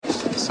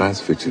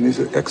Science fiction is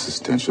an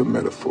existential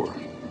metaphor.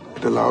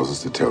 It allows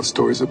us to tell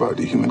stories about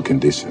the human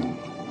condition.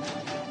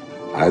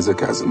 Isaac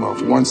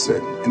Asimov once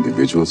said,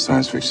 individual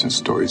science fiction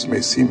stories may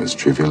seem as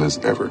trivial as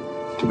ever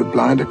to the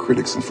blinder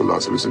critics and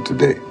philosophers of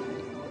today.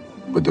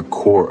 But the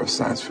core of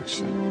science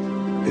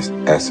fiction, its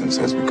essence,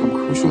 has become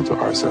crucial to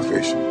our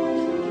salvation,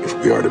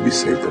 if we are to be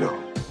saved at all.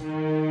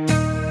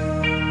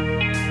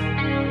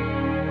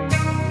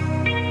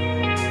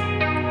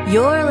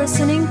 You're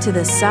listening to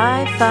the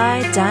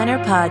SciFi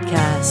Diner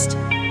Podcast,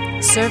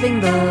 serving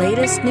the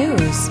latest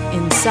news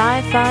in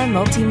sci-fi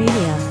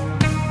multimedia.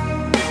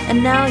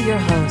 And now your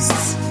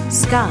hosts,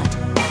 Scott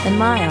and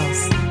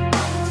Miles.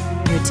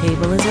 Your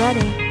table is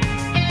ready.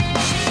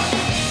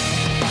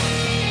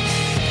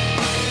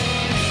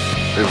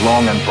 Live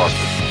long and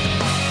prosper.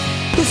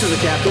 This is the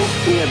Captain.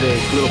 We have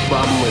a little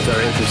problem with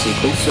our entry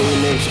sequence, so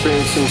we may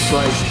experience some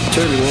slight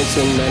turbulence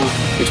and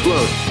then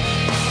explode.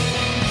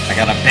 I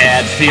got a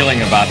bad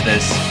feeling about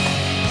this.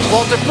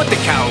 Walter, put the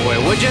cow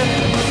away, would you?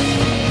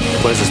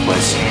 What is this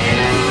place?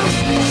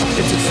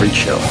 It's a freak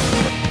show.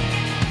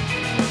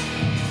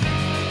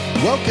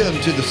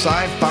 Welcome to the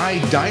Sci-Fi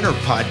Diner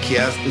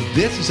Podcast.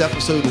 This is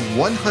episode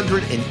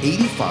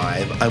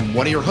 185. I'm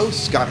one of your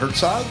hosts, Scott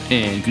Herzog.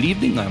 And good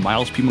evening, I'm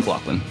Miles P.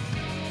 McLaughlin.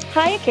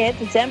 Hiya,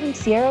 kids. It's Em from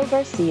Sierra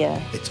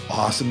Garcia. It's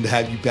awesome to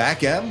have you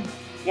back, Em.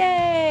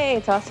 Yay!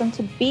 It's awesome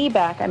to be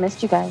back. I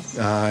missed you guys.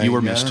 You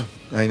were missed.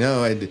 I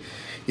know. And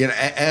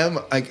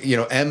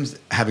Em's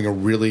having a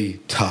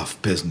really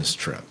tough business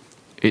trip.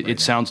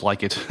 It sounds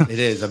like it. It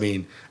is. I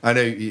mean, I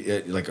know,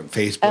 like on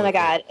Facebook. Oh my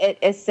God, it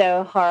is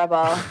so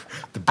horrible.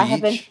 The beach. I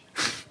have been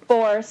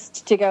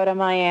forced to go to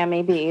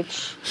Miami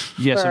Beach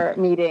for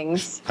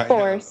meetings.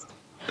 Forced.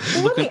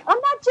 Look, I'm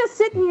not just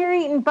sitting here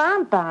eating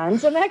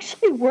bonbons. I'm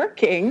actually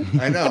working.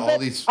 I know. All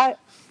these.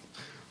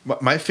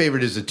 My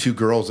favorite is the two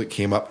girls that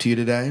came up to you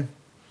today.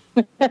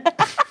 Do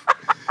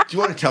you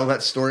want to tell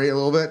that story a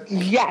little bit?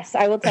 Yes,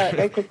 I will tell it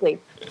very quickly.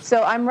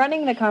 So I'm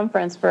running the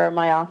conference for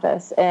my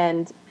office,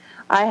 and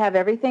I have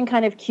everything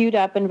kind of queued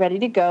up and ready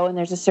to go, and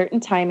there's a certain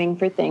timing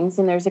for things,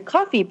 and there's a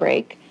coffee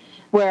break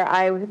where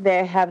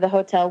they have the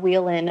hotel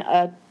wheel in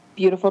a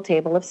beautiful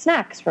table of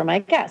snacks for my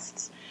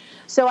guests.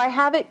 So I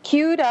have it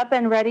queued up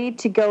and ready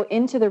to go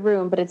into the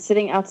room, but it's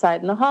sitting outside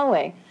in the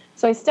hallway.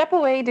 So I step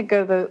away to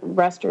go to the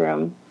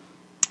restroom,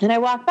 and I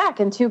walk back,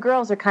 and two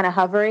girls are kind of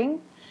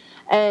hovering.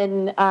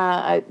 And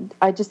I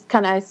just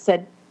kind of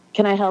said,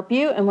 "Can I help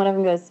you?" And one of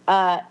them goes,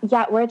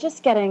 "Yeah, we're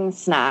just getting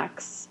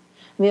snacks."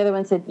 And the other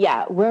one said,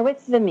 "Yeah, we're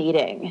with the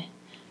meeting."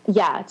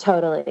 "Yeah,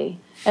 totally."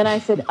 And I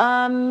said,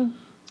 I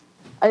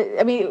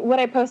mean, what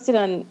I posted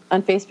on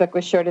Facebook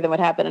was shorter than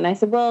what happened. And I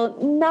said, "Well,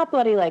 not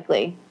bloody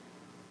likely."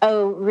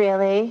 "Oh,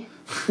 really?"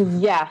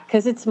 "Yeah,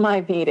 because it's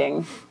my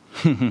meeting."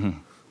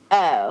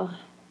 "Oh,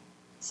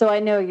 so I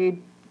know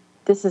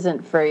this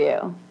isn't for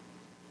you."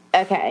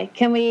 "Okay,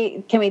 can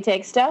we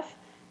take stuff?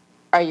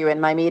 Are you in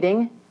my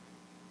meeting?"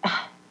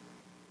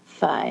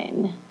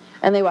 "Fine."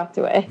 And they walked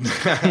away.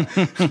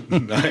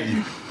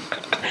 Nice.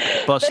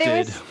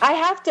 Busted.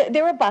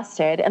 They were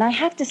busted, and I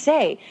have to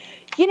say,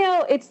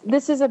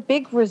 this is a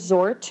big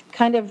resort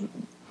kind of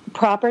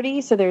property,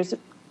 so there's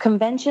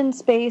convention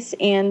space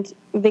and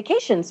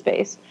vacation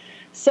space.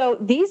 So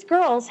these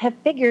girls have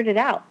figured it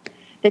out.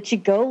 That you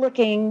go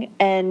looking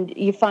and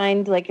you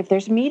find, like, if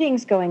there's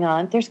meetings going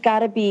on, there's got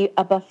to be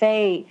a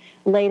buffet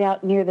laid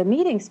out near the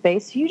meeting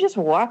space. You just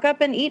walk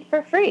up and eat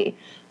for free.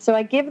 So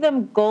I give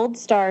them gold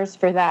stars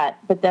for that,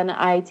 but then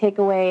I take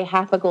away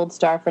half a gold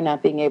star for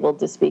not being able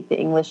to speak the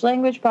English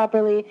language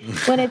properly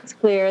when it's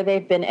clear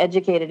they've been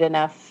educated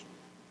enough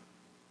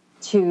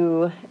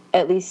to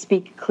at least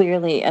speak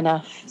clearly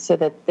enough so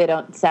that they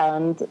don't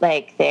sound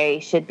like they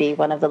should be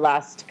one of the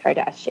lost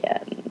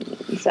Kardashians.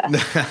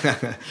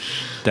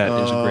 That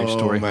is a great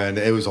story. Oh, man,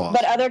 it was awesome.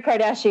 But other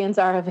Kardashians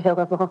are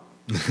available.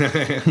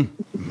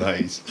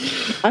 Nice.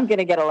 I'm going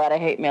to get a lot of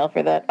hate mail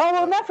for that. Oh,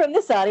 well, not from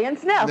this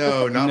audience, no.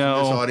 No, not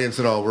from this audience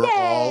at all. We're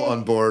all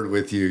on board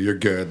with you. You're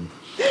good.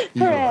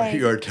 You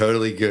are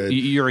totally good.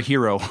 You're a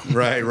hero.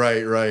 Right.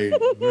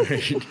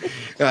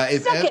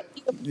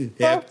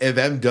 If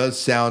Em does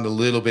sound a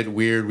little bit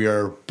weird, we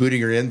are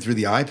booting her in through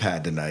the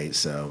iPad tonight,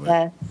 so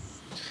yes.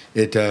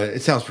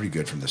 It sounds pretty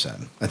good from this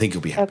end. I think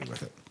you'll be happy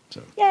with it.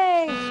 So.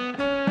 Yay!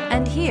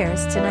 And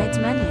here's tonight's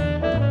menu.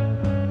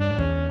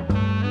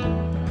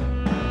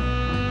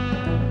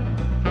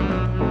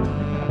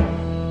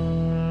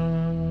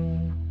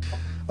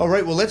 All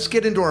right, well, let's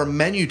get into our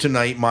menu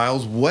tonight,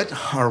 Miles. What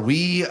are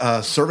we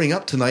serving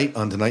up tonight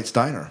on tonight's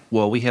diner?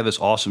 Well, we have this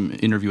awesome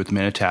interview with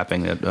Amanda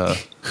Tapping.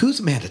 Who's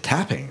Amanda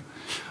Tapping?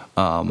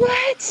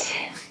 What?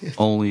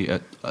 Only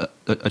a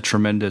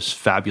tremendous,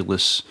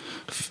 fabulous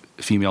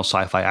female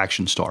sci-fi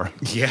action star.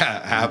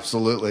 Yeah,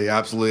 absolutely.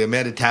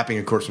 Amanda Tapping,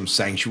 of course, from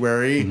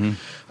Sanctuary.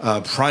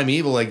 Mm-hmm.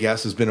 Primeval, I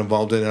guess, has been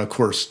involved in, of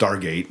course,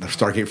 Stargate. The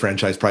Stargate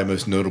franchise probably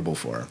most notable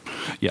for her.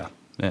 Yeah.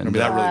 And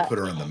that really put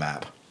her on the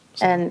map.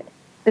 So. And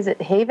is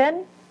it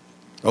Haven?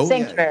 Oh,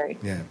 Sanctuary.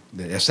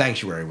 Yeah,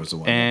 Sanctuary was the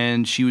one.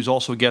 And she was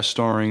also guest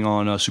starring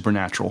on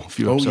Supernatural a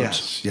few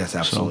episodes. Yes,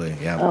 absolutely.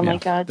 So, yeah. Oh my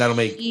God,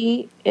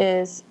 she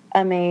is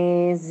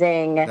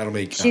amazing. That'll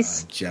make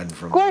she's Jen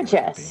from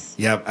gorgeous.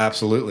 Yeah,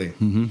 absolutely.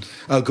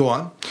 Mm-hmm. Go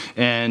on.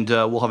 And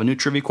we'll have a new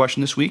trivia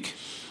question this week.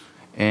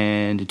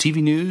 And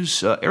TV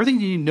news,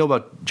 everything you need to know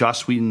about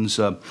Joss Whedon's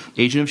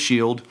Agent of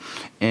S.H.I.E.L.D.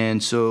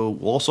 And so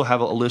we'll also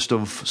have a list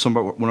of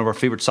one of our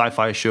favorite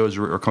sci-fi shows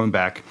are coming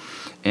back.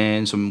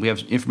 And we have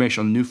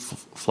information on the new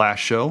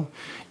Flash show.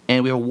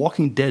 And we have a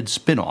Walking Dead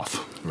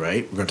spinoff.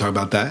 Right. We're going to talk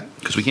about that.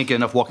 Because we can't get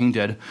enough Walking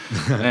Dead.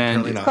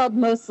 And It's called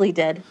Mostly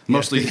Dead.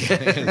 Mostly.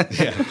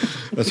 Yeah,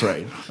 that's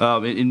right.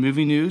 In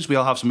movie news, we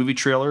all have some movie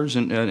trailers.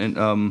 And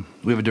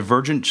we have a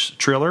Divergent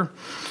trailer.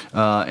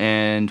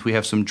 And we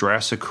have some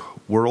Jurassic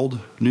World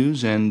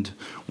news. And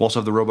we'll also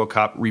have the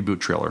RoboCop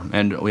reboot trailer.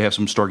 And we have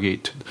some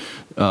Stargate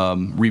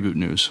reboot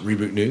news.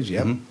 Reboot news,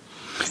 yeah. Mm-hmm.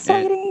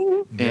 Exciting.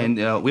 And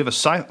we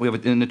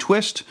have in the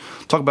twist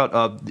talk about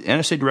the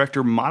NSA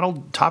director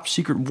modeled top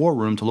secret war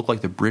room to look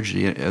like the bridge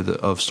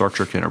of Star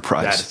Trek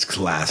Enterprise. That is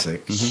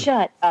classic.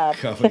 Shut up.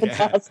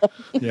 That's awesome.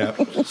 Yeah.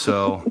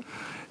 So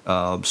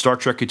Star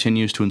Trek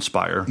continues to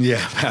inspire.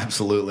 Yeah,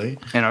 absolutely.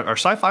 And our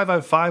Sci-Fi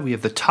 5, we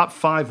have the top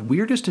 5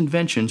 weirdest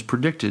inventions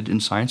predicted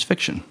in science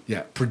fiction.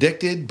 Yeah,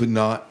 predicted but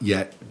not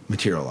yet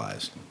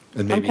materialized.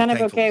 And maybe I'm kind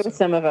of okay with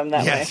some of them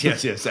that way.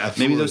 Yes,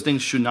 absolutely. Maybe those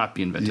things should not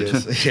be invented.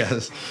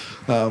 Yes.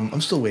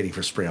 I'm still waiting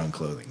for spray-on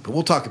clothing, but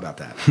we'll talk about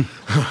that.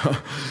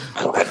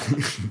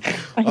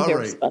 I have no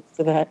response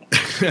to that.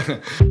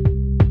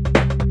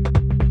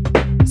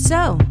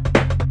 So,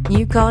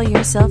 you call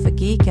yourself a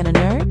geek and a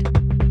nerd?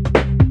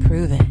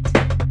 Prove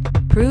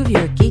it. Prove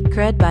your geek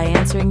cred by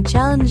answering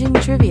challenging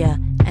trivia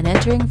and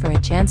entering for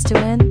a chance to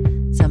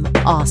win some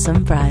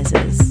awesome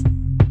prizes.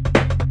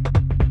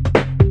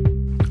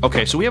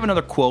 Okay, so we have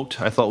another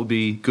quote I thought would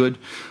be good.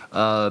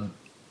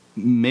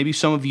 Maybe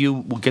some of you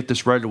will get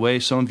this right away.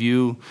 Some of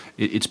you,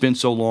 it's been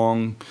so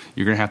long,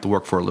 you're going to have to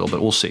work for a little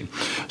bit. We'll see.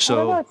 So, I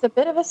don't know, it's a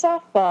bit of a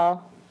softball.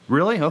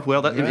 Really? Oh,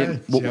 well,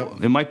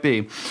 it might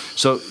be.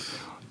 So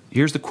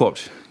here's the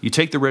quote. You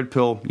take the red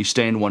pill, you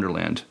stay in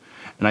Wonderland,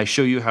 and I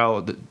show you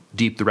how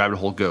deep the rabbit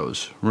hole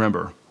goes.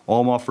 Remember,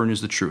 all I'm offering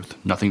is the truth,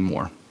 nothing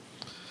more.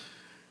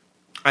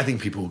 I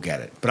think people will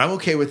get it, but I'm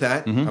okay with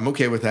that. Mm-hmm. I'm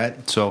okay with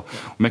that. So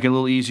make it a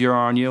little easier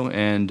on you,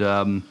 and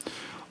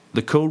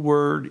the code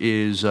word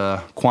is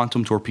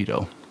quantum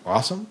torpedo.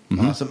 Awesome.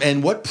 Awesome.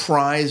 And what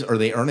prize are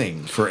they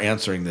earning for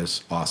answering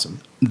this? Awesome.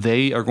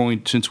 They are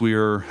going, since we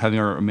are having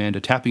our Amanda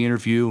Tapping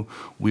interview,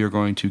 we are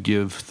going to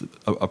give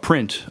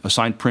a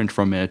signed print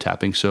from Amanda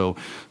Tapping. So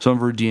some of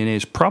her DNA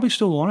is probably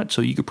still on it,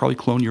 so you could probably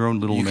clone your own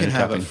little Amanda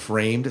Tapping. You can have a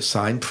framed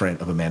signed print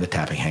of Amanda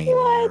Tapping hanging in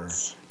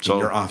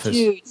your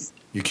office,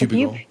 your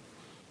cubicle.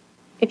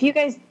 If you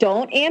guys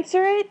don't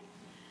answer it,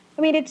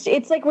 I mean,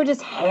 it's like we're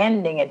just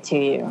handing it to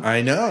you.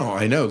 I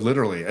know,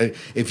 literally.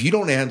 If you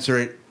don't answer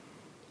it,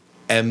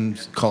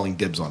 M's calling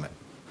dibs on it.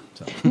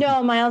 So.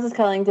 No, Miles is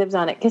calling dibs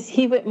on it because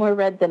he went more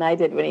red than I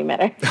did when he met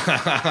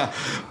her.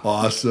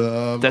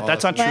 Awesome.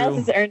 That's not true. Miles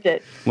has earned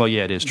it. Well,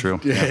 yeah, it is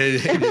true. Yeah.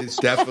 It is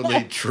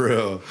definitely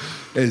true.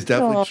 It is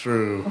definitely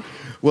true.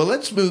 Well,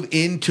 let's move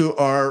into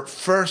our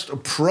first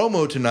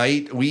promo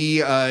tonight.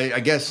 We, I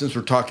guess, since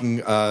we're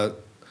talking...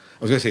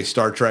 I was going to say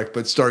Star Trek,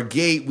 but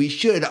Stargate, we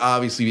should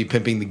obviously be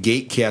pimping the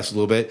Gatecast a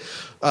little bit.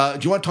 Do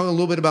you want to talk a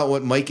little bit about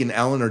what Mike and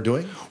Alan are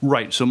doing?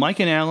 Right. So Mike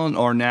and Alan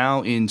are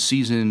now in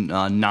season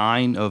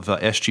 9 of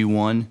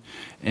SG1,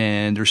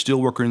 and they're still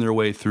working their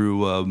way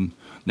through.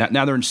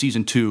 Now they're in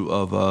season 2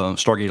 of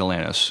Stargate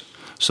Atlantis.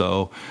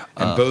 So,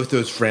 and both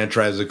those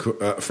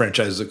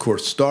franchises, of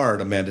course,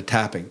 starred Amanda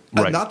Tapping.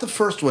 Right. Not the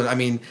first one. I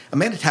mean,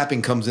 Amanda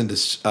Tapping comes into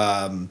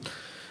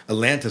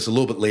Atlantis a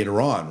little bit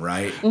later on,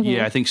 right? Mm-hmm.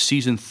 Yeah, I think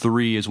season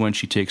 3 is when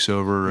she takes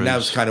over. And that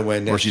was kind of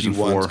when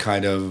SG1's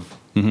kind of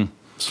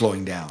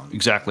slowing down.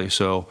 Exactly.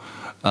 So,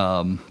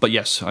 but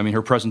yes, I mean,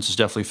 her presence is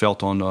definitely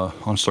felt on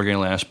Stargate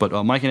Atlantis.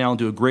 But Mike and Alan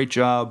do a great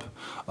job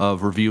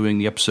of reviewing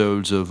the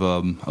episodes of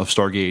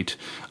Stargate.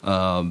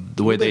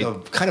 The way they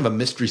kind of a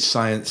mystery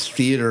science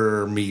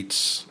theater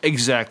meets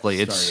exactly.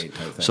 Stargate It's type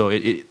thing.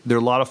 So they're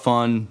a lot of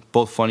fun,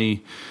 both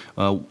funny.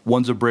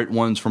 One's a Brit,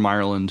 one's from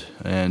Ireland,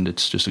 and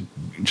it's just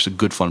a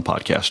good fun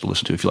podcast to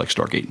listen to if you like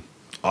Stargate.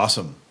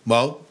 Awesome.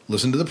 Well,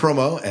 listen to the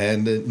promo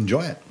and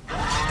enjoy it.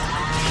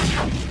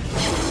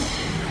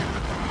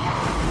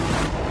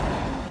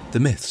 The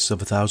myths of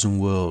 1,000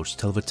 worlds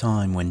tell of a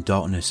time when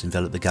darkness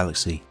enveloped the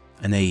galaxy,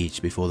 an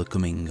age before the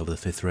coming of the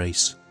fifth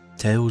race.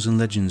 Tales and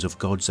legends of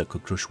gods that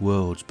could crush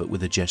worlds but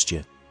with a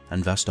gesture,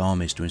 and vast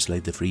armies to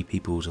enslave the free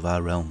peoples of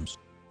our realms.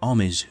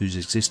 Armies whose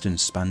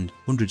existence spanned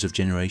hundreds of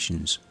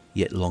generations,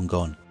 yet long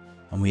gone.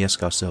 And we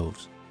ask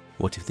ourselves,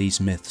 what if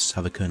these myths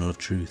have a kernel of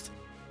truth?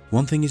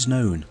 One thing is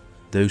known,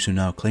 those who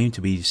now claim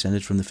to be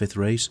descended from the fifth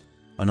race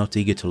are not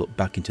eager to look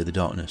back into the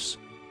darkness,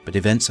 but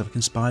events have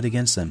conspired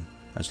against them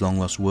as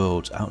long-lost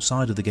worlds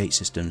outside of the gate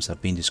systems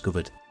have been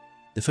discovered.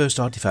 The first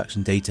artifacts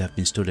and data have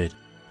been studied,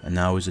 and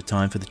now is the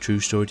time for the true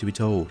story to be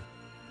told.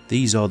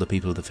 These are the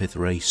people of the fifth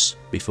race,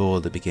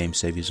 before they became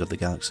saviours of the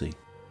galaxy.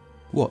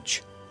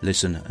 Watch,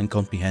 listen and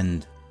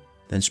comprehend,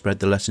 then spread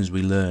the lessons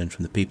we learn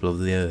from the people of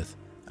the Earth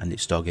and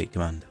its Stargate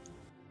command.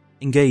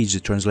 Engage the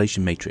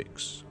translation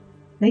matrix.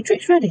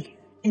 Matrix ready.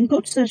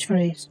 Input search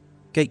phrase.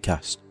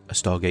 Gatecast, a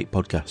Stargate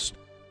podcast.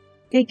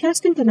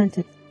 Gatecast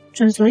implemented.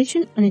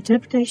 Translation and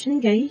interpretation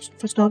engaged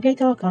for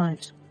Stargate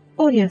archives.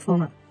 Audio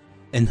format.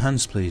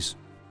 Enhance, please.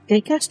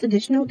 Gatecast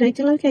additional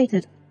data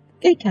located.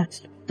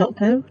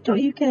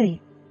 Gatecast.co.uk.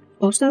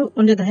 Also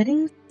under the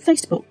headings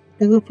Facebook,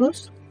 Google+,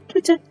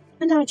 Twitter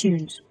and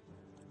iTunes.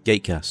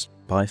 Gatecast,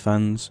 by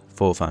fans,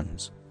 for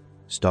fans.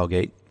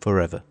 Stargate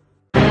forever.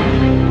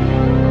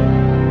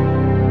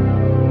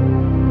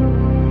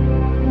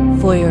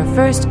 For your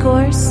first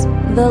course,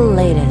 the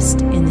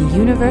latest in the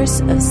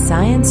universe of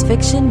science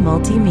fiction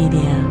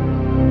multimedia.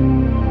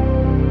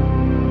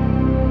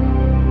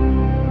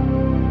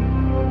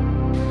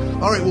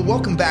 All right, well,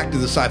 welcome back to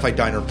the Sci-Fi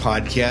Diner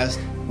podcast.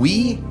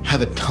 We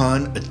have a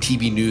ton of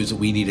TV news that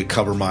we need to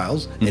cover,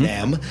 Miles and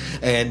Em.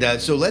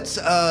 And so let's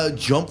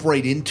jump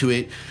right into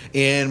it.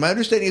 And my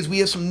understanding is we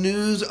have some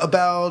news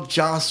about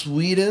Joss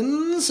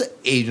Whedon's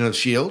Agent of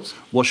S.H.I.E.L.D.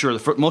 Well, sure.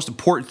 The most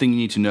important thing you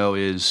need to know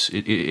is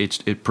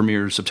it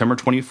premieres September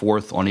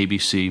 24th on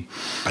ABC.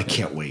 I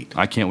can't wait.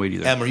 I can't wait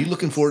either. Em, are you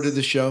looking forward to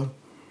this show?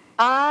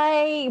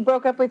 I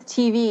broke up with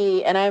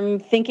TV, and I'm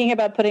thinking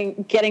about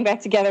getting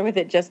back together with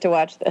it just to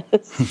watch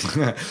this.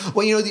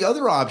 Well, you know, the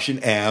other option,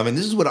 Em, and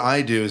this is what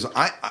I do, is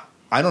I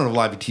don't have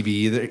live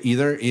TV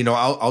either. You know,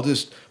 I'll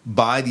just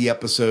buy the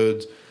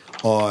episodes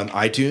on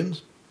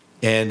iTunes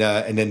and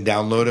then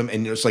download them,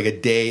 and it's like a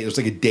day. It's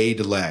like a day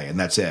delay, and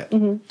that's it.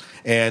 Mm-hmm.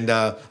 And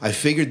I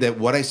figured that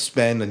what I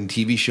spend on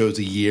TV shows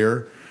a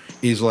year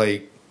is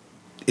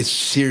it's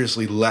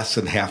seriously less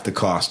than half the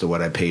cost of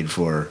what I paid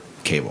for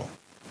cable.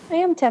 I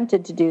am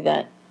tempted to do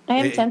that.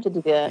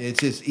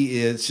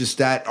 It's just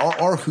that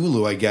or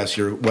Hulu. I guess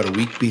you're a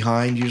week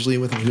behind usually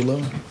with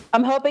Hulu.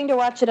 I'm hoping to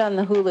watch it on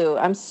the Hulu.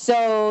 I'm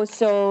so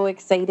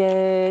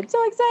excited,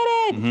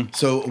 Mm-hmm.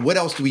 So what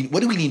else do we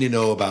need to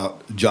know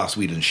about Joss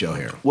Whedon's show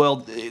here?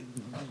 Well,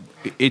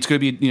 it's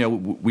going to be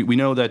we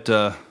know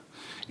that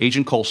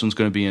Agent Coulson's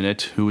going to be in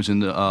it, who was in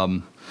the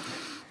a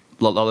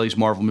lot of these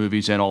Marvel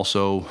movies and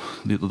also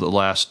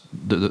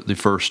the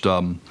first.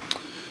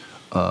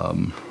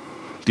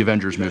 The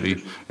Avengers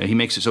movie, and he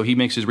makes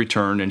his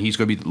return, and he's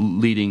going to be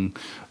leading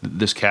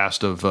this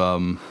cast of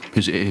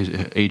his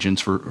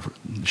agents for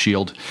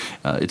S.H.I.E.L.D.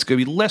 It's going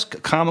to be less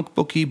comic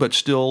booky, but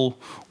still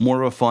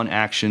more of a fun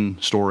action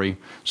story.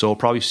 So we'll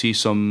probably see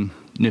some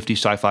nifty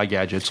sci-fi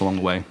gadgets along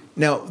the way.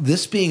 Now,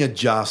 this being a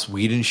Joss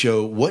Whedon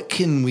show, what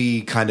can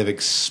we kind of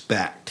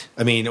expect?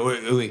 I mean,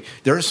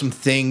 there are some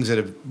things that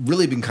have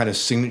really been kind of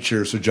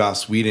signatures for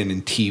Joss Whedon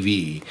in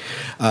TV.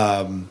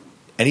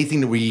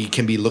 Anything that we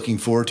can be looking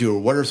forward to, or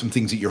what are some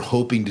things that you're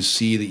hoping to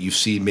see that you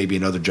see maybe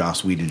another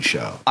Joss Whedon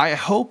show? I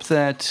hope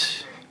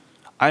that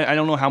I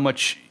don't know how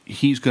much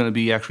he's going to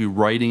be actually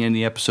writing in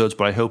the episodes,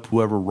 but I hope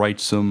whoever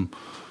writes them,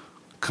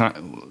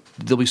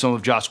 there'll be some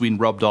of Joss Whedon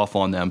rubbed off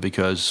on them,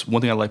 because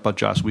one thing I like about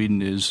Joss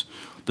Whedon is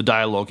the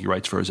dialogue he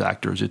writes for his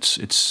actors.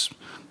 It's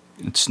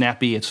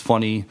snappy, it's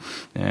funny,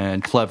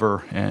 and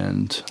clever,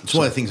 and it's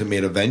one of the things that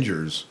made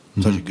Avengers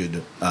such a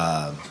good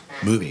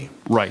movie.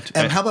 Right.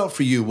 And how about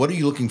for you? What are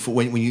you looking for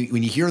when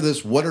you hear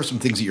this? What are some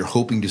things that you're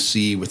hoping to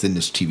see within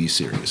this TV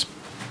series?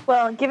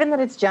 Well, given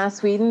that it's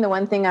Joss Whedon, the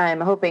one thing I'm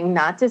hoping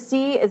not to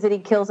see is that he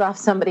kills off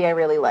somebody I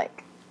really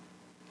like.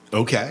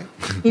 Okay.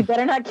 He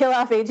better not kill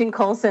off Agent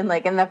Coulson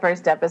in the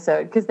first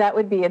episode, because that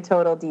would be a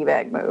total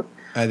D-bag move.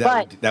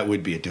 That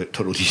would be a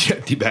total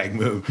D-bag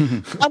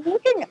move.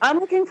 I'm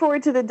looking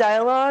forward to the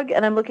dialogue,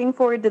 and I'm looking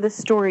forward to the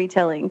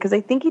storytelling, because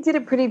I think he did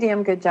a pretty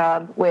damn good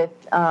job with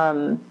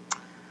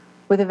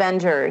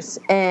Avengers.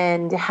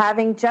 And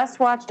having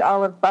just watched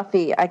all of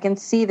Buffy, I can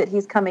see that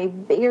he's come a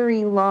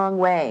very long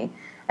way,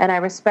 and I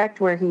respect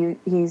where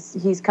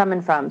he's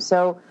coming from.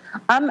 So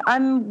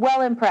I'm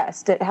well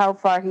impressed at how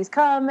far he's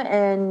come,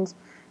 and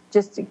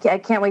I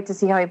can't wait to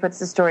see how he puts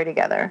the story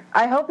together.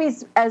 I hope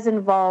he's as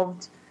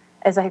involved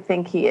as I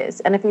think he is,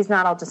 and if he's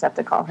not, I'll just have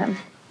to call him.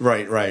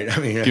 Right. I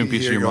mean, give him a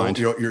piece of your mind.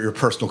 Your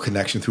personal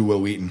connection through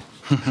Will Wheaton.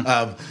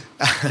 But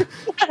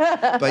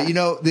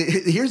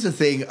here's the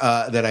thing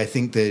that I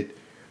think that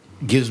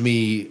gives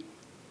me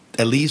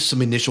at least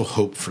some initial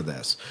hope for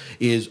this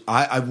is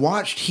I've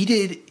watched.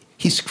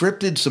 He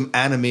scripted some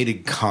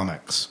animated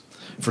comics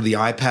for the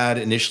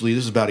iPad initially.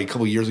 This is about a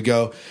couple years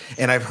ago.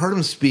 And I've heard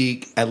him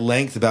speak at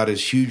length about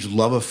his huge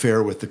love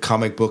affair with the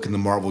comic book and the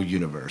Marvel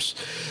Universe.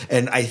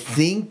 And I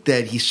think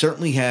that he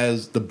certainly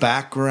has the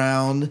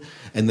background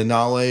and the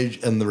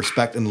knowledge and the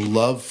respect and the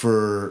love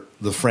for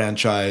the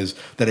franchise,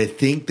 that I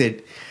think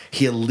that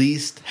he at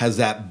least has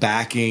that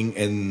backing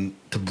and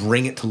to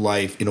bring it to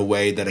life in a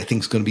way that I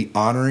think is going to be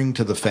honoring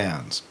to the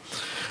fans.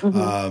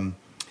 Mm-hmm.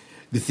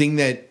 The thing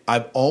that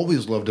I've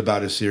always loved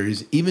about his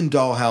series, even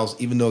Dollhouse,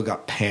 even though it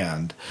got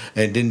panned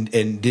and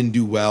didn't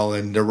do well,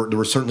 and there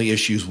were certainly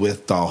issues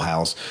with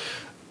Dollhouse,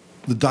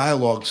 the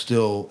dialogue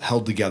still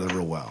held together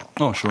real well.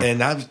 Oh, sure.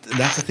 And that's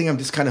the thing I'm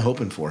just kind of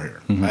hoping for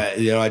here.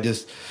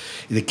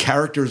 Mm-hmm. The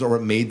characters are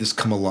what made this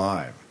come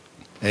alive.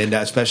 And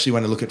especially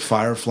when I look at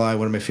Firefly,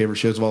 one of my favorite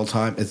shows of all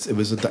time, it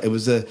was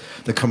the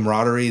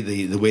camaraderie,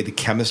 the way the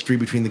chemistry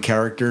between the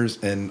characters,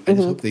 and I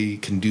just hope they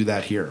can do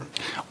that here.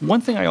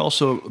 One thing I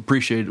also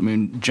appreciate, I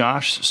mean,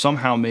 Josh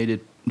somehow made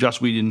it.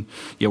 Joss Whedon,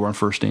 yeah, we're on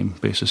first name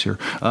basis here.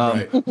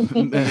 Right. But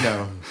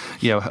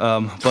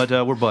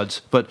we're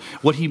buds. But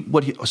what he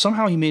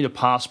somehow he made it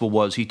possible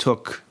was he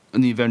took in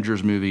the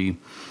Avengers movie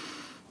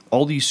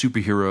all these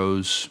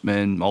superheroes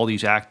and all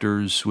these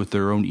actors with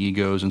their own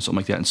egos and something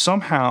like that, and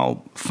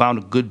somehow found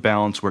a good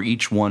balance where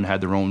each one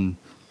had their own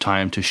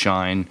time to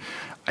shine,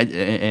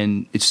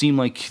 and it seemed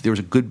like there was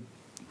a good.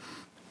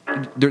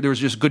 There was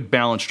just good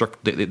balance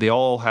struck. They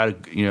all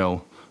had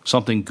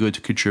something good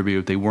to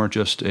contribute. They weren't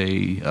just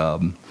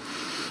a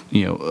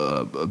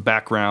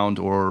background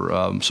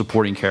or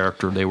supporting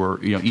character. They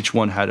were each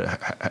one had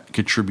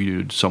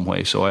contributed some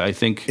way. So I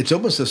think it's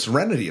almost a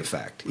Serenity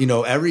effect.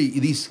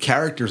 These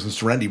characters in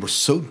Serenity were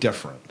so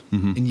different,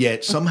 and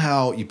yet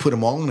somehow you put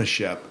them all on a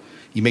ship.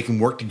 You make them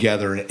work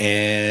together,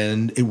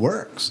 and it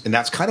works. And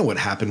that's kind of what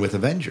happened with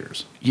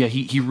Avengers. Yeah,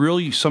 he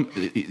really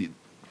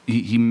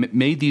he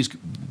made these,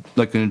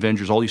 like in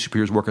Avengers, all these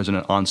superheroes work as an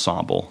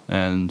ensemble,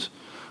 and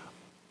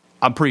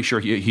I'm pretty sure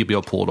he'd be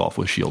able to pull it off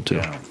with S.H.I.E.L.D.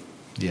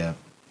 too. Yeah.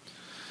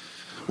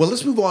 Well,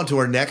 let's move on to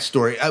our next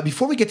story.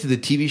 Before we get to the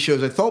TV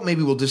shows, I thought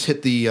maybe we'll just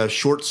hit the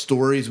short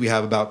stories we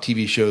have about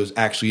TV shows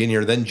actually in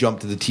here, then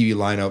jump to the TV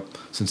lineup,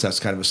 since that's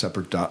kind of a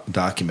separate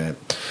document.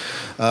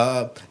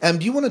 Em,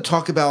 do you want to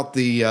talk about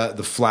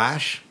the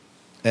Flash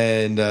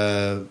and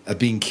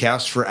being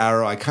cast for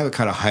Arrow? I kind of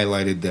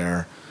highlighted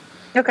there.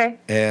 Okay.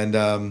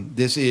 And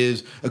this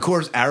is, of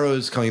course, Arrow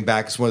is coming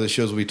back. It's one of the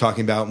shows we'll be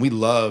talking about, and we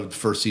loved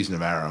first season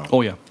of Arrow.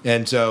 Oh, yeah.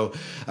 And so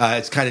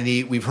it's kind of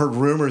neat. We've heard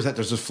rumors that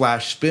there's a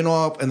Flash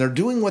spinoff, and they're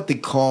doing what they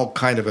call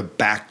kind of a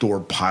backdoor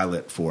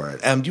pilot for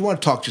it. Do you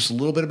want to talk just a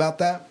little bit about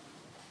that?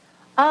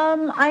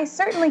 I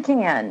certainly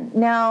can.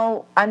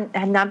 Now,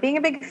 I'm not being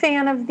a big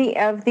fan of the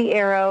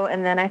Arrow,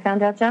 and then I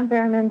found out John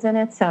Barrowman's in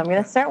it, so I'm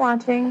going to start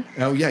watching.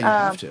 Oh, yeah, you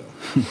have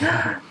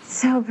to.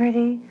 So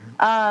pretty.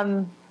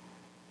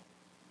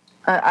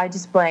 I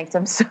just blanked.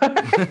 I'm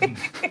sorry.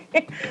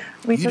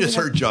 You just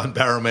heard John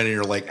Barrowman and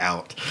you're like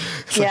out.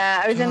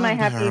 I was in my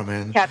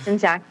happy Captain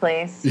Jack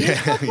place.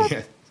 Yeah.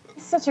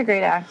 He's such a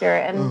great actor.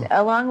 And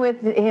along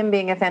with him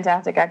being a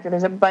fantastic actor,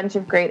 there's a bunch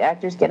of great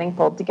actors getting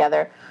pulled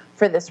together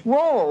for this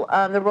role.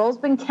 The role's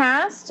been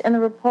cast, and the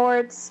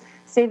reports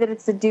say that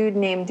it's a dude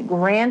named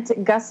Grant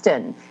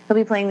Gustin. He'll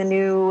be playing the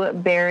new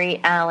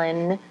Barry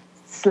Allen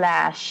 /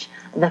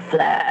 The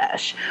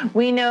Flash.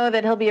 We know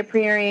that he'll be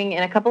appearing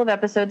in a couple of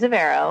episodes of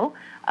Arrow,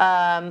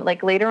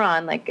 like later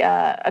on,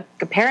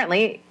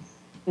 apparently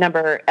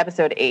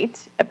episode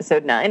 8,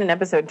 episode 9, and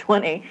episode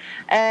 20.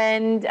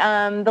 And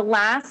the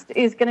last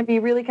is going to be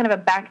really kind of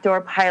a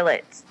backdoor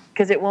pilot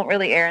because it won't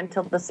really air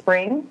until the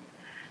spring.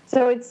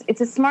 So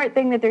it's a smart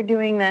thing that they're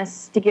doing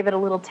this to give it a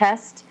little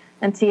test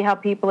and see how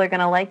people are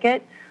going to like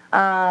it.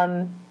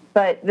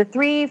 But the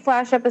 3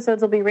 Flash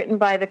episodes will be written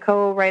by the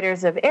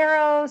co-writers of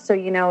Arrow, so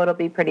it'll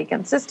be pretty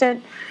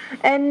consistent.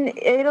 And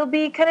it'll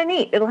be kind of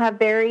neat. It'll have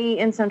Barry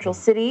in Central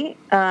City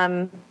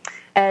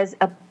as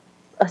a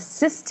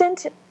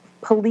assistant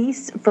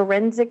police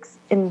forensics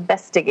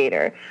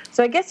investigator.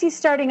 So I guess he's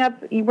starting up.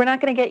 We're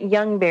not going to get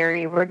young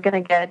Barry. We're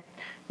going to get,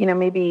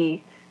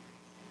 maybe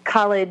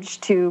college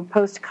to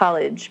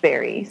post-college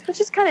Barry, which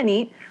is kind of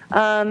neat.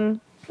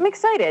 I'm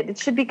excited. It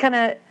should be kind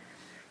of...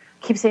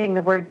 Keep saying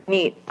the word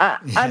neat.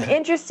 I'm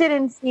interested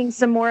in seeing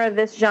some more of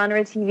this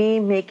genre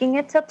TV, making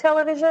it to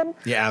television.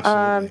 Yeah,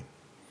 absolutely.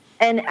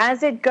 And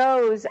as it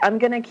goes, I'm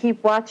going to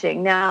keep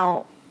watching.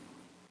 Now,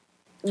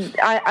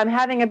 I'm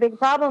having a big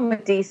problem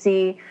with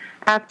DC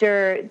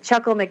after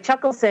Chuckle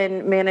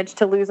McChuckleson managed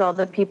to lose all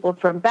the people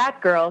from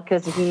Batgirl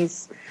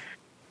because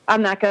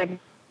I'm not going to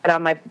get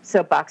on my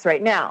soapbox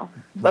right now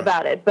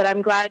about it, but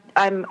I'm glad.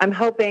 I'm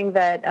hoping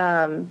that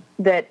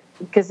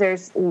because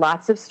there's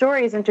lots of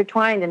stories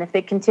intertwined, and if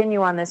they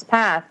continue on this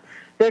path,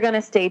 they're going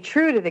to stay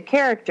true to the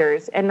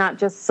characters and not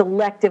just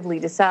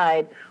selectively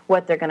decide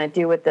what they're going to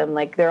do with them.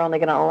 Like they're only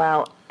going to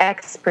allow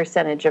X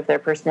percentage of their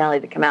personality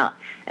to come out.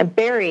 And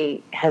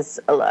Barry has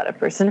a lot of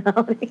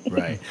personality.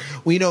 Right.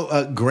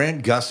 Well,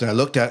 Grant Gustin, I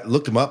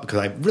looked him up because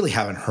I really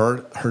haven't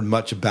heard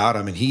much about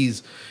him, and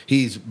he's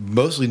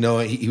mostly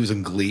known. He was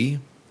in Glee,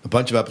 a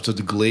bunch of episodes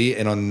of Glee,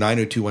 and on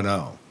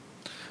 90210.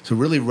 So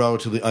really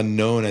relatively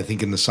unknown, I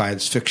think, in the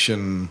science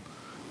fiction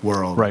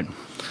world, right?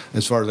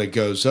 As far as that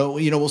goes. So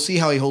we'll see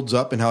how he holds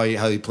up and how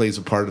he plays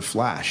a part of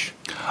Flash.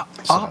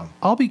 So.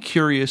 I'll be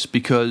curious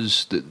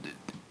because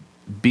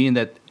being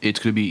that it's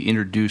going to be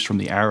introduced from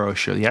the Arrow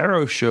show, the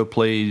Arrow show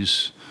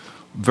plays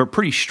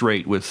pretty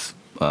straight with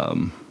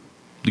the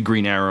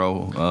Green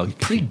Arrow.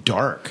 Pretty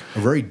dark, a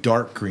very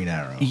dark Green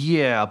Arrow.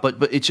 Yeah, but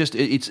it's just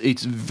it's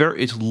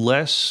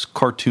less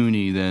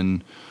cartoony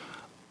than.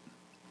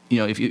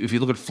 If you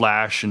look at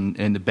Flash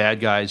and the bad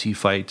guys he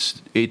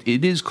fights, it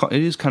is kind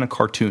of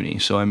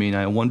cartoony. So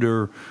I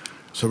wonder.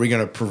 So are we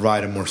going to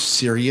provide a more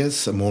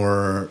serious, a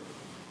more,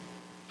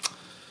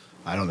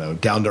 I don't know,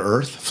 down to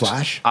earth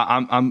Flash?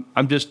 I'm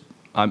just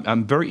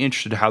I'm very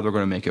interested in how they're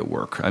going to make it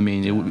work. I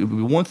mean, it would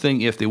be one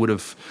thing if they would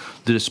have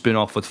did a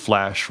spin-off with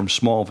Flash from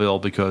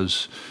Smallville,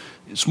 because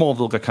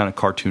Smallville got kind of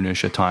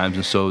cartoonish at times,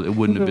 and so it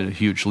wouldn't have been a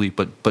huge leap.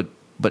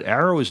 But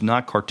Arrow is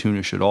not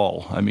cartoonish at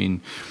all. I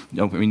mean,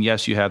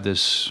 yes, you have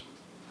this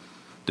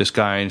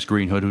guy in his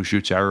green hood who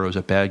shoots arrows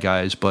at bad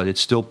guys, but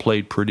it's still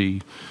played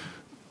pretty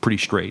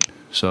straight.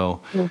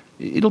 So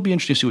it'll be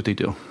interesting to see what they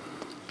do.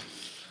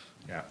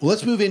 Yeah. Well,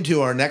 let's move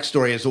into our next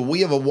story. So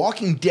we have a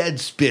Walking Dead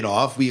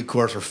spinoff. We, of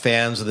course, are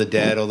fans of the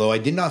Dead, although I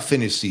did not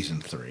finish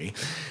season 3,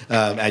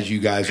 as you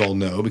guys all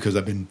know, because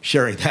I've been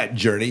sharing that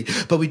journey.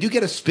 But we do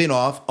get a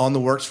spinoff on the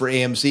works for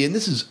AMC, and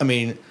this is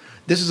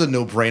a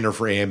no-brainer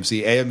for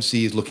AMC.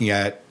 AMC is looking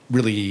at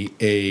really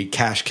a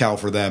cash cow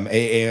for them.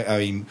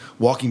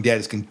 Walking Dead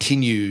has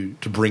continued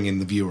to bring in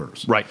the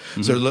viewers. Right.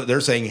 Mm-hmm. So they're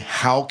saying,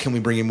 how can we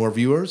bring in more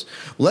viewers?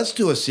 Let's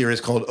do a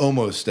series called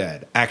Almost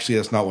Dead. Actually,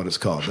 that's not what it's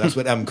called. That's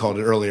what Em called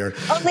it earlier.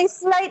 Only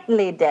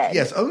slightly dead.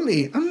 Yes,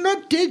 only. I'm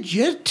not dead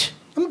yet.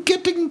 I'm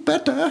getting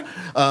better.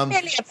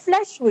 Merely a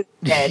flesh wound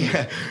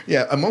dead.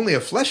 Yeah, I'm only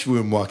a flesh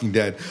wound Walking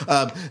Dead.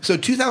 So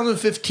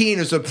 2015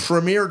 is a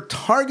premiere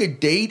target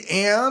date,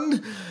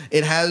 and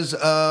it has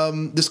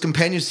this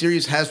companion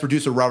series has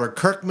producer Robert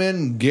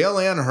Kirkman, Gail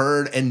Ann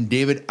Hurd, and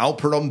David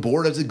Alpert on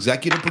board as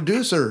executive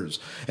producers.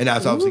 And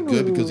that's obviously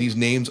good because these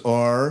names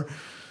are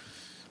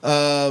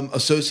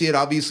associated,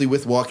 obviously,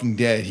 with Walking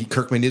Dead.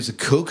 Kirkman is a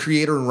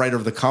co-creator and writer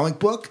of the comic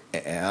book,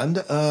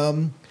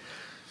 and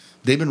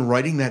they've been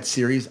writing that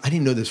series. I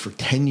didn't know this, for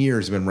 10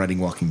 years. They've been writing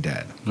Walking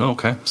Dead. Oh,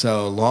 okay.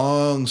 So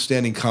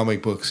long-standing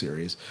comic book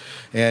series.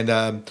 And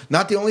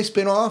not the only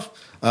spinoff.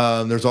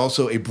 There's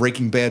also a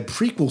Breaking Bad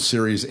prequel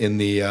series in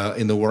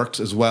the works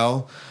as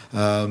well.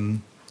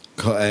 And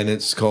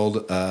it's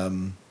called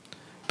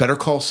Better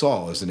Call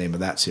Saul is the name of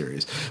that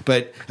series.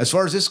 But as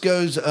far as this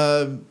goes,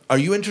 are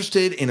you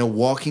interested in a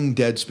Walking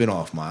Dead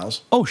spinoff,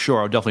 Miles? Oh, sure.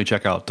 I'll definitely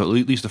check out at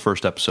least the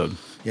first episode.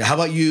 Yeah. How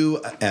about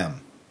you,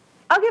 Em?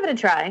 I'll give it a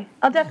try.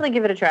 I'll definitely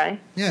give it a try.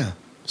 Yeah.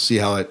 See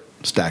how it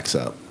stacks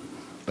up.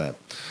 But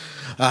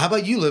how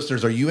about you,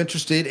 listeners? Are you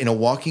interested in a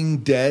Walking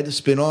Dead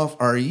spinoff?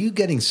 Or are you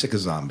getting sick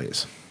of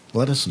zombies?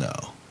 Let us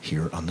know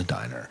here on the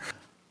Diner.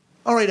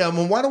 All right,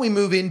 why don't we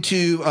move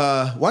into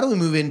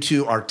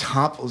our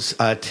top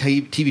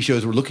TV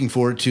shows we're looking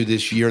forward to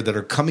this year that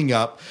are coming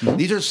up?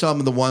 These are some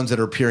of the ones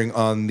that are appearing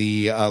on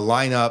the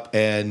lineup,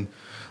 and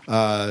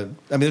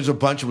there's a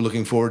bunch we're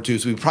looking forward to.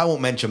 So we probably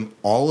won't mention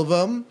all of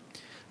them,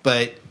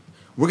 but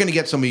we're going to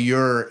get some of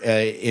your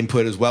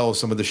input as well as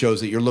some of the shows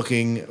that you're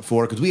looking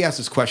for, because we asked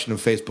this question on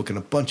Facebook and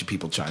a bunch of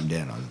people chimed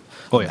in on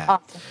that.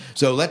 Awesome.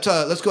 So let's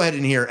go ahead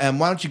and hear.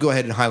 Why don't you go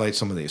ahead and highlight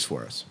some of these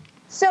for us?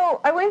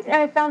 So I went and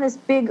I found this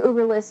big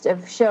Uber list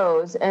of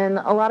shows, and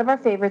a lot of our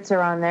favorites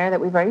are on there that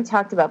we've already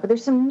talked about, but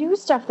there's some new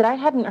stuff that I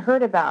hadn't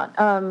heard about.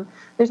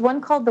 There's one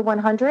called The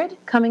 100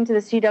 coming to the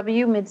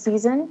CW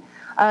mid-season.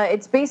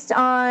 It's based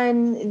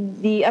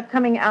on the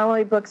upcoming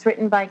Alloy books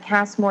written by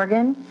Cass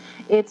Morgan.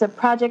 It's a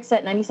project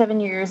set 97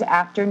 years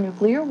after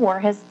nuclear war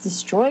has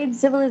destroyed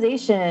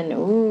civilization.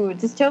 Ooh,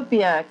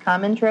 dystopia,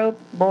 common trope,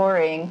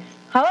 boring.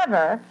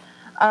 However,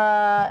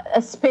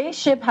 a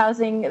spaceship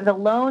housing the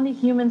lone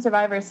human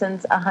survivor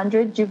sends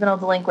 100 juvenile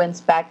delinquents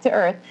back to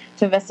Earth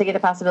to investigate the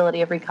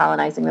possibility of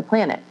recolonizing the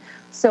planet.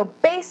 So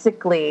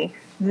basically,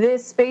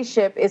 this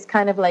spaceship is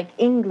kind of like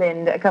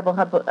England a couple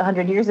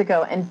hundred years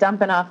ago and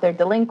dumping off their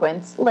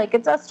delinquents like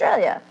it's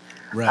Australia.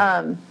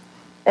 Right.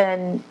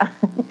 And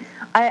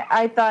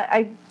I thought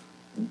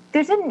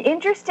there's an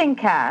interesting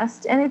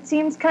cast, and it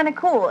seems kind of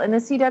cool. And the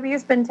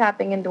CW's been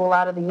tapping into a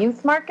lot of the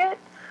youth market,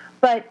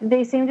 but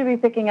they seem to be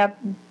picking up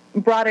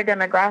broader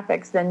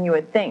demographics than you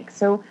would think.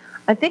 So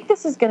I think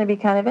this is going to be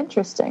kind of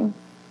interesting.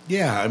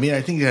 Yeah,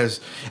 I think it has,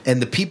 and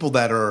the people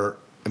that are,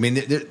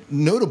 they're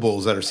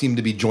notables that seem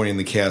to be joining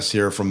the cast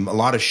here from a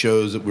lot of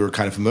shows that we were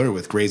kind of familiar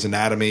with, Grey's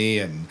Anatomy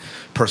and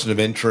Person of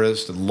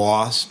Interest and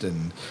Lost,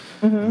 and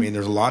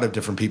there's a lot of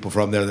different people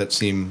from there that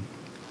seem.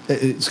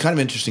 It's kind of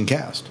an interesting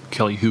cast.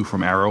 Kelly Hu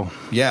from Arrow.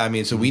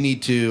 Yeah, so we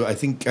need to. I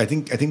think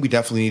we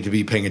definitely need to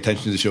be paying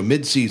attention to the show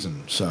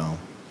mid-season. So.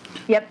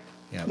 Yep.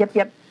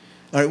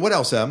 All right. What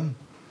else, Em?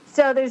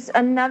 So there's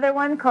another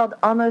one called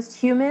Almost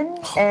Human,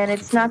 and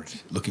it's not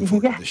looking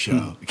forward to the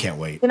show. I can't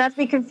wait. So not to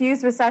be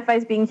confused with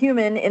Sci-Fi's Being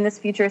Human in this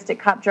futuristic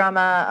cop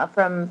drama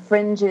from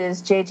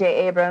Fringe's J.J.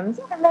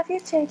 Abrams. I love you,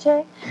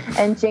 J.J.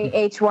 And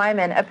J.H.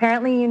 Wyman.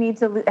 Apparently, you need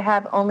to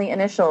have only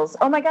initials.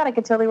 Oh my God, I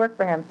could totally work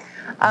for him.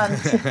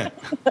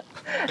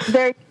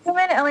 They're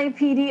human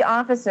LAPD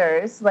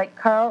officers like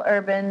Carl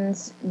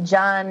Urban's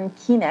John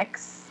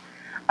Koenigs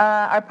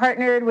are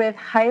partnered with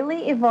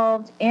highly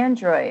evolved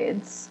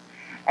androids.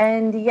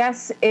 And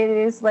yes, it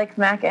is like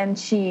mac and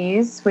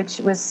cheese, which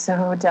was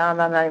so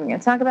dumb, I'm not even going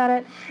to talk about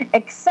it,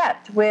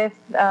 except with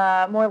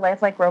more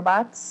lifelike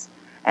robots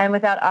and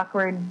without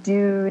awkward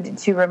dude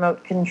to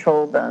remote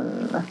control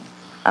them.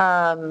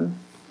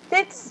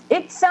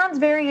 It sounds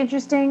very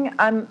interesting.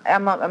 I'm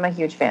a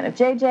huge fan of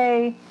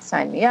JJ.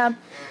 Sign me up.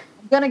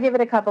 I'm going to give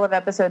it a couple of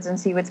episodes and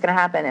see what's going to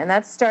happen. And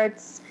that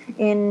starts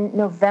in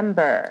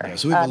November. Yeah,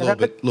 so we have a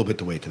little bit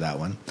to wait to that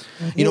one.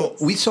 You know,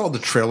 we saw the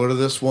trailer to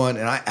this one,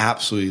 and I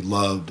absolutely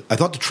loved. I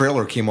thought the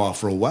trailer came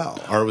off real well,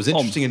 or it was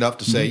interesting enough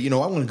to say, I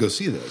want to go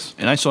see this.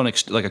 And I saw a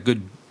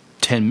good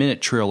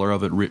 10-minute trailer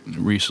of it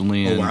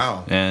recently. And,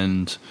 wow!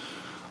 And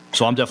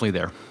so I'm definitely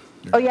there.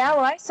 Oh yeah,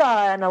 well I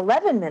saw an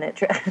 11-minute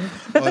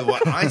trailer.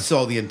 I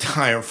saw the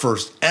entire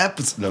first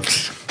episode.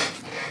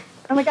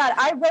 Oh my God,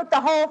 I wrote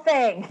the whole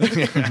thing.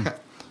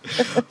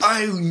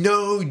 I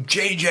know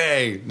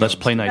JJ. Let's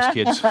play nice,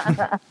 kids.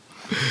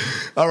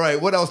 All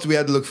right, what else do we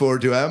have to look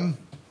forward to, Em?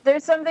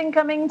 There's something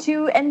coming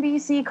to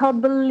NBC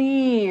called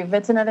Believe.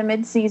 It's another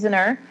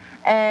mid-seasoner,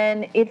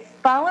 and it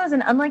follows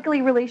an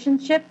unlikely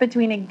relationship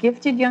between a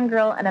gifted young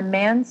girl and a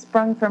man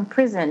sprung from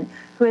prison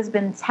who has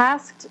been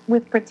tasked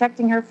with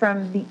protecting her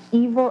from the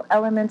evil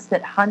elements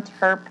that hunt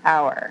her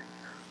power.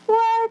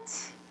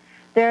 What?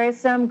 There are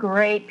some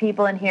great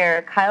people in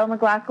here. Kyle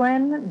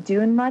MacLachlan,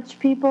 Dune Much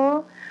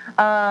people.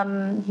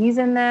 He's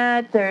in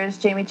that. There's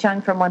Jamie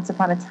Chung from Once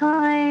Upon a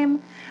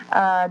Time.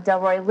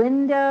 Delroy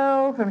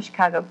Lindo from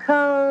Chicago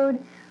Code.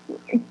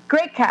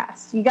 Great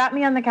cast. You got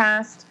me on the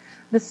cast.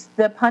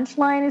 The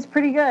punchline is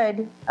pretty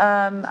good.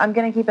 I'm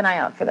going to keep an eye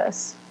out for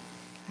this.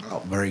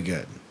 Oh, very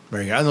good.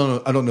 Very good. I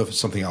don't know if it's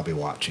something I'll be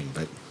watching,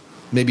 but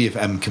maybe if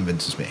Em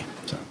convinces me.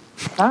 So.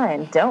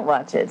 Fine. Don't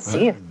watch it.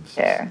 See if you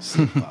care.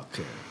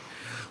 Okay.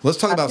 Let's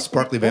talk about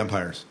sparkly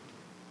vampires.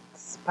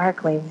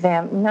 Sparkly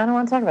vamp. No, I don't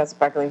want to talk about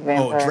sparkly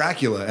vampires. Oh,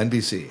 Dracula,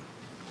 NBC.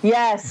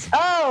 Yes.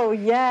 Oh,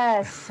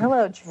 yes.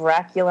 Hello,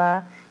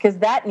 Dracula. Because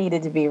that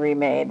needed to be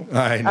remade.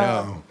 I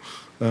know.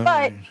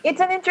 But it's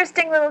an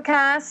interesting little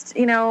cast,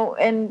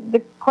 and the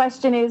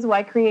question is,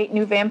 why create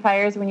new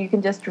vampires when you can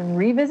just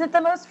revisit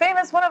the most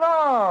famous one of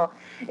all?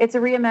 It's a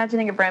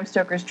reimagining of Bram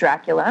Stoker's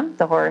Dracula,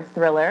 the horror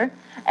thriller.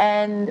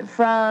 And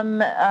from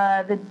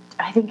the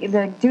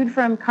dude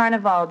from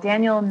Carnival,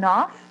 Daniel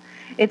Knopf,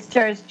 it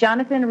stars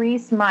Jonathan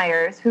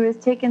Rhys-Meyers, who has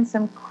taken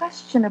some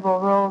questionable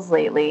roles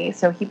lately,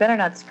 so he better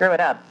not screw it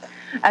up.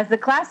 As the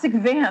classic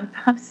vamp,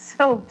 I'm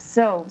so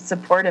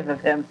supportive of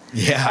him.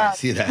 Yeah, I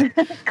see that.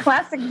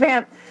 Classic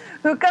vamp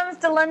who comes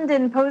to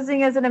London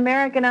posing as an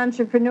American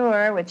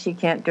entrepreneur, which he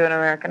can't do an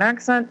American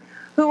accent,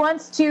 who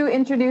wants to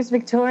introduce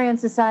Victorian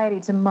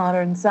society to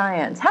modern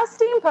science. How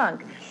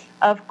steampunk!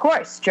 Of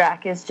course,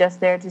 Drac is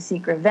just there to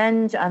seek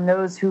revenge on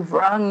those who've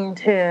wronged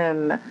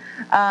him.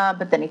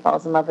 But then he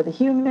falls in love with a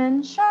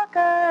human,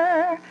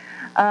 shocker,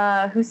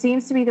 who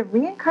seems to be the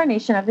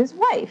reincarnation of his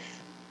wife.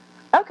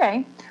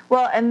 Okay.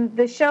 Well, and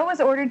the show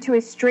was ordered to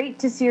a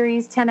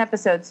straight-to-series 10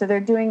 episodes, so they're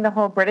doing the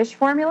whole British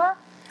formula,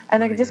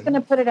 and they're just going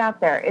to put it out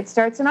there. It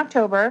starts in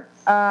October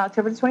the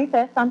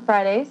 25th on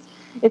Fridays.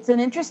 It's an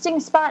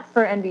interesting spot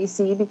for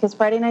NBC because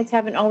Friday nights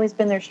haven't always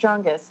been their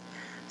strongest.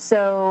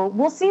 So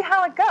we'll see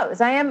how it goes.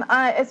 I am,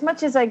 as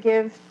much as I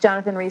give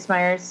Jonathan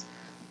Rhys-Meyers,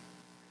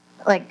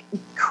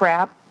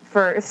 crap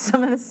for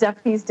some of the stuff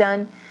he's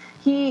done,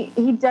 he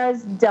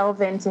does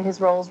delve into his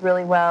roles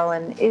really well,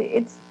 and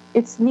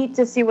it's neat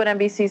to see what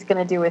NBC is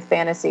going to do with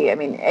fantasy. I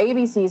mean,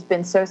 ABC's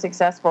been so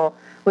successful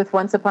with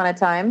Once Upon a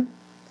Time,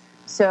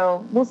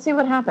 so we'll see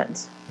what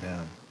happens.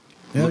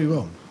 Yeah, we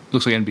will.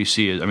 Looks like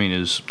NBC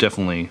is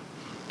definitely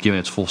giving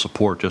its full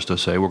support just to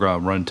say we're going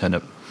to run 10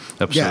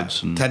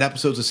 episodes. Yeah, 10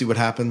 episodes to see what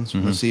happens.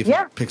 We'll see if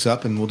it picks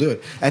up, and we'll do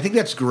it. I think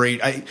that's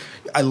great.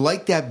 I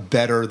like that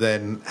better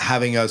than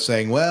having us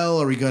saying,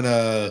 well, are we going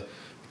to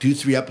do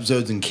 3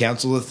 episodes and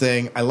cancel the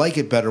thing? I like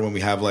it better when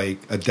we have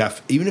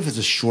even if it's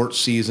a short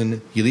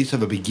season, you at least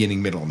have a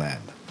beginning, middle, and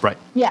end. Right.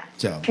 Yeah.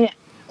 So,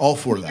 all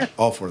for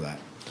that.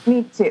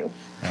 Me too.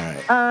 All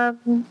right.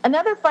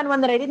 Another fun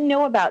one that I didn't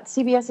know about,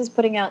 CBS is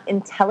putting out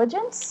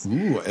Intelligence.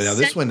 Ooh, now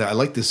this one, I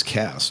like this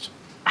cast.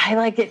 I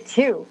like it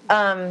too.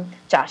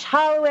 Josh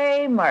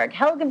Holloway, Mark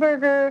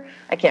Helgenberger.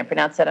 I can't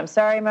pronounce that. I'm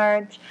sorry,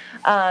 Marge.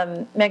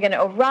 Megan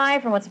O'Rye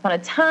from Once Upon a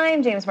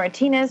Time. James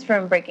Martinez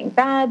from Breaking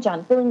Bad.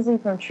 John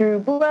Billingsley from True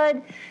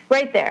Blood.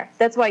 Right there.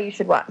 That's why you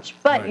should watch.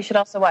 But you should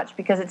also watch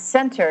because it's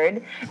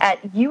centered at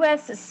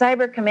U.S.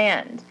 Cyber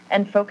Command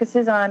and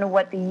focuses on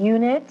a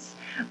unit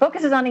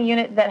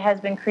that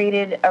has been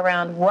created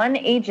around one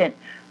agent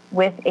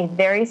with a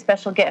very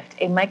special gift,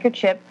 a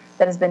microchip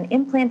that has been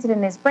implanted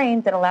in his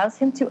brain that allows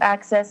him to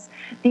access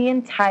the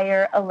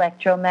entire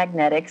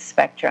electromagnetic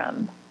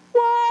spectrum.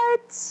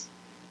 What?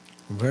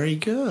 Very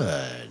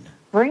good.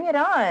 Bring it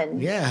on.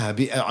 Yeah,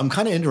 I'm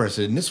kind of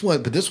interested in this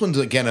one, but this one's,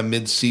 again, a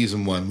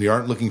mid-season one. We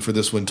aren't looking for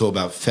this one until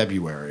about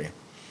February.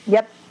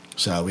 Yep.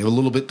 So we have a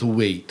little bit to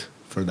wait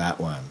for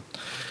that one.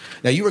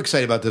 Now, you were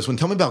excited about this one.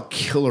 Tell me about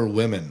Killer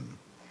Women.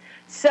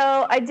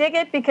 So I dig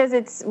it because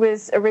it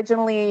was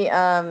originally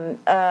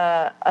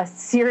a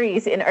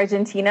series in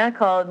Argentina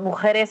called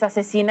Mujeres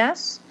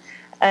Asesinas.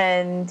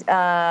 And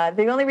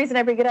the only reason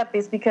I bring it up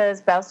is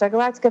because Battlestar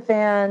Galactica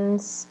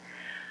fans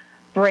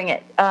bring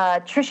it.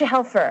 Tricia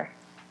Helfer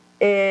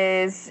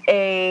is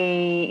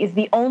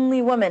the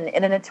only woman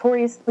in a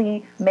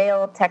notoriously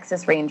male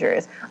Texas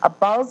Rangers. A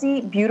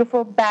ballsy,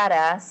 beautiful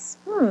badass.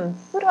 Who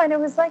do I know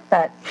who's like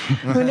that?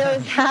 Who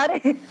knows how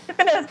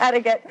to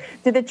get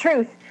to the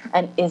truth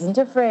and isn't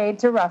afraid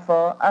to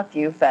ruffle a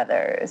few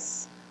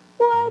feathers.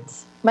 What?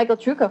 Michael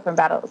Trucco from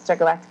Battlestar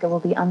Galactica will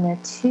be on there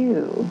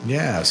too.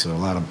 Yeah, so a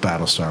lot of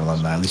Battlestar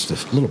alumni, at least a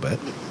little bit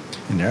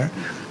in there.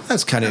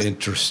 That's kind of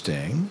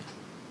interesting.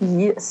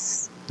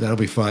 Yes. That'll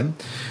be fun.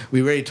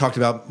 We already talked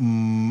about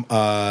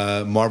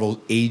Marvel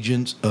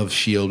Agents of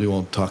S.H.I.E.L.D. We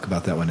won't talk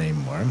about that one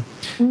anymore.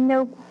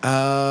 Nope.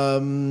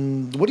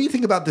 What do you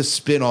think about this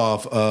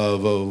spin-off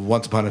of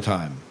Once Upon a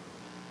Time?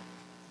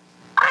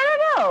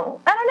 I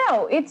don't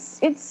know.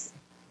 It's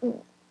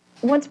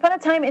Once Upon a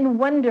Time in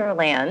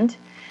Wonderland.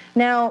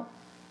 Now,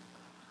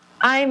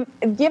 I'm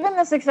given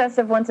the success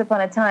of Once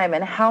Upon a Time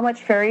and how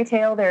much fairy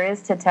tale there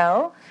is to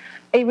tell,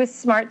 it was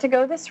smart to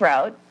go this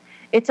route.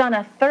 It's on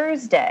a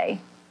Thursday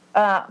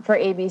for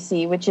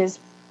ABC, which is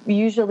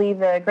usually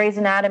the Grey's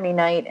Anatomy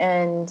night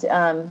and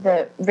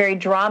the very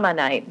drama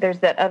night. There's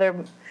that other,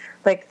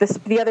 like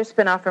the other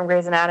spinoff from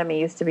Grey's Anatomy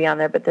used to be on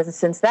there, but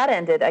since that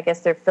ended, I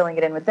guess they're filling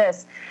it in with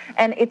this.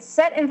 And it's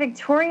set in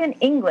Victorian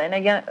England. A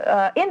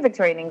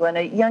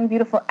young,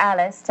 beautiful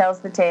Alice tells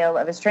the tale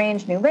of a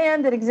strange new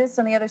land that exists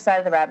on the other side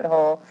of the rabbit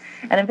hole.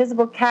 An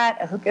invisible cat,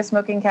 a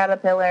hookah-smoking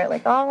caterpillar,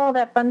 like all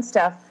that fun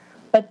stuff.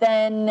 But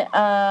then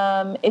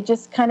it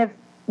just kind of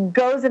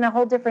goes in a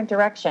whole different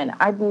direction.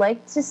 I'd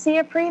like to see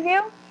a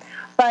preview,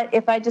 but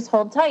if I just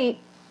hold tight,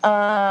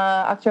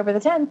 October the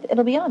 10th,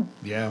 it'll be on.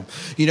 Yeah.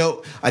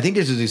 I think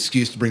there's an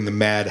excuse to bring the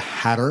Mad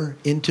Hatter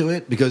into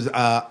it because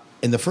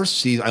in the first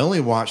season, I only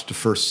watched the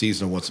first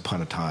season of Once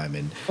Upon a Time,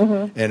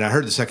 and I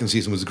heard the second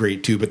season was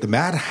great too, but the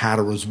Mad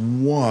Hatter was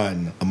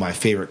one of my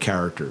favorite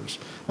characters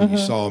when you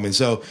saw him. And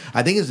so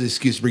I think it's an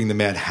excuse to bring the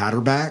Mad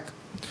Hatter back.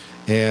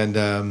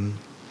 And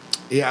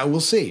yeah, we'll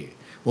see.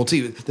 We'll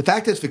see. The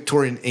fact that it's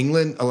Victorian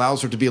England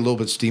allows her to be a little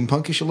bit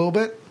steampunkish a little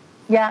bit.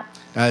 Yeah.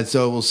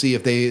 So we'll see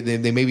if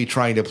they may be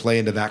trying to play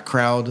into that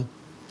crowd,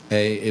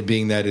 it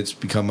being that it's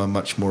become a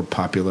much more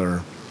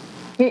popular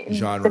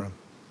genre.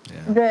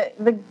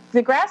 The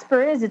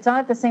grasper is it's on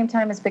at the same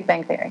time as Big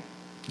Bang Theory.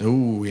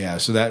 Oh yeah,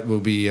 so that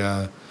will be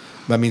that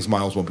means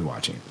Miles won't be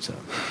watching it. So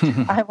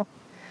I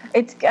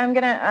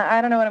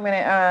don't know what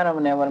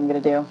I'm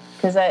gonna do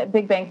because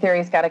Big Bang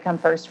Theory's got to come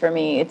first for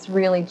me. It's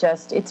really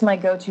it's my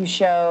go-to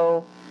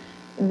show.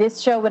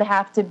 This show would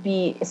have to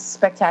be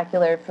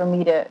spectacular for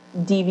me to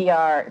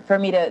DVR, for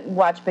me to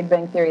watch Big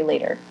Bang Theory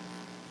later.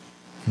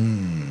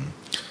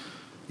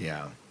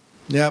 Yeah.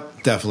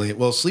 Yep, definitely.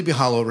 Well, Sleepy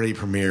Hollow already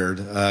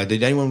premiered.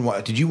 Did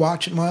anyone did you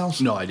watch it,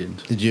 Miles? No, I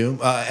didn't. Did you?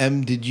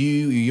 Did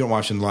you? You don't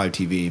watch it on live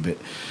TV, but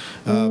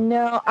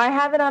no, I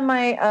have it on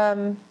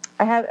my.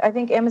 I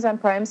think Amazon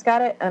Prime's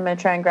got it. I'm gonna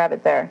try and grab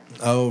it there.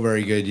 Oh,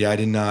 very good. Yeah, I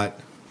did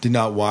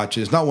not watch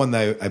it. It's not one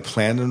that I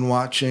planned on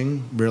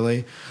watching,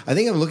 really. I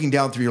think I'm looking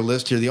down through your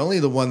list here.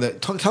 The one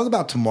that talk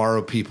about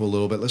Tomorrow People a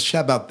little bit. Let's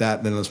chat about that,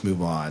 and then let's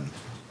move on.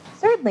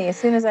 Certainly, as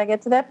soon as I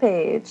get to that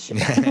page.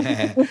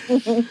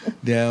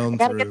 Down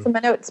gotta get to my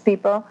notes,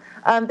 people.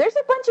 There's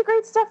a bunch of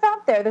great stuff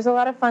out there. There's a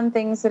lot of fun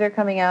things that are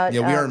coming out.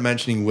 Yeah, we aren't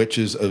mentioning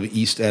Witches of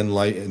East End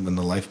Light and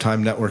the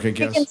Lifetime Network, I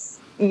guess.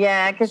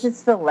 Yeah, because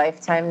it's the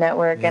Lifetime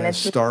Network, and it's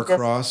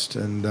Star-Crossed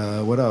and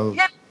what else?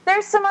 Yeah,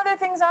 there's some other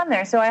things on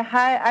there. So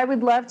I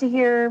would love to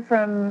hear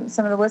from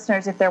some of the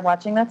listeners if they're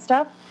watching that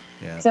stuff.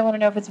 Because I want to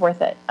know if it's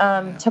worth it.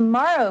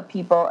 Tomorrow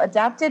People,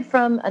 adapted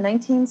from a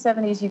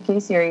 1970s UK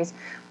series,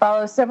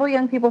 follows several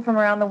young people from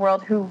around the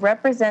world who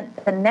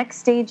represent the next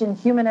stage in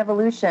human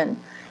evolution.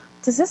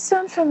 Does this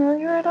sound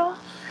familiar at all?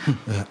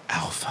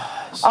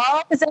 Alphas.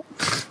 All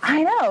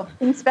I know.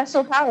 In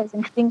special powers,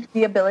 including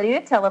the ability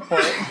to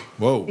teleport.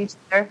 Whoa. Each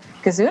other,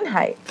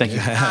 Gesundheit. Thank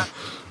you.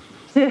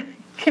 To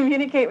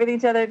communicate with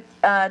each other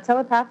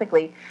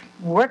telepathically,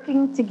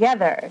 working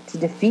together to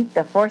defeat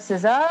the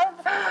forces of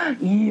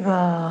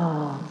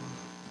evil.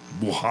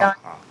 Dun,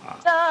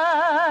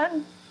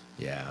 dun.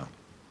 Yeah.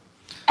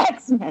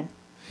 X-Men.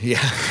 Yeah.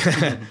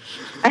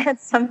 I had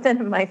something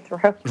in my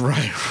throat.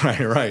 Right.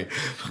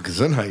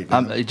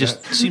 Gesundheit. It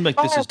just seemed like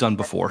this is done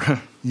before.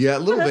 Yeah, a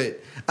little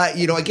bit.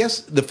 I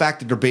guess the fact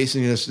that they're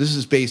basing this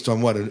is based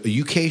on what,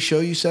 a UK show,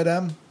 you said,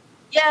 Em?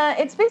 Yeah,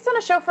 it's based on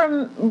a show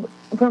from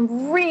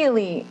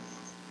really,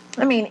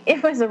 I mean,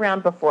 it was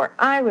around before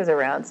I was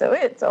around, so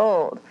it's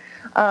old.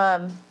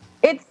 I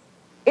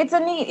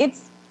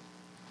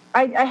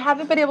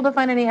haven't been able to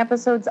find any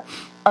episodes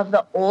of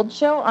the old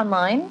show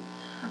online.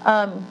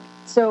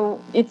 So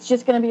it's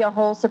just going to be a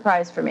whole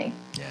surprise for me.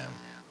 Yeah.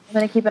 I'm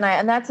going to keep an eye.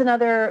 And that's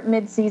another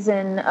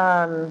mid-season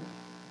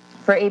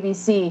for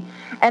ABC.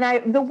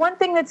 And the one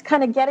thing that's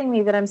kind of getting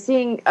me that I'm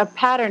seeing a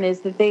pattern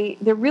is that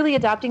they're really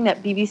adopting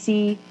that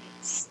BBC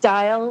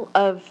style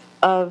of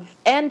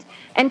and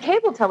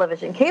cable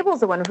television.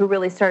 Cable's the one who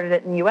really started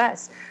it in the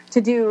U.S.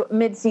 to do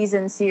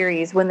mid-season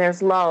series when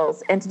there's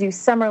lulls and to do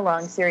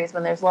summer-long series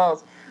when there's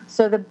lulls.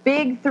 So the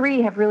big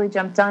three have really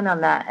jumped on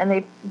that, and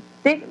they've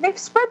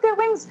spread their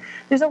wings.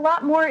 There's a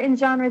lot more in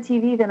genre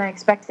TV than I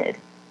expected.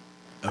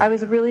 I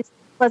was really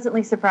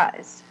pleasantly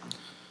surprised.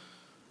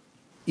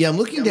 Yeah, I'm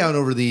looking down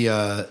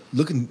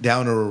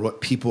over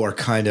what people are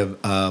kind of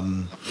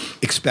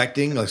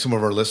expecting, like some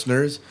of our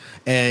listeners,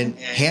 and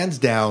hands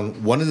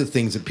down, one of the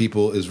things that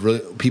people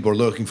are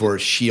looking for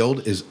is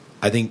S.H.I.E.L.D. is,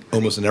 I think,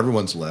 almost on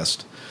everyone's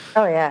list.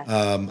 Oh yeah.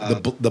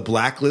 The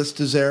Blacklist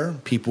is there.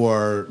 People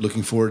are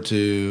looking forward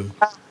to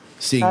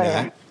seeing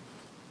that.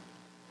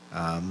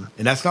 Yeah.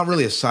 And that's not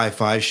really a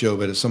sci-fi show,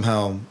 but it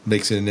somehow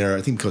makes it in there.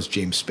 I think because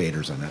James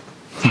Spader's in it.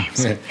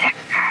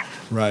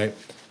 Right.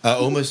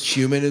 Almost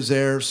Human is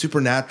there.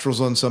 Supernatural's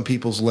on some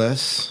people's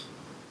lists.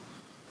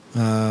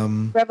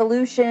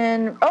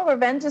 Revolution. Oh,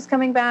 Revenge is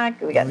coming back.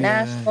 We got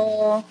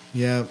Nashville.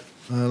 Yeah.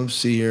 Let's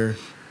see here.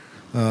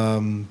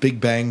 Big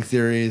Bang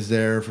Theory is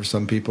there for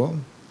some people.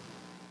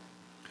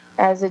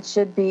 As it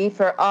should be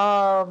for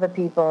all the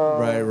people.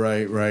 Right.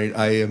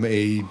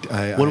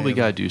 What do we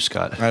got to do,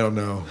 Scott? I don't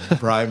know.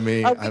 Bribe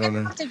me. I don't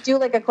know. Have to do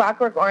like a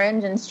Clockwork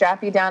Orange and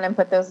strap you down and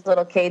put those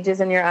little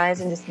cages in your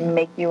eyes and just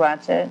make you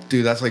watch it.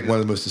 Dude, that's like one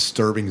of the most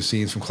disturbing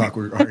scenes from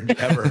Clockwork Orange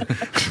ever.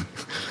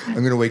 I'm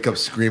going to wake up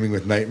screaming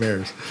with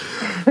nightmares.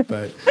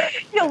 But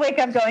you'll wake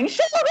up going,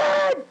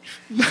 Sheldon!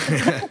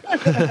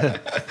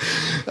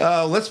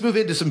 Let's move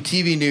into some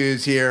TV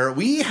news here.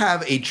 We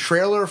have a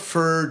trailer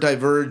for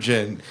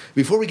Divergent.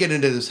 Before we get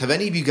into this, have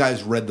any of you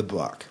guys read the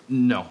book?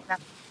 No.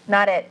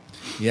 Not it.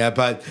 Yeah,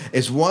 but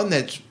it's one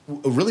that's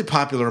really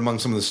popular among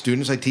some of the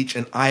students I teach,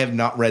 and I have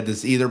not read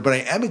this either, but I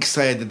am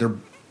excited that they're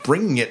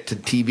bringing it to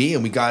TV,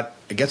 and we got,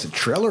 I guess, a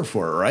trailer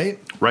for it, right?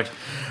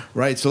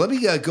 Right. So let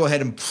me go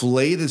ahead and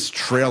play this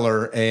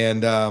trailer,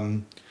 and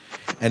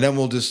then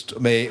we'll just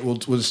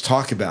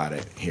talk about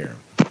it here.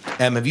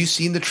 Have you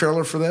seen the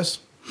trailer for this?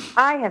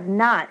 I have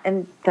not,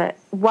 and the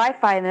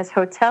Wi-Fi in this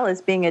hotel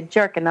is being a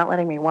jerk and not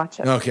letting me watch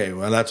it. Okay,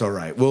 well that's all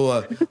right.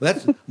 We'll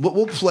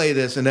play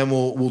this, and then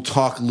we'll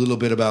talk a little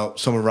bit about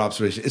some of our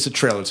observations. It's a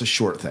trailer; it's a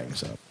short thing.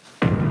 So,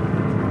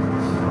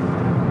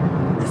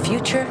 the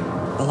future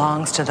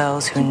belongs to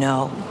those who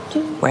know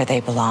where they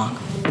belong.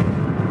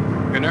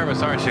 You're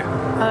nervous, aren't you?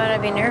 Why would I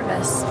be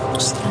nervous? We're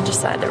just gonna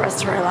decide the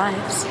rest of our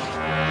lives.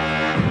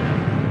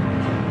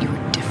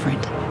 You're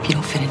different. If you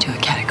don't fit into a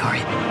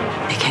category,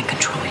 they can't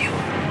control you.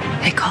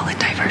 They call it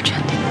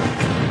divergent.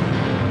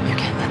 You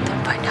can't let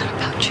them find out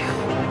about you.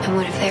 And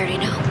what if they already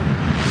know?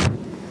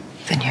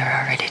 Then you're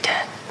already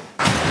dead.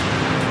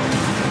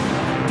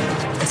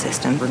 The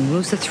system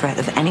removes the threat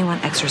of anyone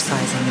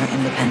exercising their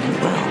independent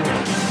will.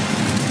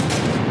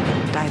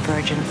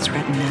 Divergents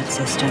threaten that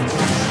system.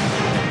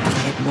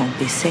 It won't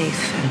be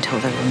safe until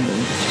they're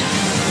removed.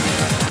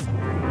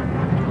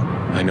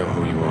 I know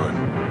who you are.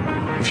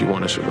 If you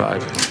want to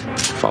survive,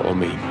 follow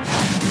me.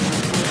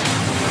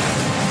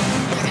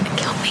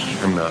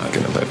 I'm not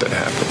going to let that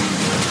happen.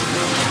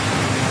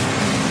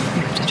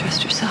 You have to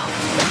trust yourself.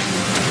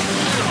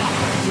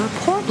 You're a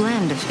poor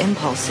blend of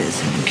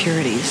impulses and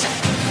impurities.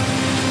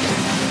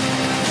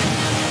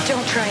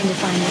 Don't try and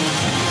define me.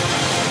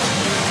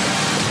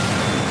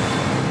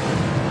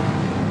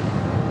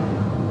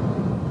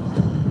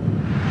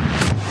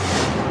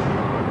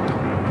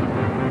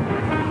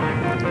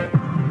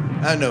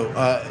 I know.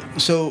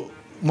 So,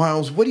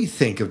 Miles, what do you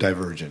think of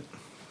Divergent?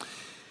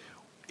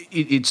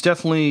 It's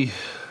definitely...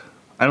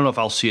 I don't know if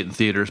I'll see it in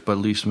theaters, but at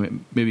least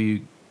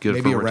maybe get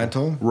it for a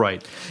rental.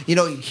 Right. You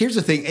know, here's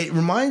the thing. It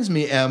reminds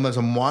me, as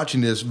I'm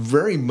watching this,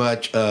 very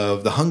much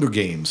of the Hunger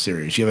Games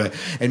series.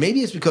 And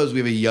maybe it's because we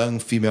have a young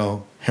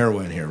female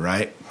heroine here,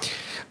 right?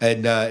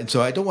 And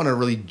so I don't want to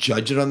really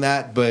judge it on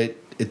that, but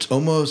it's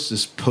almost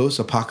this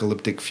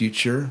post-apocalyptic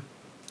future.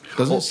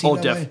 Doesn't it seem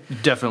that way?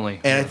 Definitely.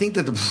 And I think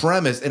that the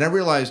premise, and I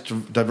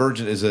realized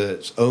Divergent is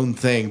its own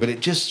thing, but it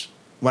just,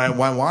 when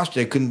I watched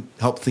it, I couldn't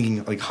help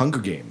thinking like Hunger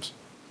Games.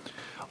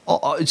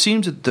 It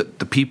seems that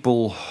the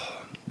people,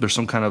 there's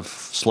some kind of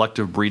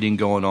selective breeding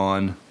going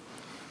on,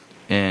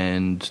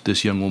 and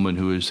this young woman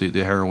who is the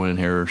heroine in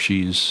here,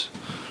 she's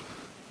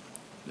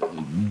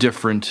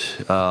different.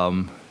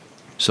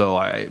 So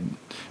I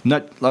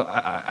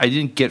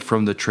didn't get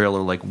from the trailer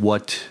like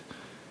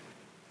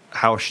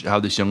how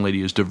this young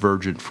lady is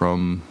divergent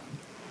from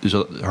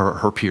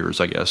her peers,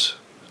 I guess.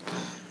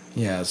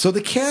 Yeah. So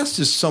the cast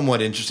is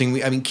somewhat interesting.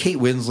 Kate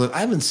Winslet.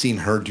 I haven't seen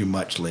her do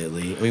much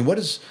lately. What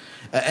is?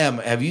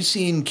 Have you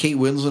seen Kate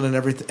Winslet in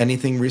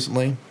anything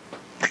recently?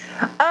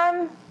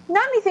 Not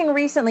anything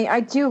recently.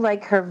 I do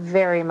like her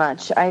very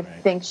much. I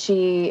think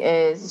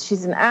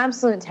she's an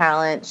absolute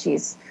talent.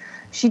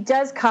 She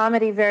does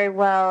comedy very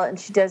well, and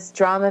she does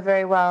drama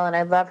very well, and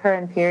I love her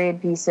in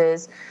period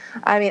pieces.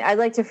 I'd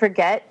like to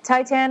forget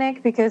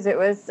Titanic because it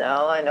was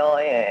so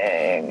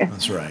annoying.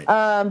 That's right.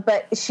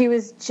 But she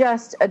was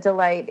just a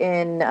delight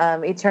in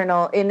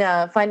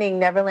Finding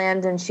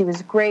Neverland, and she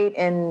was great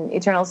in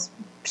Eternal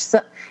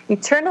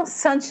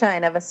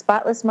Sunshine of a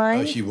Spotless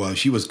Mind. Oh,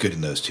 she was good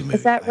in those two movies.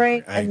 Is that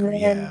right? I agree.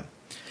 Yeah.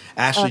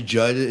 Ashley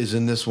Judd is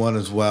in this one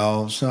as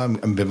well, so I'm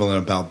ambivalent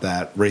about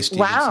that. Ray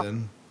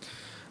Stevenson.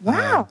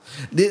 Wow.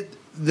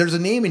 there's a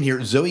name in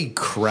here, Zoe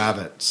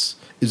Kravitz.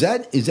 Is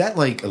that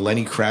like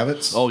Lenny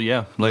Kravitz? Oh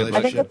yeah,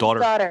 I think it's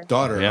daughter.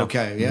 Daughter. Yeah.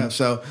 Okay. Yeah.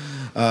 So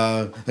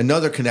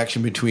another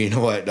connection between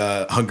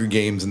Hunger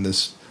Games and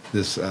this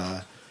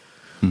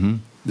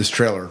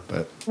trailer,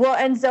 but Well,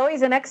 and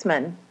Zoe's an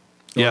X-Men.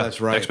 Yeah,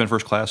 that's right. X-Men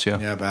First Class, yeah.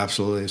 Yeah,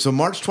 absolutely. So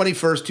March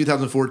 21st,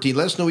 2014.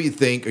 Let us know what you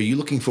think. Are you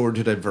looking forward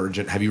to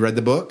Divergent? Have you read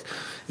the book?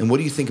 And what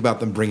do you think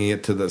about them bringing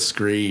it to the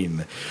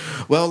screen?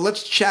 Well,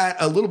 let's chat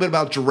a little bit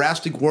about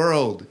Jurassic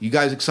World. You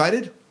guys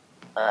excited?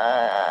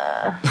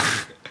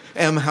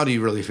 Em, how do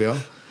you really feel?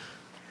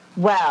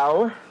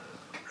 Well,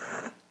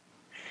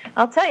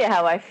 I'll tell you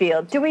how I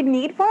feel. Do we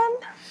need one?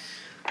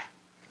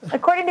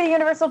 According to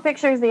Universal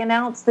Pictures, they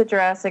announced that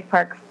Jurassic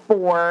Park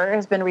 4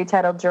 has been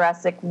retitled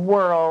Jurassic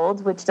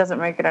World, which doesn't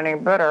make it any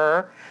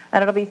better.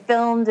 And it'll be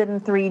filmed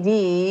in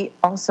 3D,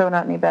 also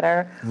not any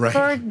better,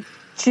 for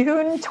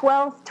June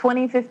 12th,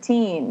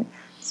 2015.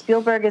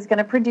 Spielberg is going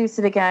to produce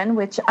it again,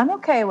 which I'm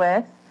okay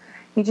with.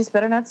 He just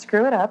better not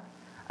screw it up.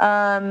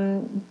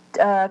 Colin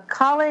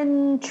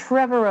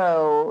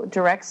Trevorrow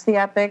directs the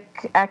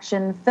epic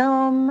action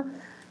film.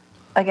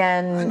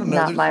 Again,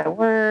 not my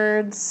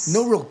words.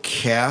 No real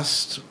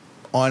cast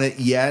on it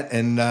yet.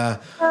 And, I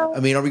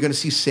mean, are we going to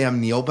see Sam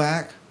Neill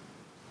back?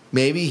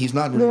 Maybe. He's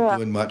not really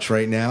doing much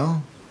right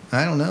now.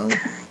 I don't know.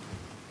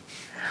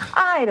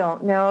 I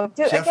don't know.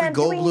 Jeffrey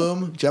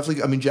Goldblum.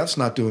 Jeff's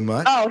not doing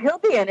much. Oh, he'll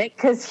be in it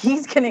because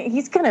he's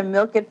gonna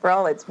milk it for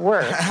all it's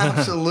worth.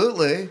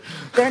 Absolutely.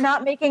 They're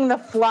not making The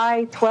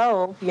Fly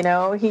 12. You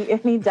know,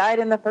 he died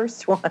in the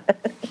first one.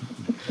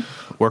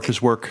 Work is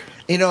work.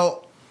 You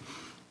know,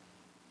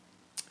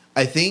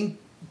 I think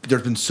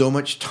there's been so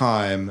much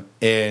time,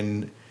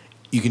 and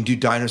you can do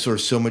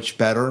dinosaurs so much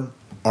better.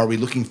 Are we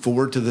looking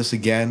forward to this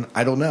again?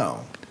 I don't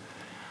know.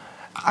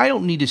 I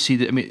don't need to see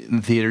that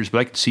in theaters, but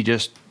I can see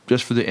just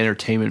for the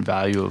entertainment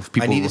value of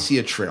people. I need to see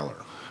a trailer.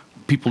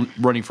 People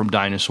running from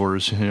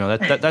dinosaurs. You know,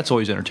 that's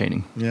always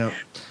entertaining. Yeah.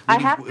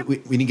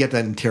 We need to get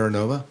that in Terra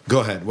Nova.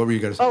 Go ahead. What were you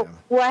going to say? Oh,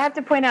 well, I have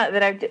to point out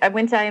that I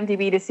went to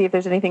IMDb to see if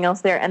there's anything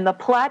else there, and the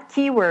plot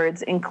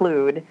keywords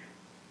include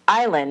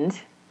island,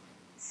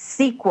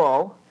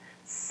 sequel,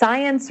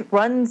 science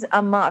runs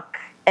amok,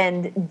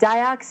 and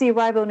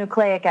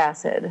deoxyribonucleic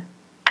acid.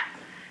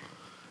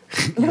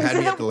 You had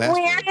me at the last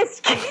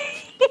weirdest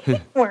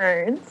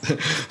keywords.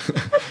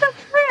 What's the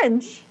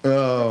French?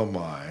 Oh,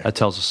 my. That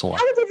tells us a lot.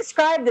 How would you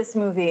describe this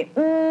movie?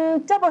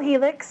 Double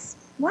helix.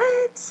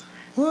 What?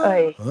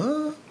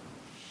 Well,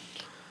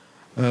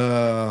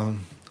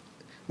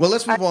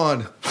 let's move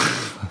on.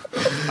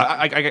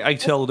 I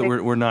tell that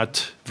we're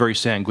not very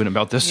sanguine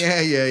about this.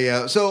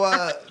 Yeah. So,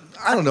 I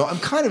don't know. I'm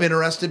kind of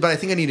interested, but I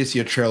think I need to see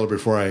a trailer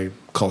before I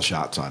call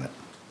shots on it.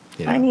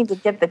 You know? I need to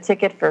get the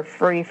ticket for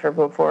free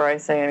before I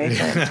say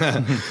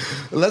anything.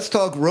 Let's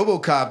talk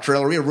RoboCop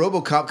trailer. We have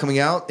RoboCop coming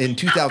out in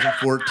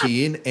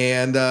 2014,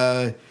 and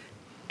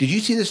did you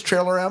see this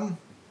trailer, Em?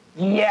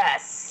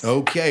 Yes.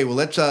 Okay, well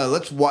let's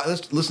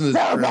listen to this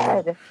trailer.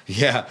 Bad.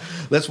 Yeah,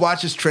 let's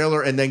watch this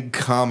trailer and then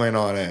comment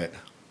on it.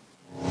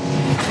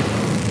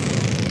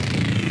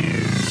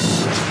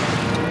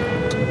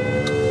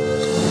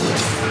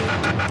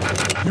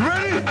 You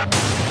ready?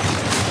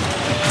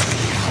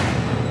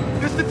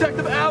 This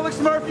Detective Alex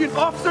Murphy and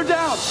Officer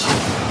Down.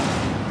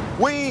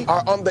 We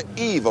are on the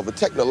eve of a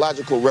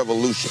technological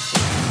revolution.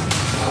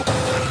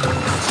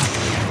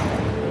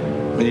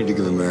 We need to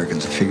give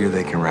Americans a figure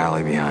they can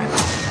rally behind.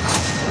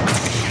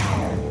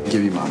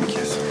 Give your mom a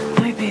kiss.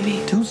 Bye,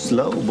 baby. Too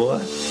slow,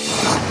 boy.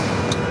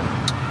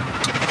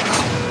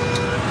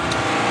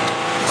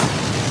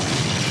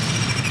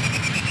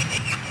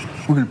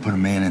 We're gonna put a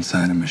man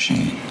inside a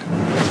machine.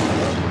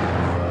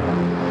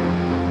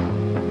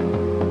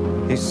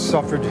 He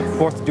suffered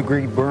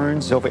fourth-degree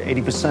burns, over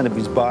 80% of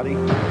his body.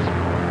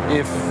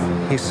 If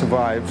he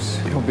survives,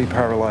 he'll be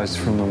paralyzed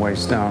from the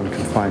waist down,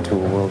 confined to a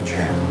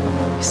wheelchair.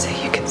 You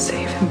say you can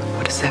save him.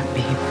 What does that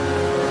mean?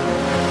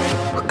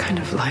 What kind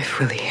of life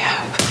will he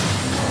have?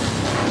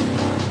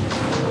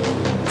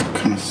 What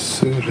kind of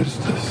suit is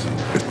this?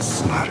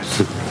 It's not a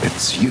suit.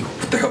 It's you.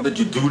 What the hell did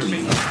you do to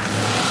me?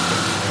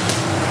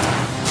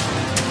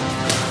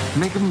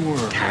 Make him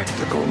more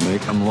tactical.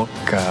 Make him look,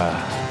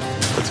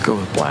 let's go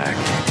with black.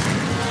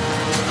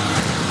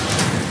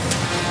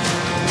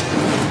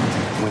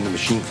 When the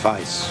machine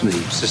fights, the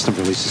system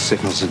releases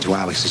signals into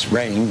Alex's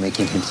brain,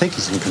 making him think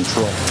he's in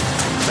control.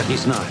 But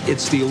he's not.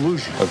 It's the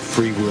illusion of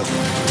free will.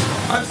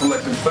 I've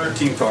selected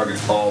 13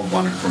 targets, all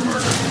wanted for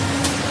murder.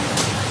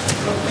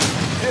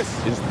 This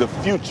is the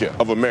future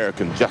of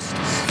American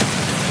justice.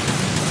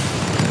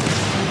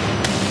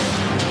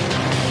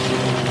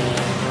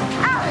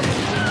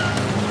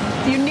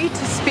 You need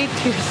to speak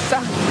to your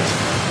son.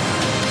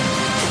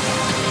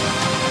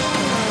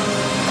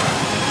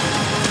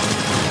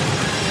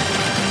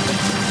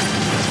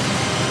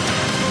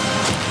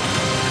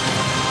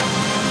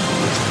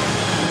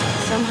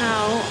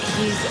 Somehow,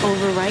 he's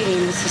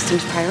overriding the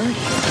system's priorities.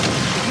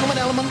 The human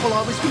element will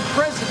always be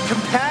present.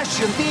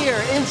 Compassion,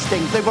 fear,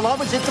 instinct, they will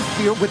always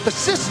interfere with the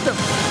system.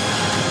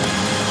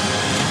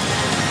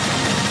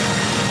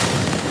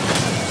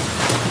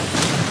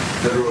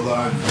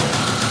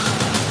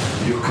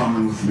 survive, you're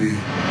coming with me.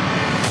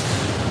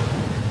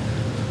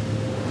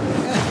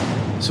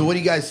 So what do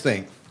you guys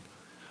think?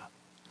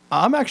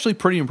 I'm actually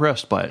pretty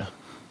impressed by it.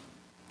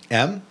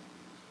 M?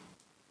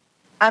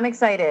 I'm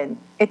excited.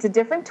 It's a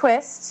different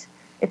twist.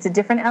 It's a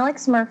different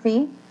Alex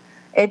Murphy.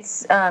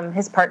 It's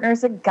his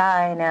partner's a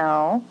guy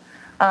now.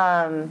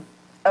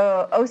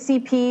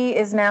 OCP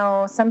is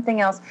now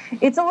something else.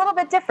 It's a little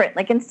bit different.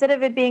 Like, instead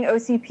of it being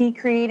OCP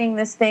creating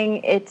this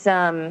thing, it's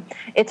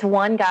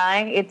one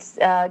guy. It's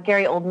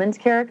Gary Oldman's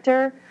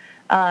character.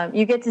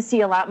 You get to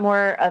see a lot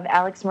more of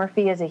Alex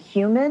Murphy as a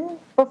human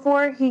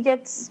before he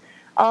gets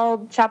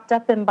all chopped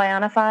up and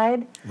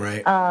bionified.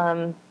 Right.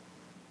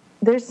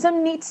 There's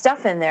some neat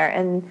stuff in there.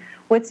 And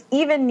what's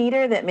even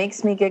neater that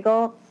makes me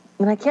giggle,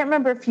 and I can't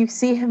remember if you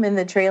see him in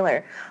the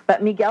trailer,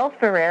 but Miguel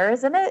Ferrer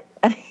is in it.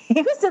 He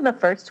was in the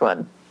first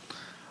one.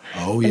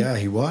 Oh, yeah,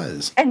 he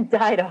was. And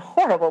died a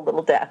horrible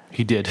little death.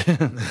 He did.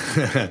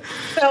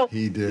 So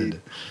he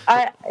did.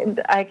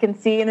 I can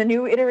see in the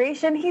new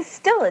iteration, he's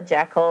still a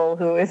jackhole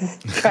who is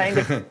trying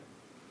to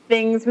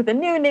things with a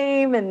new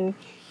name, and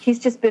he's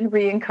just been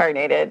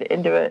reincarnated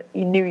into a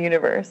new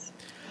universe.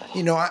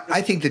 You know,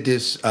 I think that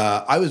this,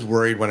 I was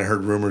worried when I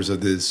heard rumors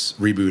of this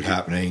reboot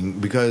happening,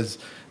 because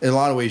in a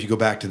lot of ways you go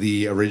back to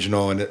the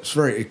original and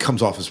it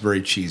comes off as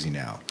very cheesy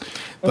now.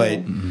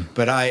 But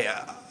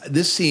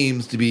this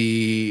seems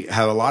to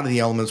have a lot of the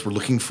elements we're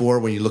looking for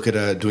when you look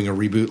at doing a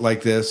reboot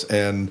like this.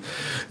 And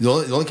the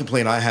only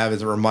complaint I have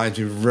is it reminds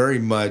me very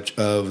much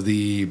of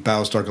the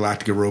Battlestar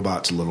Galactica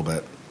robots a little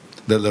bit.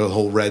 The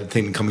whole red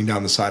thing coming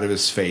down the side of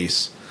his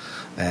face,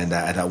 and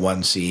at that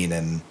one scene,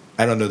 and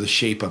I don't know the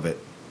shape of it.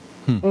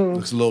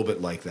 Looks a little bit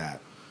like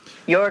that.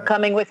 You're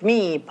coming with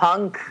me,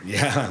 punk.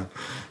 Yeah.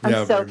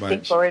 I'm so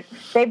looking forward.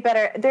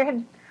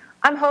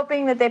 I'm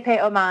hoping that they pay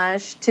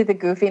homage to the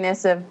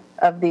goofiness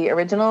of the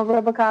original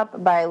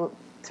RoboCop by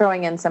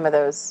throwing in some of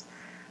those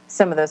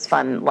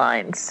fun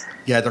lines.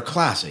 Yeah, they're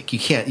classic. You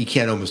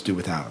can't almost do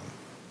without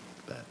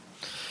them.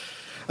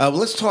 Well,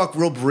 let's talk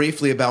real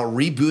briefly about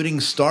rebooting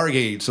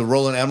Stargate. So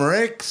Roland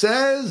Emmerich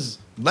says,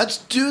 let's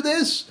do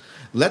this.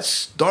 Let's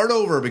start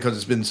over, because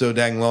it's been so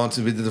dang long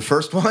since we did the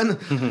first one.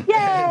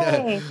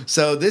 Yay!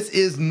 So this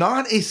is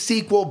not a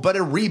sequel, but a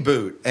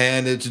reboot.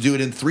 And to do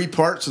it in 3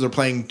 parts. So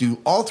they're do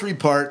all 3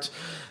 parts.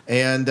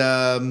 And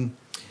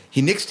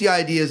he nixed the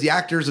ideas. The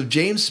actors of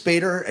James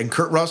Spader and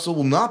Kurt Russell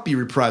will not be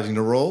reprising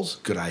the roles.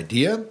 Good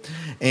idea.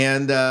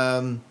 And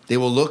they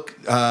will look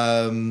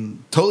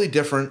totally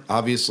different,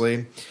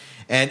 obviously.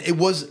 And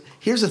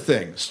here's the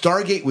thing.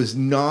 Stargate was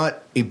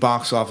not a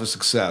box office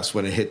success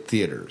when it hit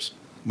theaters.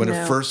 When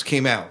it first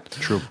came out.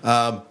 True.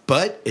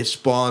 But it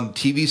spawned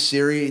TV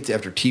series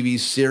after TV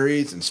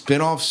series and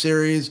spin-off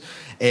series.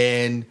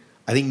 And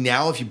I think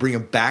now if you bring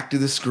them back to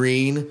the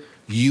screen,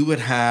 you would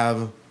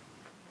have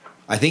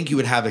a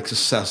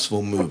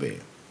successful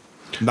movie.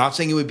 I'm not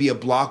saying it would be a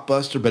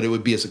blockbuster, but it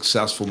would be a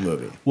successful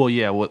movie. Well,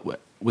 yeah,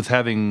 with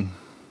having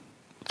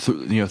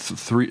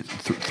three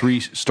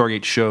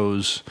Stargate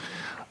shows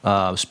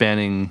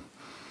spanning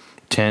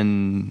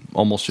 10,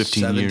 almost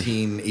 15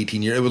 17, years.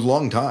 18 years. It was a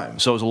long time.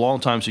 So it was a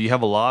long time. So you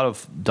have a lot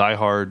of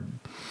diehard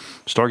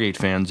Stargate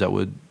fans that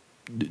would,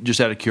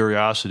 just out of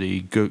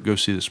curiosity, go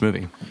see this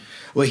movie.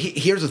 Well,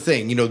 here's the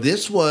thing. You know,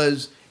 this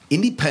was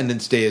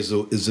Independence Day is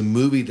a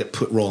movie that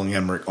put Roland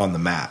Emmerich on the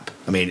map.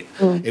 I mean,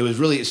 it was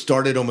really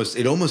it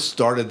almost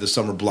started the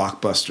summer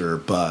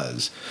blockbuster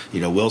buzz.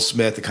 You know, Will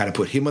Smith, it kind of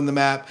put him on the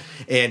map,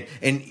 and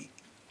in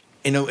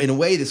a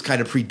way, this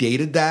kind of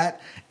predated that.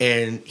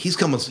 And he's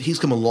come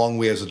a long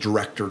way as a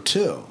director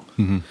too.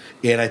 Mm-hmm.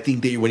 And I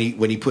think that when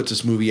he puts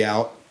this movie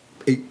out,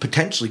 it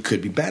potentially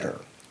could be better.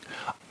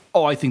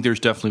 Oh, I think there's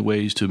definitely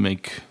ways to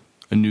make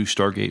a new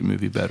Stargate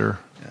movie better.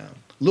 Yeah.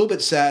 A little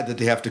bit sad that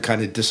they have to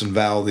kind of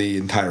disavow the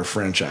entire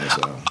franchise,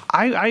 though.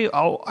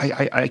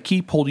 I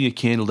keep holding a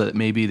candle that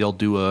maybe they'll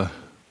do a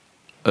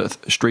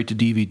straight to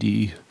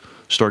DVD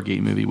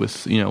Stargate movie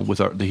with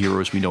the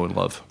heroes we know and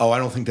love. Oh, I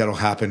don't think that'll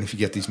happen if you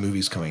get these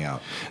movies coming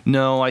out.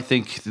 No, I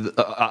think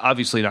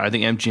obviously not. I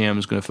think MGM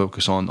is going to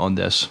focus on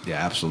this. Yeah,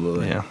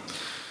 absolutely. Yeah.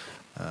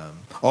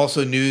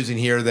 Also, news in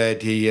here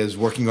that he is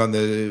working on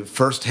the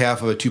first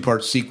half of a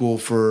 2-part sequel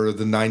for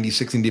the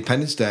 96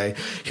 Independence Day.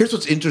 Here's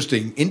what's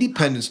interesting.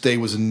 Independence Day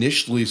was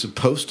initially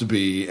supposed to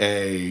be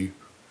a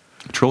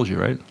trilogy,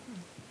 right?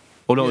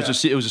 Oh, no, yeah.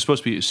 It was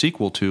supposed to be a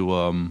sequel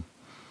to...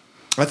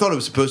 I thought it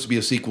was supposed to be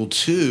a sequel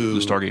to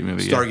the Stargate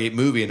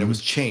movie, and it was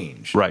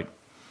changed. Right.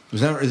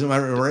 Am I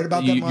right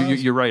about that,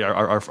 Miles? You're right.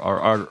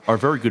 Our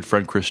very good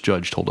friend Chris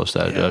Judge told us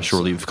that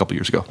shortly a couple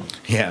years ago.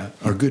 Yeah,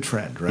 our good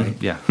friend, right?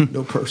 Yeah.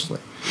 No, personally.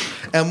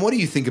 And what do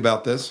you think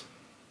about this?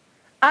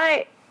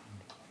 What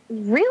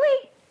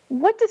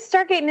does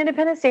Stargate and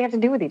Independence Day have to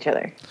do with each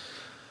other?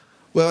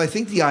 Well, I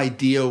think the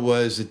idea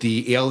was that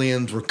the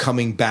aliens were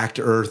coming back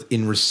to Earth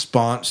in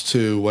response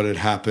to what had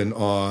happened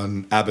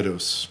on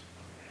Abydos.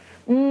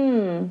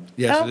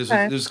 Yeah, so this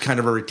is kind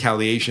of a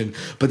retaliation.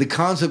 But the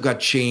concept got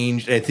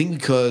changed, and I think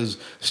because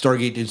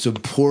Stargate did so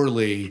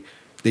poorly,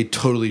 they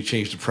totally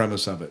changed the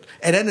premise of it.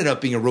 It ended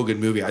up being a real good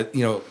movie.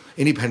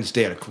 Independence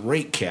Day had a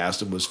great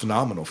cast and was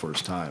phenomenal for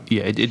its time.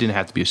 Yeah, it didn't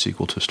have to be a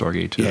sequel to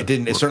Stargate. It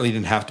didn't. It certainly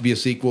didn't have to be a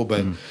sequel,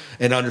 but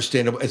and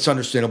understandable. It's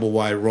understandable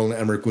why Roland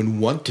Emmerich would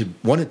want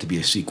it to be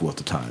a sequel at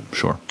the time.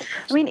 Sure.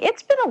 I mean,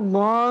 it's been a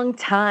long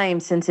time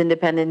since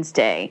Independence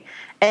Day,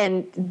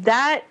 and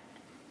that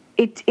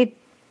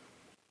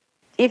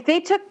if they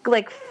took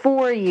like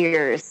 4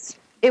 years,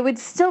 it would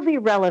still be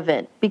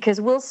relevant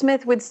because Will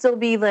Smith would still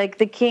be like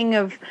the king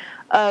of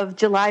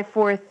July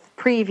 4th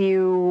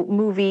preview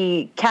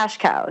movie cash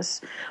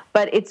cows.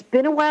 But it's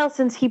been a while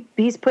since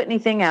he's put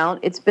anything out.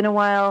 It's been a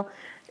while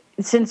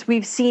since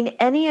we've seen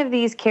any of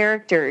these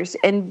characters,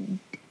 and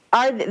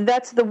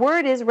that's the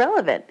word is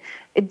relevant.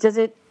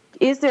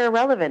 Is there a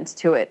relevance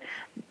to it?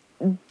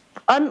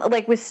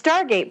 Like with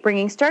Stargate,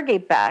 bringing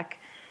Stargate back,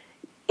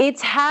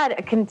 it's had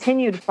a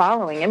continued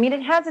following. I mean,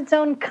 it has its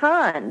own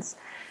cons.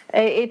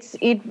 It's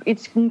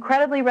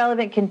incredibly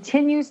relevant,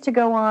 continues to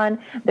go on.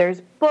 There's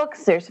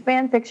books, there's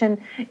fan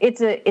fiction.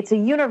 It's a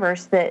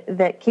universe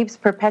that keeps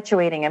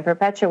perpetuating,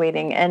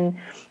 and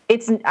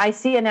I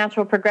see a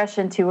natural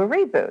progression to a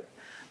reboot.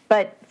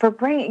 But for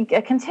bringing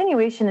a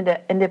continuation into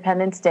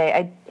Independence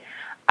Day,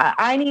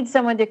 I need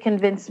someone to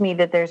convince me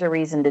that there's a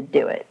reason to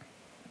do it.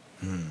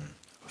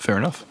 Fair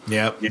enough.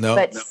 Yeah.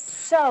 But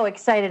so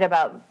excited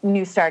about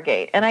new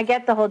Stargate. And I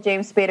get the whole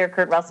James Spader,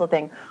 Kurt Russell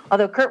thing,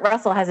 although Kurt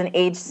Russell hasn't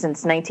aged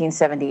since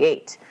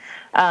 1978.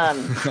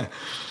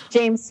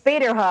 James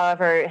Spader,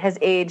 however, has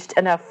aged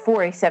enough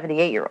for a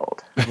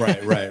 78-year-old.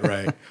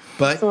 Right.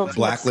 But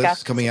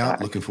Blacklist coming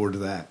out. Looking forward to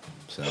that.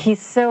 So.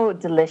 He's so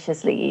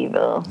deliciously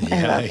evil.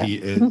 Yeah, he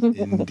is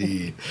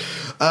indeed.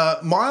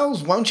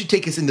 Miles, why don't you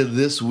take us into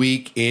this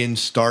week in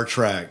Star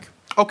Trek?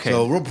 Okay.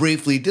 So real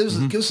briefly, give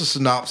us a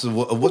synopsis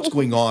of what's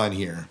going on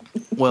here.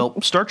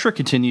 Well, Star Trek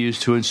continues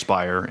to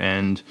inspire,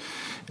 and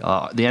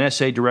the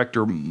NSA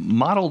director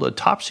modeled a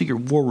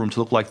top-secret war room to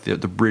look like the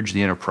bridge of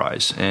the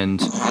Enterprise,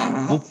 and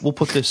we'll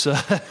put this on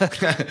our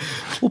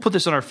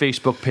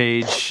Facebook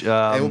page.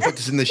 And we'll put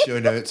this in the show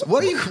notes.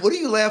 What are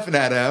you laughing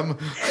at, Em?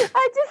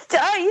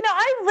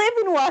 I live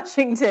in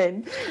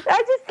Washington.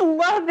 I just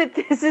love that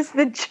this is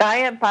the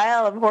giant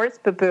pile of horse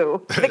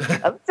poo that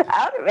comes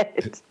out of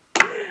it.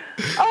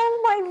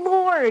 Oh my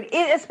Lord!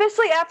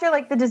 Especially after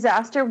like the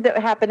disaster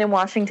that happened in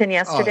Washington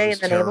yesterday in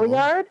the Naval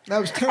Yard. That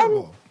was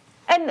terrible.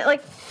 And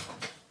like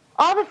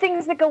all the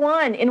things that go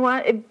on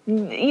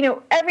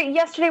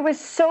yesterday was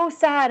so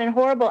sad and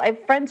horrible. I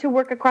have friends who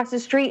work across the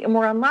street and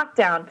we're on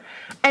lockdown,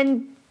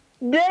 and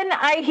then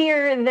I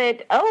hear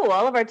that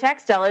all of our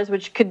tax dollars,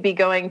 which could be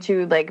going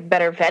to like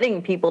better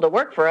vetting people to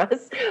work for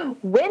us,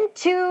 went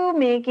to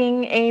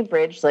making a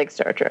bridge like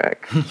Star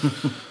Trek.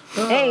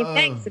 Hey,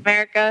 thanks,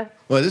 America.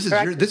 Well, this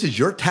is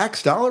your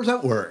tax dollars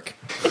at work.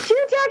 It's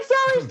your tax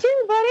dollars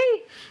too,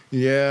 buddy.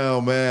 Yeah,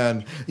 oh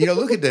man.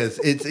 Look at this.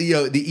 It's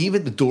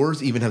the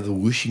doors even have the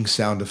whooshing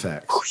sound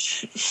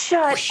effects.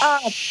 Shut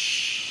up.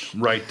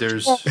 Right,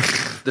 there's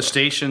the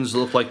stations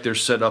look like they're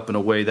set up in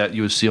a way that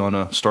you would see on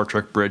a Star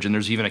Trek bridge, and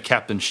there's even a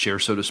captain's chair,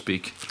 so to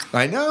speak.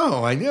 I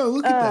know.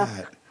 Look at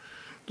that.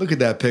 Look at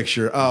that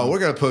picture. Oh, we're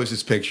going to post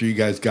this picture. You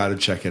guys got to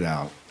check it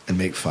out and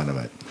make fun of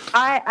it.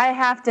 I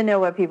have to know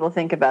what people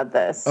think about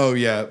this. Oh,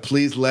 yeah.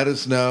 Please let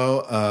us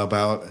know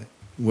about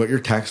what your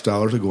tax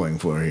dollars are going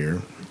for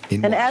here.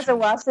 And as a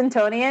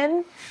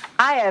Washingtonian,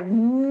 I have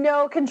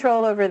no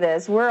control over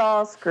this. We're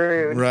all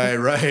screwed. Right.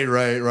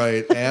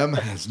 Em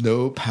has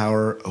no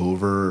power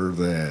over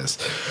this.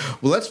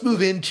 Well, let's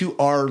move into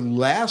our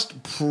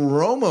last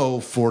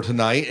promo for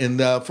tonight. And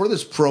for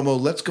this promo,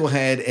 let's go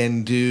ahead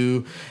and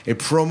do a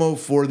promo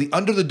for the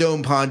Under the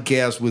Dome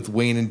podcast with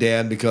Wayne and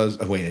Dan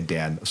Wayne and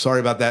Dan. Sorry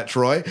about that,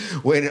 Troy.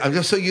 Wayne, I'm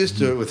just so used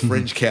to it with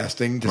fringe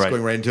casting,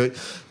 going right into it.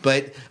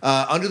 But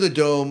Under the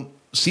Dome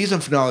season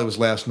finale was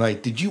last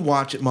night. Did you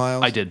watch it,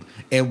 Miles? I did.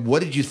 And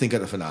what did you think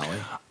of the finale?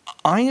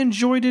 I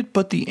enjoyed it,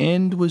 but the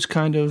end was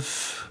kind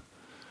of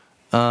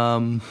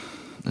weird.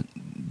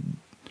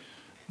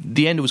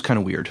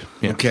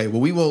 Yeah. Okay, well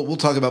we'll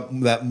talk about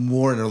that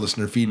more in our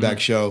listener feedback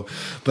show.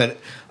 But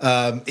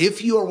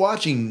if you are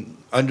watching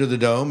Under the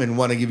Dome and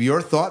want to give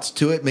your thoughts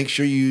to it, make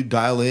sure you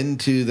dial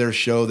into their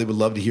show. They would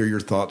love to hear your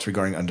thoughts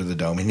regarding Under the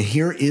Dome. And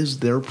here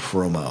is their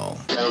promo.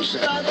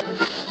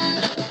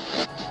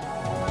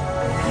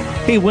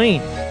 Hey,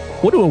 Wayne,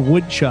 what do a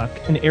woodchuck,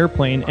 an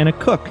airplane, and a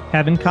cook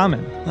have in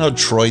common? Oh,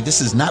 Troy, this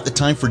is not the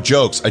time for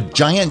jokes. A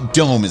giant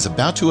dome is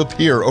about to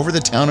appear over the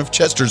town of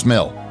Chester's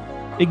Mill.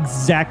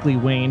 Exactly,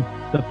 Wayne.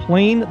 The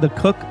plane, the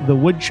cook, the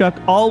woodchuck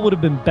all would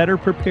have been better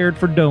prepared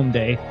for Dome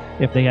Day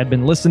if they had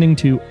been listening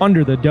to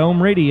Under the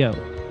Dome Radio.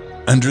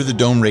 Under the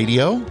Dome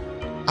Radio?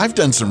 I've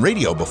done some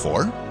radio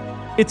before.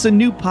 It's a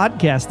new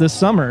podcast this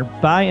summer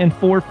by and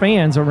for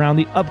fans around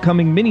the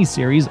upcoming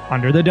miniseries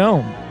Under the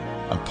Dome.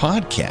 A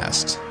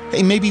podcast?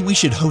 Hey, maybe we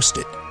should host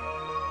it.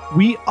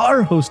 We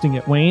are hosting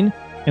it, Wayne,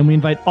 and we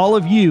invite all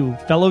of you,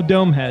 fellow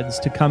Dome heads,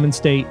 to come and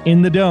stay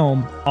in the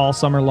Dome all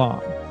summer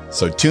long.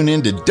 So tune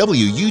in to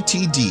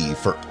WUTD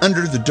for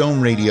Under the Dome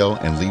Radio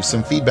and leave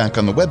some feedback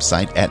on the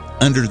website at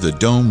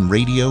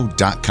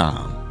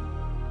underthedomeradio.com.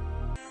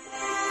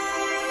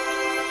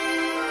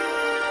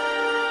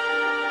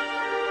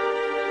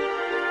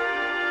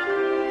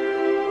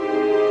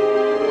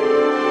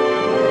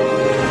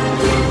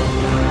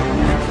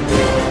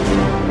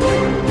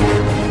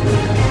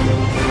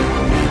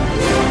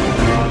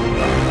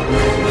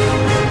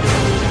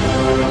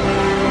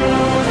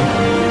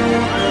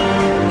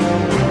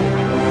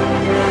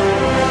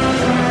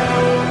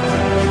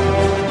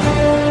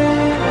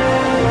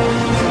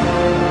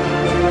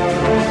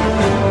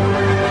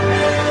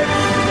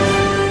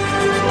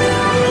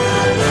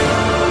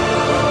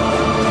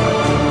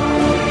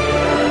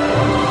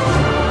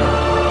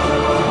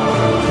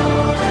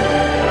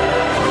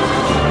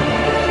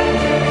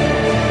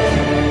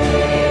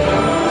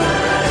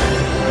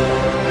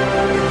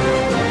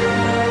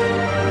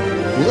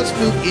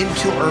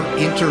 into our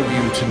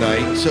interview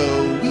tonight. So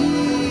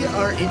we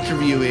are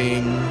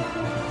interviewing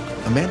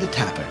Amanda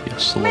Tapping.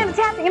 Yes, Amanda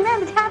Tapping.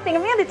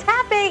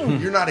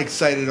 You're not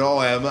excited at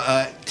all, Em. Oh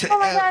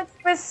my God,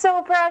 it was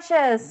so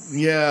precious.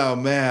 Yeah,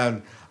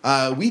 man.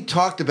 We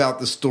talked about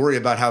the story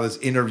about how this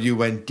interview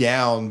went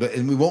down,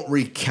 and we won't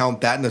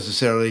recount that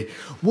necessarily.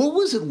 What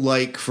was it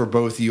like for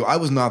both of you? I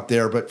was not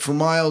there, but for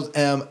Miles,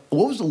 what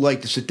was it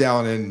like to sit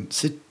down and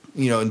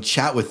and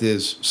chat with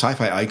this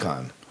sci-fi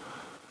icon?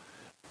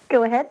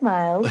 Go ahead,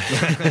 Miles.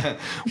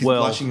 He's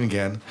blushing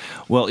again.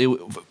 Well,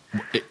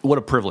 what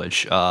a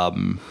privilege.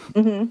 Love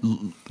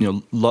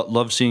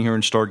seeing her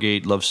in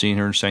Stargate. Love seeing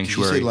her in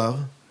Sanctuary. Did you say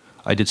love?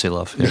 I did say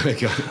love.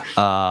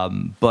 Yeah.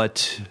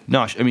 But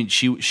no, I mean,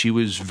 she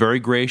was very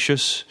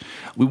gracious.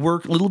 We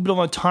worked a little bit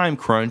on a time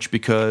crunch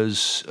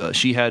because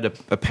she had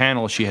a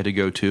panel she had to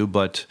go to,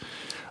 but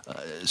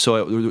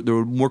so there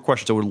were more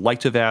questions I would like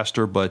to have asked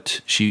her,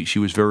 but she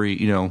was very,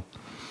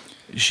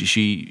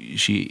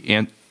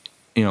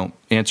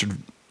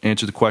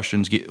 answered the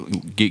questions,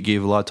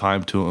 gave a lot of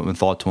time to him and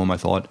thought to him, I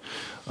thought.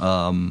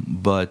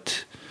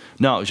 But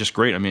no, it was just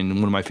great. I mean,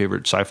 one of my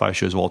favorite sci-fi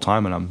shows of all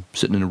time, and I'm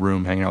sitting in a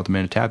room hanging out with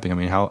Amanda Tapping. I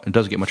mean, it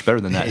doesn't get much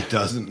better than that. It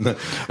doesn't.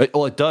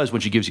 Well, it does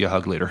when she gives you a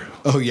hug later.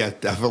 Oh, yeah,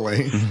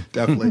 definitely.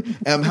 Definitely.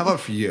 How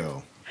about for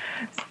you?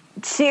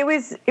 It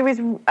was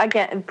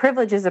again,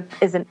 privilege is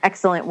an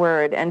excellent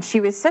word, and she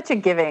was such a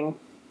giving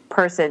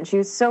person. She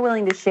was so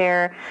willing to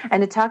share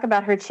and to talk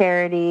about her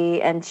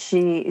charity, and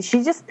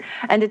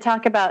to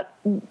talk about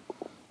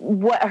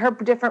what her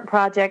different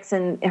projects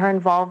and her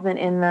involvement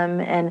in them.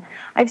 And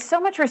I have so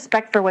much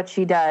respect for what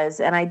she does,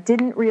 and I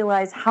didn't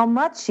realize how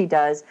much she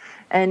does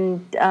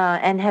and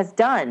has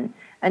done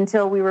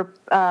until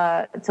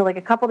like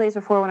a couple days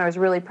before when I was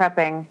really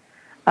prepping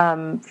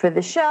for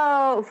the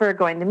show, for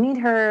going to meet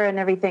her and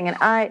everything. And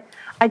I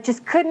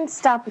just couldn't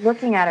stop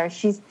looking at her.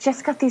 She's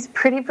just got these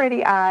pretty,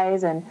 pretty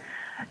eyes, and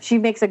she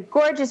makes a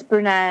gorgeous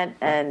brunette,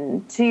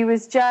 and she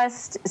was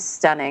just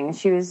stunning.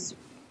 She was,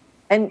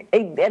 and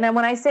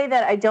when I say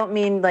that, I don't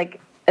mean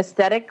like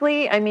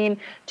aesthetically. I mean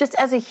just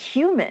as a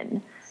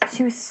human.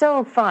 She was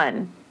so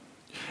fun.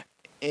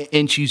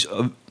 And she's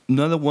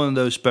another one of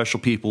those special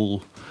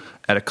people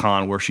at a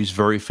con where she's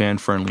very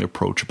fan-friendly,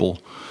 approachable.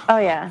 Oh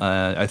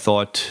yeah. I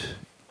thought,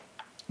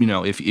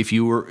 if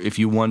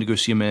you wanted to go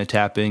see Amanda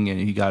Tapping and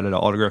you got an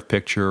autograph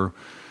picture,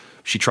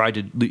 she tried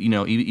to,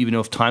 even though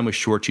if time was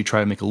short, she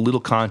tried to make a little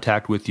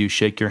contact with you,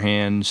 shake your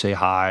hand, say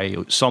hi,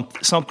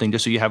 something,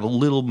 just so you have a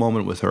little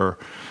moment with her.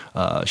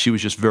 She was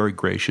just very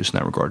gracious in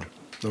that regard.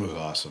 That was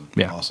awesome.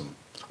 Yeah. Awesome.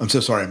 I'm so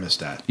sorry I missed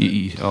that.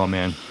 Oh,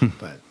 man.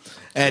 But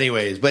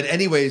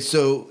anyways,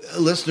 so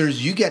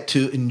listeners, you get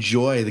to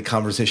enjoy the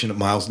conversation that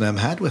Miles and Em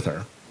had with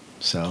her.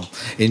 So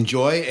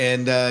enjoy,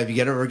 and if you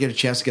ever get a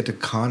chance to get to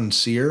con and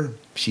see her,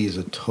 she is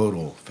a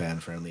total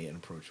fan-friendly and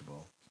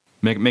approachable.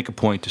 Make a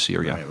point to see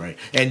her, yeah. Right.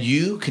 And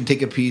you can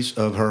take a piece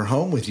of her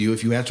home with you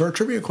if you answer our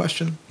trivia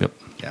question. Yep.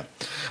 Yeah.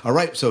 All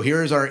right, so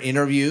here is our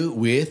interview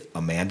with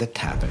Amanda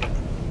Tapping.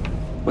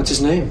 What's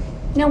his name?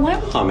 No,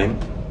 what? Humming.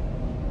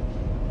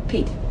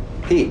 Pete.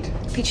 Pete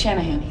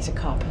Shanahan. He's a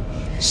cop.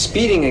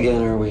 Speeding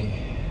again, are we?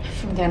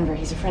 From Denver.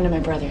 He's a friend of my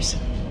brother's.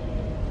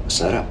 What's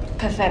that up?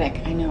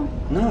 Pathetic, I know.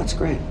 No, it's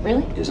great.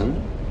 Really? Isn't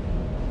it?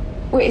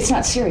 Wait, it's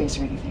not serious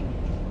or anything.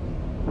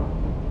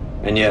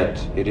 And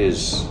yet, it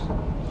is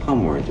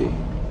hum-worthy.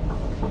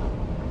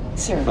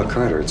 Sir. Look,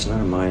 Carter, it's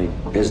none of my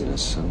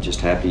business. I'm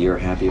just happy you're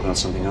happy about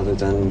something other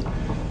than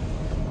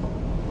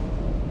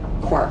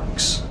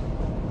quarks.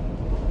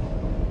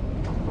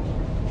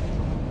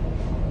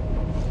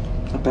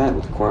 Not bad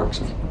with quarks,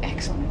 huh?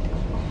 Excellent.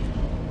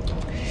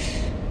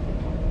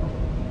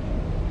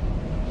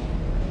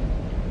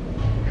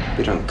 A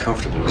bit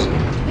uncomfortable, isn't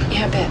it?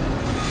 Yeah, I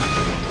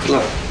bet.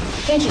 Look.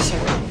 Thank you, sir.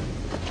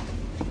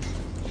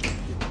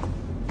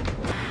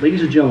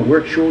 Ladies and gentlemen,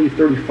 we're at Shirley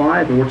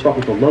 35, and we're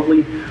talking with the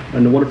lovely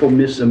and the wonderful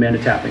Miss Amanda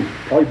Tapping,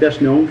 probably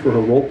best known for her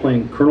role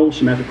playing Colonel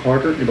Samantha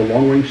Carter in the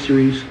long-range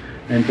series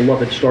and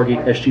beloved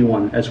Stargate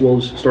SG1, as well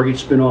as Stargate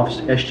spin-offs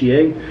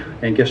SGA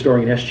and guest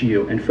starring in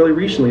SGU, and fairly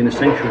recently in the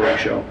Sanctuary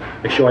show,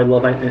 a show I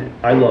love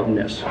and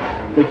miss.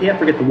 We can't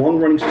forget the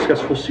long-running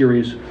successful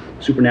series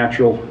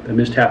Supernatural that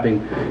Ms. Tapping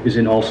is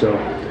in also.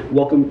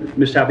 Welcome,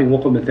 Ms. Tapping,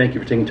 welcome, and thank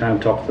you for taking time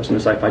to talk with us on the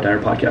Sci-Fi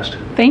Diner podcast.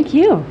 Thank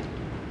you.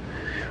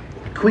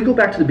 Can we go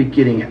back to the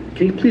beginning?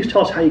 Can you please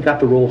tell us how you got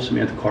the role of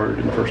Samantha Carter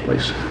in the first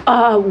place?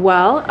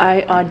 Well,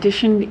 I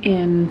auditioned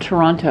in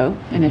Toronto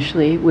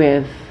initially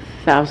with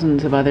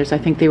thousands of others. I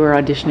think they were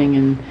auditioning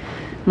in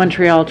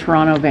Montreal,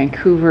 Toronto,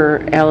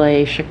 Vancouver,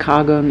 LA,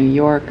 Chicago, New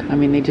York. I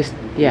mean, they just,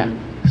 yeah.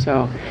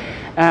 So,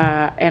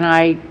 and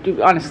I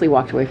honestly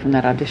walked away from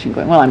that audition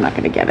going, well, I'm not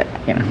going to get it.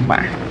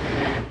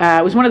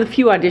 It was one of the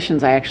few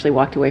auditions I actually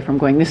walked away from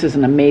going, this is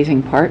an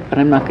amazing part, but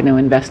I'm not going to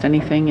invest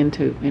anything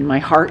in my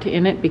heart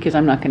in it because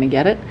I'm not going to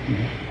get it.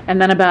 Mm-hmm.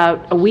 And then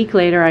about a week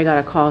later, I got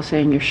a call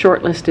saying, you're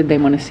shortlisted. They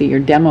want to see your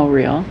demo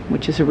reel,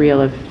 which is a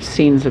reel of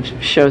scenes of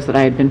shows that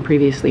I had been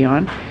previously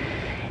on.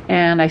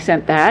 And I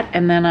sent that,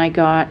 and then I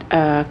got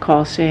a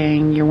call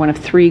saying, you're one of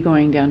 3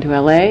 going down to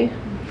LA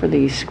for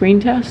the screen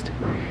test.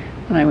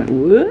 And I went,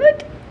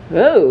 what?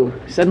 Oh,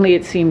 suddenly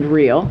it seemed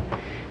real.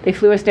 They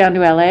flew us down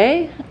to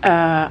LA.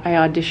 I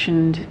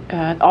auditioned.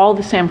 All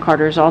the Sam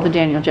Carters, all the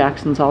Daniel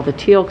Jacksons, all the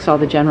Teal'cs, all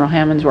the General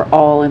Hammonds were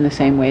all in the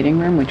same waiting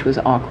room, which was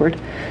awkward.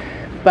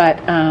 But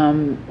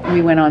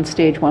we went on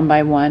stage one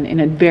by one in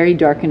a very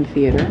darkened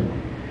theater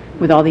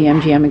with all the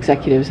MGM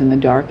executives in the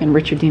dark and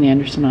Richard Dean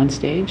Anderson on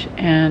stage,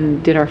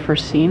 and did our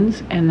first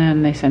scenes. And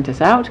then they sent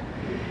us out,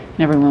 and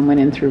everyone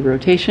went in through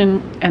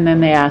rotation. And then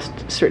they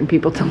asked certain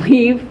people to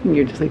leave, and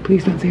you're just like,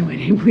 please don't say my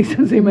name, please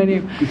don't say my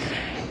name.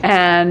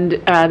 And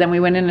then we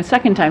went in a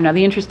second time. Now,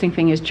 the interesting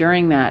thing is,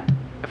 during that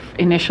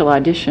initial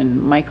audition,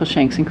 Michael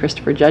Shanks and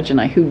Christopher Judge and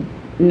I, who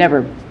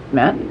never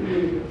met,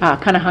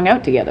 kind of hung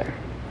out together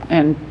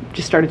and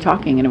just started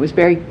talking, and it was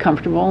very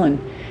comfortable. And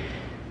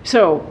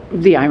so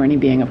the irony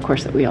being, of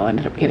course, that we all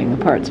ended up getting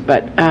the parts.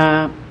 But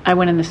I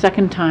went in the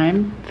second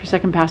time for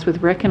second pass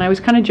with Rick, and I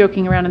was kind of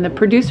joking around, and the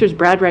producers,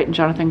 Brad Wright and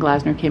Jonathan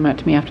Glasner, came out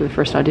to me after the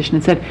first audition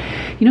and said,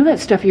 you know that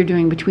stuff you're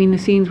doing between the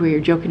scenes where you're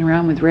joking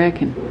around with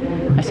Rick?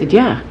 And I said,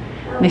 yeah.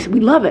 And they said, we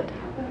love it.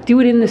 Do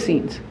it in the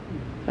scenes. So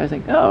I was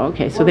like, oh,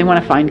 okay. So they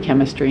want to find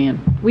chemistry. And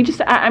we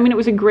just, I mean, it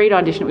was a great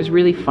audition. It was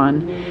really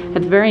fun.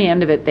 At the very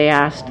end of it, they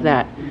asked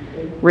that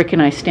Rick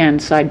and I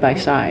stand side by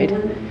side.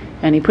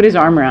 And he put his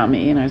arm around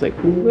me, and I was like,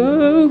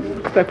 whoa.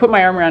 So I put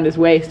my arm around his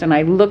waist, and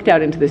I looked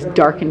out into this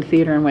darkened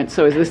theater and went,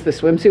 so is this the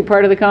swimsuit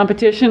part of the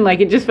competition? Like,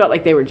 it just felt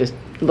like they were just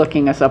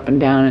looking us up and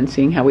down and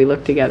seeing how we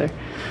looked together.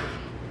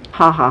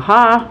 Ha, ha,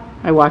 ha.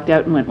 I walked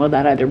out and went, well,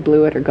 that either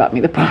blew it or got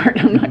me the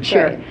part. I'm not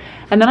sure. Right.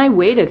 And then I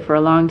waited for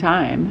a long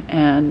time,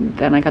 and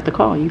then I got the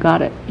call. You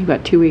got it. You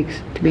got 2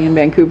 weeks to be in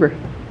Vancouver.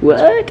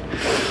 What?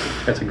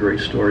 That's a great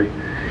story.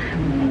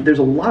 There's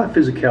a lot of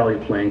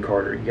physicality playing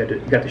Carter. You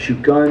got to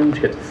shoot guns,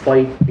 you got to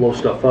fight, blow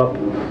stuff up.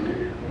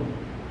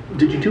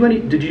 Did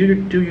you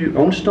do your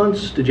own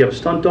stunts? Did you have a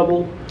stunt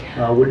double?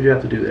 What did you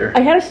have to do there?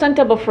 I had a stunt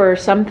double for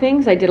some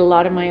things. I did a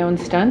lot of my own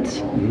stunts,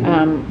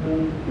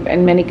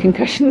 and many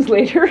concussions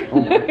later.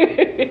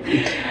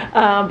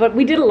 But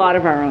we did a lot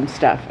of our own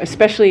stuff,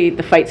 especially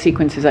the fight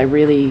sequences. I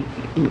really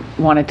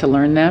wanted to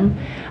learn them.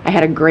 I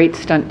had a great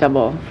stunt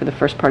double for the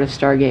first part of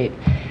Stargate,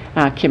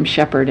 Kim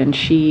Shepard, and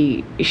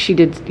she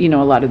did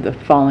a lot of the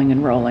falling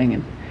and rolling,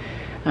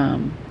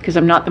 and because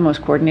I'm not the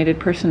most coordinated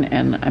person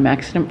and I'm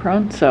accident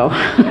prone, so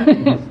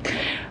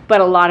but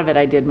a lot of it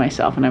I did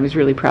myself, and I was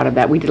really proud of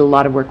that. We did a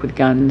lot of work with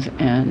guns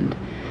and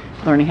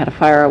learning how to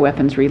fire our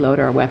weapons, reload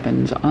our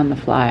weapons on the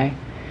fly.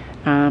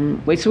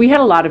 So we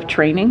had a lot of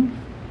training,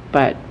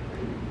 but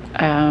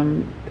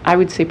I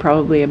would say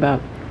probably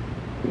about,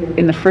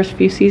 in the first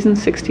few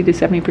seasons, 60 to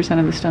 70%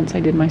 of the stunts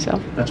I did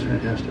myself. That's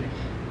fantastic.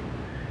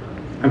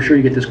 I'm sure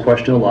you get this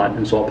question a lot,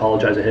 and so I'll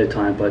apologize ahead of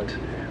time, but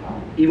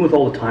even with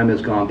all the time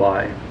that's gone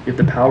by, if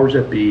the powers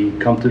that be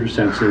come to their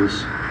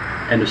senses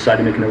and decide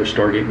to make another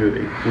Stargate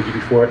movie, would you be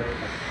for it?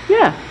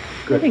 Yeah,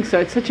 good. I think so.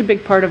 It's such a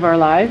big part of our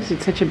lives.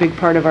 It's such a big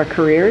part of our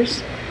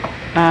careers,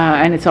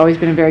 and it's always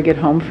been a very good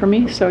home for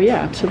me, so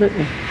yeah,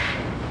 absolutely.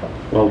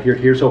 Well,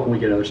 here's hoping we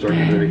get another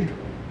Stargate movie.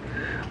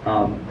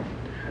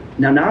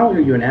 Now, not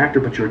only are you an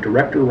actor, but you're a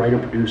director, writer,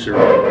 producer.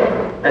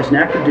 As an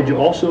actor, did you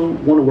also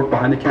want to work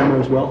behind the camera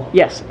as well?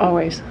 Yes,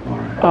 always. All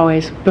right.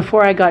 Always.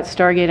 Before I got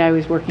Stargate, I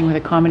was working with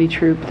a comedy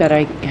troupe that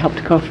I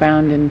helped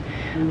co-found, and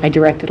I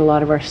directed a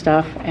lot of our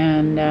stuff.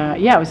 And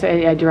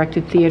I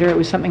directed theater. It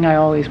was something I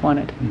always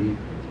wanted.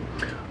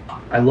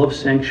 Mm-hmm. I love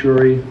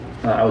Sanctuary.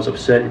 I was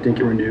upset it didn't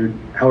get renewed.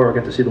 However, I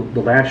got to see the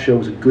last show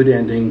was a good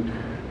ending,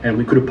 and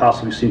we could have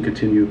possibly seen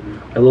continue.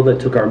 I love that it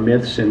took our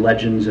myths and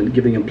legends and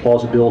giving them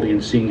plausibility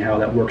and seeing how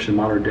that works in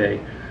modern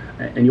day.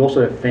 And you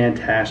also have a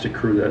fantastic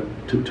crew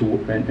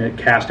and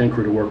cast and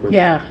crew to work with.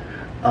 Yeah.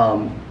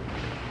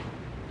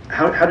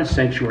 How did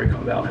Sanctuary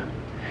come about?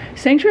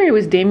 Sanctuary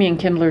was Damien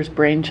Kindler's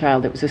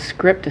brainchild. It was a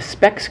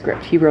spec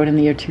script he wrote in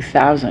the year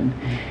 2000.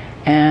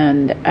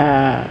 And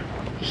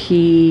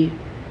he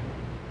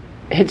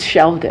had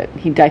shelved it.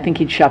 I think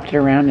he'd shopped it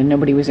around and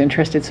nobody was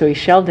interested, so he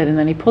shelved it, and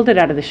then he pulled it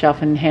out of the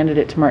shelf and handed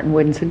it to Martin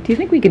Wood and said, do you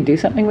think we could do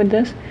something with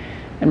this?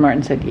 And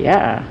Martin said,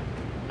 yeah,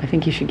 I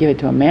think you should give it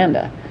to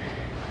Amanda.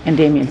 And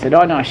Damien said,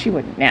 oh no, she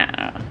wouldn't,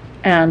 nah.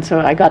 And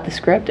so I got the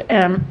script,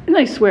 and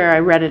I swear I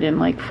read it in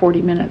like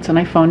 40 minutes, and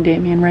I phoned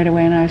Damien right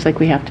away, and I was like,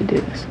 we have to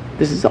do this.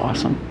 This is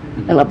awesome.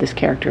 I love this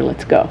character,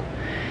 let's go.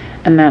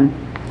 And then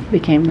it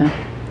became the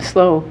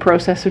slow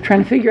process of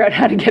trying to figure out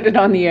how to get it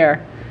on the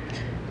air.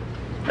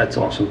 That's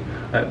awesome.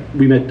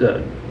 We met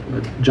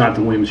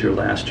Jonathan Williams here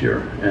last year,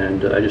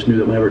 and I just knew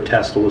that whenever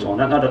Tesla was on,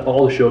 not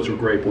all the shows were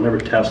great, but whenever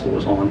Tesla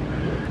was on,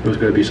 it was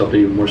going to be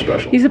something even more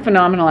special. He's a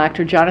phenomenal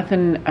actor.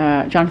 Jonathan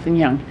Young. Jonathan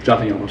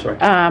Young, I'm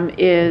sorry.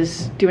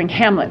 Is doing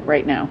Hamlet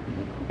right now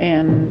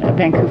in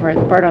Vancouver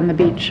at Bard on the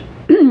Beach,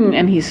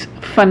 and he's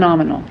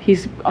phenomenal.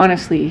 He's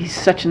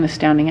such an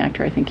astounding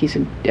actor. I think he's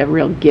a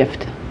real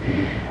gift.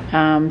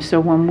 Mm-hmm. So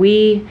when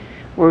we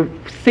were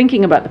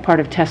thinking about the part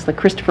of Tesla,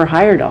 Christopher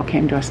Heyerdahl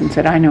came to us and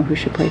said, I know who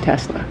should play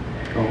Tesla.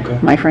 Okay.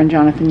 My friend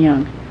Jonathan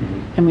Young.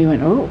 Mm-hmm. And we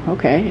went, oh,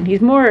 okay. And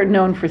he's more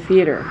known for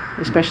theater,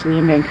 especially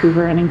in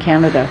Vancouver and in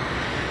Canada.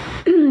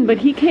 But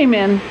he came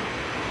in,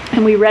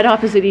 and we read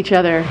opposite each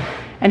other,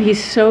 and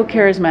he's so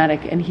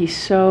charismatic, and he's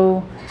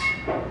so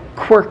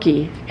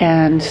quirky,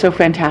 and so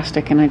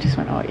fantastic, and I just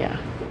went, oh yeah.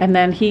 And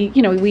then he,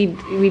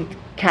 we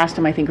cast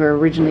him, I think, or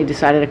originally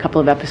decided a couple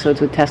of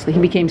episodes with Tesla. He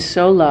became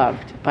so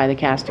loved by the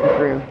cast and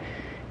crew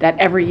that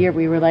every year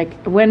we were like,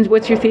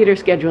 what's your theater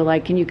schedule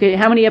like?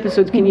 How many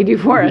episodes can you do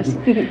for us?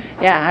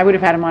 Yeah, I would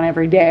have had him on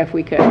every day if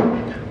we could.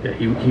 Yeah,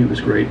 he was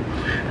great.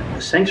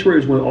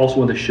 Sanctuary was also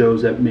one of the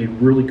shows that made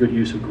really good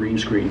use of green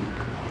screen.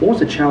 What was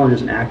the challenge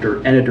as an actor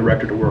and a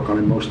director to work on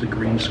in most of the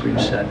green screen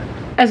set?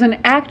 As an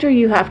actor,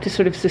 you have to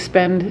sort of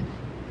suspend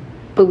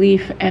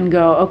belief and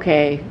go,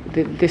 okay,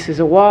 this is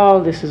a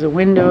wall, this is a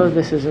window,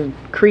 this is a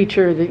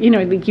creature.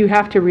 You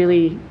have to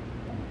really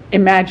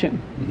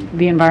imagine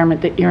the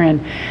environment that you're in.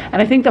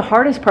 And I think the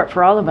hardest part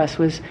for all of us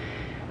was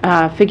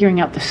figuring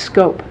out the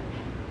scope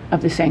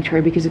of the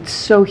sanctuary, because it's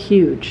so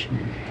huge.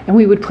 And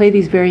we would play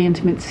these very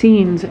intimate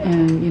scenes,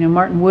 and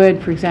Martin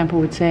Wood, for example,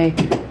 would say,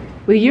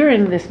 well, you're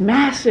in this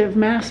massive,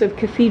 massive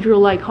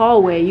cathedral-like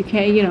hallway. You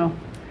can't,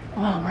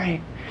 oh,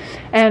 right.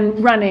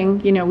 And running,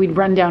 we'd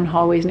run down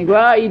hallways, and he'd go,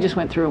 oh, you just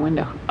went through a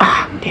window.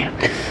 Ah, damn.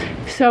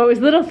 So it was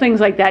little things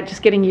like that,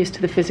 just getting used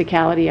to the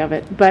physicality of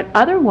it. But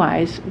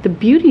otherwise, the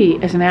beauty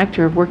as an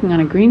actor of working on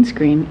a green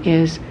screen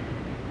is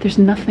there's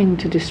nothing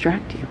to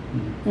distract you.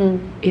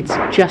 It's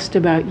just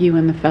about you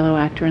and the fellow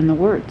actor and the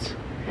words.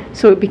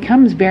 So it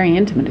becomes very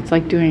intimate. It's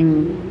like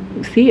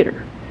doing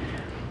theater.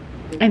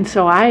 And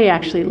so I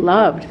actually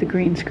loved the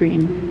green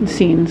screen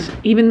scenes,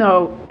 even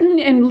though,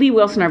 and Lee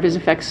Wilson, our vis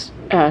effects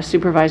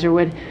supervisor,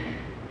 would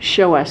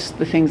show us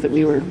the things that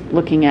we were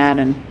looking at,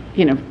 and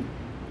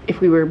if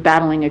we were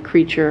battling a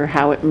creature,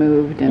 how it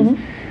moved, and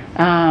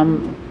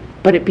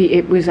but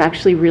it was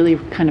actually really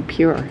kind of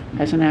pure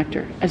as an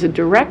actor. As a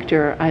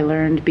director, I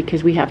learned,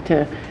 because we have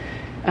to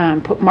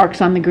put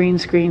marks on the green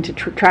screen,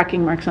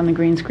 tracking marks on the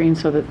green screen,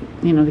 so that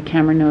the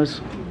camera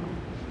knows,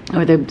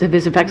 or the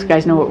vis effects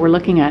guys know what we're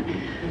looking at.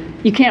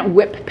 You can't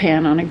whip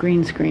pan on a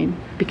green screen,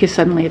 because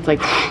suddenly it's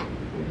like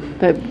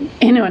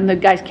and the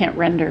guys can't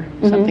render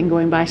something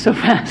going by so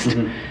fast.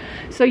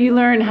 So you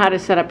learn how to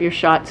set up your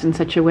shots in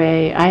such a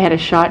way. I had a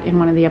shot in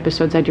one of the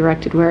episodes I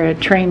directed where a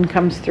train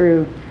comes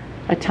through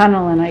a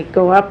tunnel, and I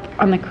go up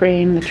on the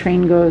crane, the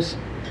train goes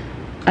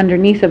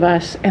underneath of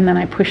us, and then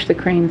I push the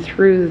crane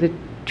through the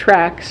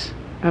tracks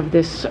of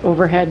this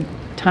overhead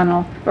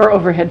tunnel, or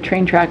overhead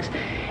train tracks,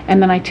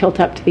 and then I tilt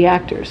up to the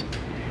actors.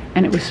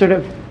 And it was sort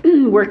of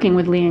working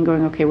with Lee and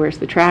going, okay, where's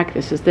the track?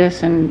 This is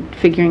this, and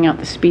figuring out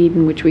the speed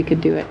in which we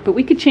could do it. But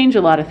we could change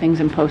a lot of things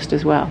in post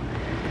as well.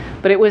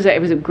 But it was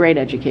a great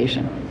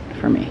education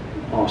for me.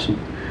 Awesome.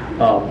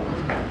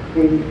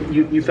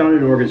 You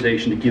founded an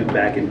organization to give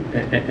back and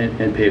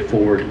pay it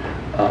forward.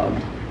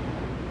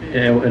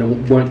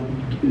 And want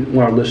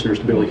our listeners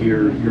to be able to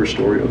hear your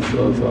story of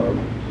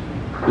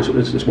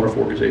this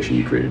wonderful organization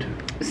you created.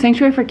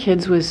 Sanctuary for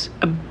Kids was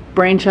a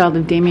brainchild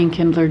of Damien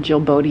Kindler, Jill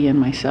Bodie, and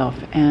myself.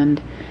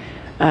 And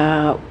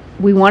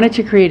we wanted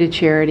to create a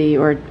charity,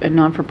 or a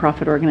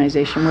non-for-profit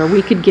organization, where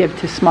we could give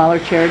to smaller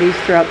charities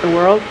throughout the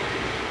world.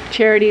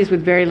 Charities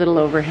with very little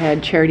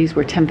overhead, charities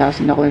where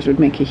 $10,000 would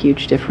make a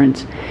huge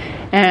difference.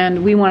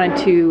 And we wanted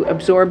to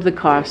absorb the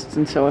costs,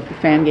 and so if a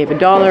fan gave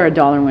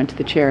 $1 went to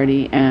the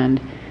charity, and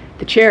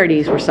the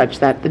charities were such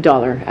that the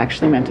dollar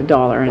actually meant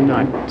 $1 and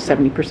not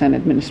 70%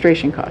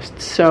 administration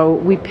costs. So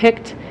we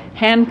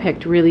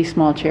hand-picked really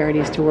small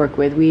charities to work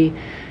with. We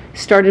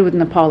started with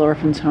Nepal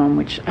Orphans Home,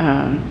 which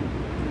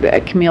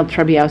Camille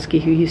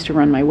Trebiowski, who used to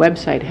run my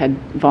website, had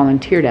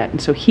volunteered at, and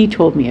so he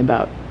told me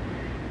about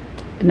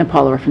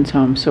Nepal Orphans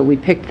Home. So we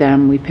picked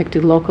them. We picked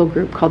a local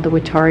group called the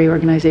Watari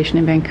organization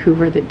in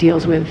Vancouver that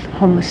deals with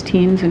homeless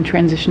teens and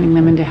transitioning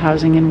them into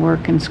housing and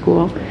work and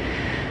school.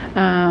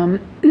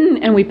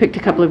 And we picked a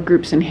couple of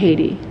groups in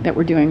Haiti that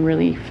were doing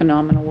really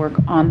phenomenal work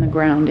on the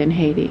ground in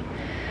Haiti.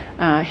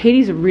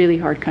 Haiti's a really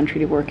hard country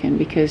to work in,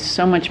 because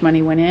so much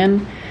money went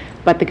in,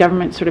 but the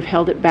government sort of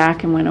held it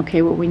back and went,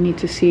 okay, well, we need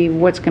to see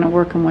what's going to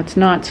work and what's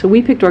not. So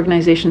we picked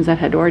organizations that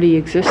had already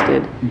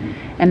existed,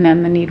 and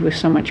then the need was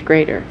so much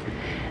greater.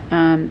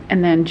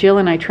 And then Jill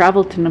and I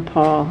traveled to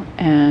Nepal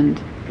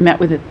and met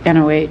with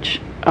NOH,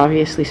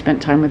 obviously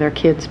spent time with our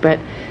kids, but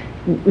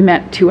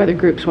met two other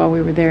groups while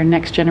we were there,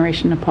 Next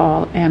Generation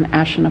Nepal and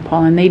Asha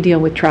Nepal, and they deal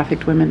with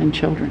trafficked women and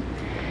children.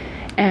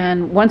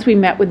 And once we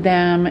met with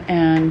them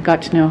and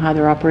got to know how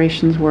their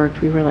operations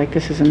worked, we were like,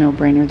 this is a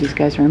no-brainer, these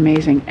guys are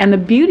amazing. And the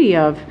beauty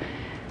of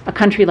a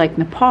country like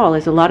Nepal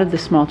is a lot of the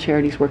small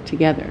charities work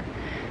together.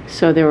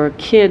 So there were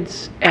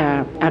kids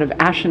out of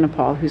Asha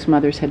Nepal whose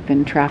mothers had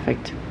been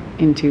trafficked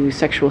into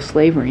sexual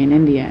slavery in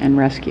India and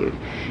rescued.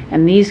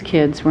 And these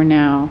kids were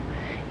now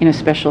in a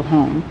special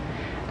home.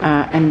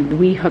 And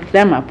we hooked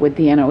them up with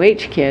the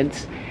NOH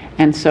kids,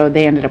 and so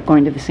they ended up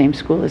going to the same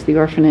school as the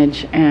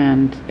orphanage,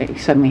 and they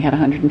suddenly had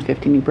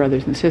 150 new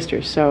brothers and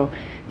sisters. So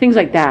things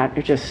like that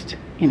are just,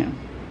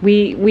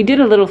 we did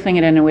a little thing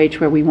at NOH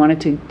where we wanted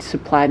to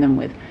supply them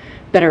with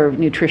better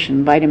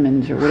nutrition,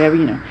 vitamins or whatever,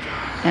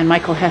 And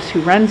Michael Hess,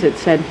 who runs it,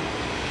 said,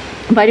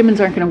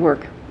 vitamins aren't going to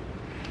work.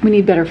 we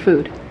need better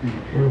food.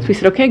 So we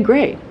said, okay,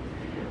 great.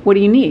 What do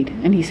you need?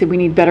 And he said, we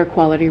need better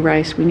quality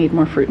rice, we need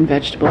more fruit and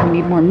vegetables, we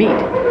need more meat.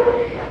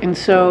 And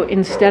so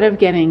instead of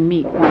getting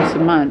meat once a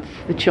month,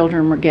 the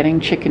children were getting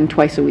chicken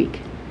twice a week.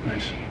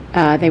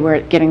 Nice. They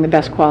were getting the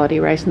best quality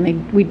rice,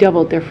 and we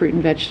doubled their fruit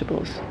and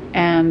vegetables.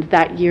 And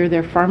that year,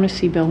 their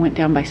pharmacy bill went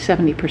down by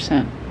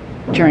 70%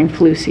 during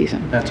flu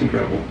season. That's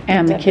incredible.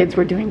 And the kids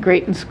were doing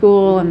great in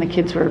school, and the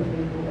kids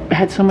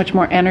had so much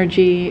more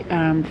energy.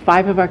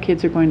 5 of our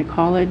kids are going to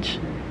college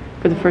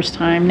for the first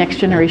time. Next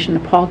generation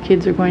Nepal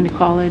kids are going to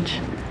college.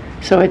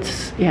 So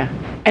it's, yeah.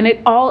 And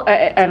it all,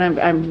 and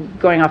I'm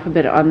going off a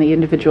bit on the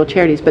individual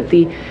charities, but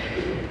the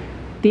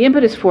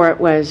impetus for it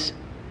was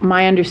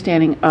my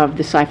understanding of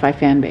the SciFi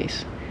fan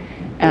base.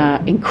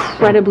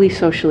 Incredibly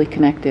socially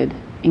connected,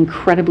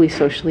 incredibly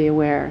socially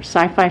aware.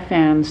 SciFi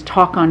fans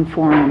talk on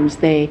forums.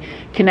 They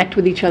connect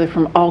with each other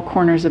from all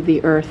corners of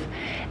the earth.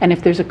 And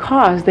if there's a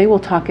cause, they will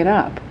talk it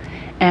up.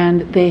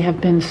 And they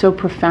have been so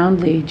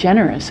profoundly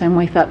generous. And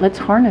we thought, let's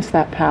harness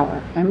that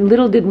power. And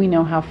little did we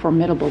know how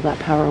formidable that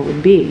power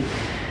would be.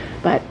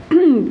 But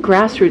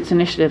grassroots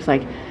initiatives,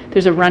 like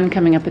there's a run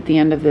coming up at the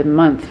end of the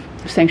month,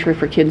 Sanctuary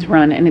for Kids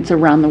Run, and it's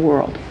around the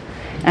world.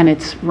 And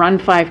it's run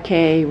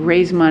 5K,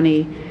 raise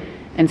money,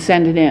 and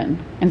send it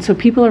in. And so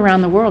people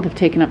around the world have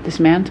taken up this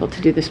mantle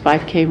to do this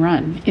 5K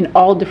run in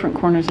all different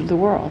corners of the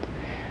world.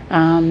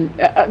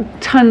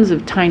 Tons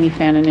of tiny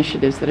fan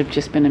initiatives that have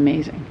just been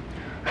amazing.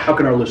 How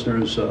can our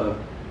listeners,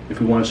 if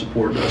we want to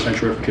support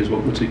Sanctuary for Kids,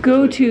 what's it?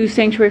 Go to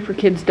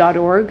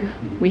sanctuaryforkids.org.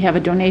 We have a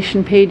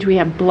donation page. We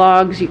have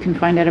blogs. You can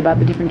find out about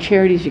the different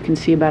charities. You can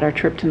see about our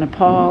trip to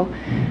Nepal.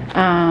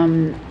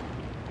 And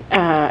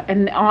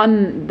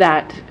on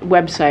that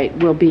website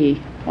will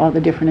be all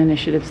the different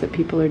initiatives that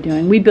people are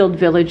doing. We build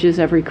villages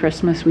every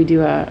Christmas. We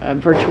do a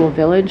virtual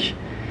village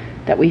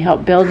that we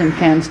help build, and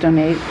fans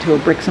donate to a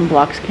Bricks and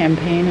Blocks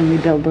campaign, and we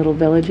build little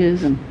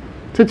villages. And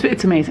so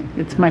it's amazing.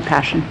 It's my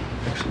passion.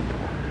 Excellent.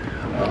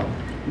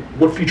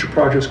 What future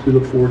projects can we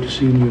look forward to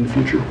seeing you in the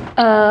future?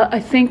 I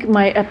think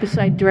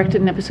I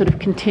directed an episode of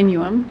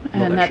Continuum,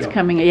 and that's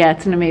coming. Yeah,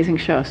 it's an amazing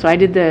show. So I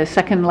did the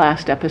second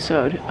last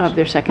episode of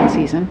their second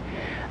season.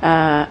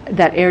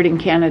 That aired in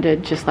Canada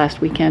just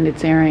last weekend.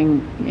 It's airing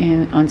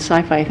on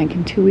SciFi, I think,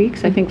 in 2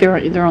 weeks. I think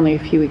they're only a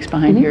few weeks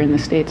behind here in the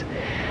States.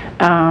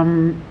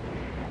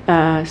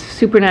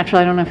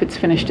 Supernatural, I don't know if it's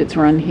finished its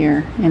run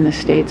here in the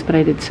States, but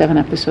I did 7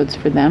 episodes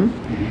for them.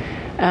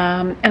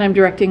 And I'm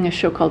directing a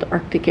show called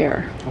Arctic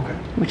Air,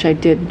 which I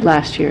did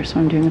last year, so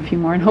I'm doing a few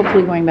more, and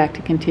hopefully going back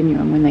to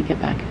Continuum when they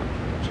get back.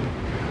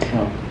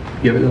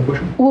 You have another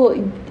question?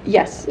 Well,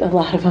 yes, a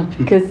lot of them,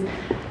 because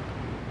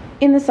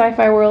in the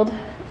sci-fi world,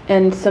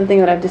 and something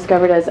that I've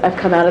discovered as I've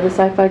come out of the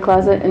sci-fi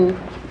closet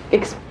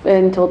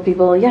and told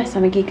people, yes,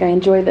 I'm a geek, I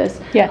enjoy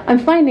this. Yeah. I'm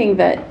finding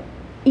that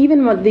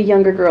even with the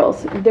younger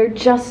girls, they're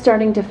just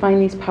starting to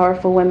find these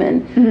powerful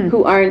women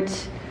who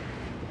aren't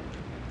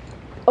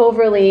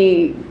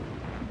overly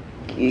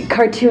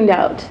cartooned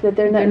out, that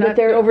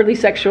they're overly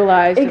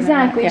sexualized.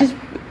 Exactly, just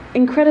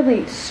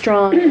incredibly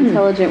strong,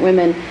 intelligent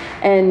women.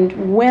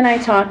 And when I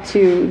talk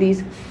to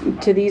these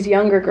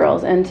younger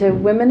girls and to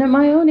women at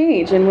my own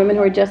age and women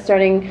who are just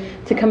starting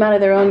to come out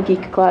of their own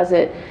geek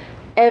closet,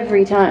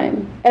 every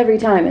time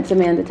it's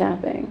Amanda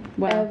Tapping.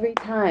 Wow. Every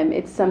time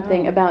it's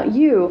something about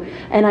you.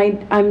 And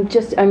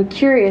I'm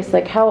curious,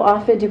 like, how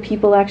often do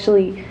people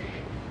actually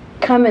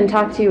come and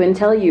talk to you and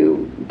tell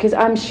you? Because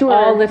I'm sure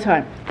all the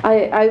time.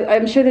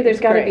 I'm sure that there's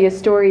got to be a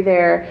story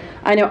there.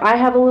 I know I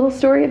have a little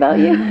story about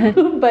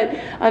you, but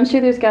I'm sure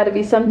there's got to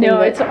be something.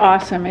 No, it's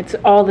awesome. It's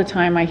all the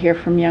time I hear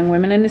from young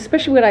women, and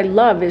especially what I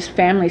love is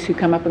families who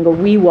come up and go,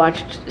 we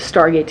watched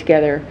Stargate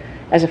together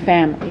as a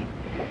family,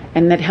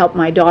 and that helped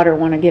my daughter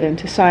want to get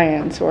into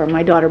science, or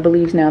my daughter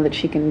believes now that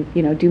she can,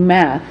 do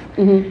math.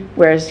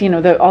 Whereas,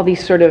 all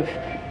these sort of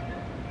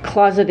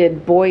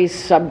closeted boys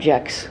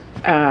subjects,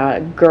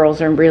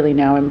 girls are really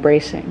now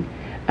embracing.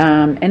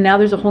 And now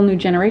there's a whole new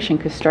generation,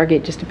 because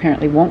Stargate just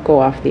apparently won't go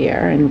off the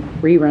air and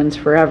reruns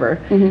forever.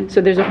 So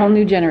there's a whole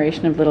new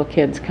generation of little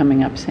kids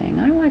coming up saying,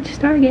 I watch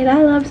Stargate,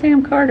 I love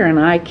Sam Carter, and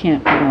I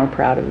can't be more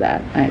proud of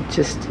that.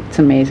 It's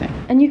amazing.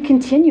 And you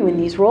continue in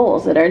these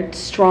roles that are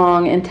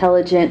strong,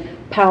 intelligent,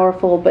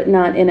 powerful, but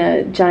not in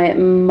a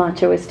giant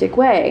machoistic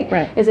way.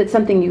 Right. Is it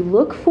something you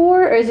look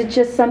for, or is it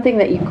just something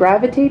that you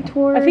gravitate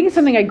towards? I think it's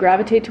something I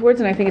gravitate towards,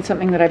 and I think it's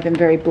something that I've been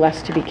very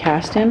blessed to be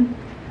cast in.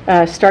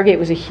 Stargate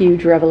was a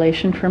huge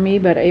revelation for me,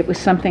 but it was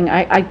something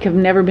I have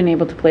never been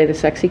able to play the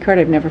sexy card.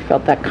 I've never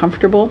felt that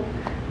comfortable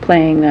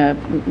playing the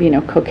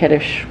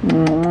coquettish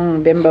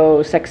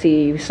bimbo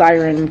sexy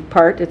siren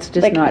part. It's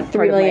just like not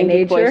part of my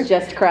nature. 3 million boys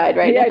just cried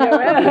right now.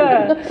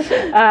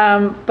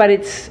 But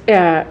it's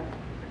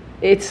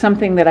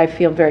something that I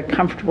feel very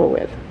comfortable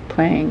with,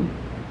 playing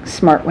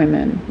smart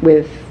women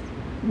with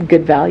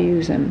good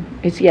values, and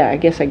I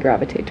guess I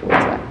gravitate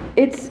towards that.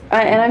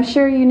 And I'm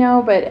sure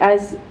but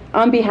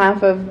on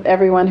behalf of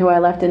everyone who I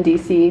left in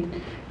DC,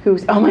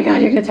 who's, oh my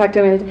God, you're going to talk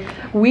to me,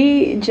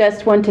 we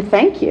just want to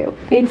thank you.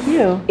 Thank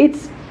you.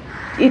 It's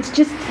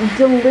just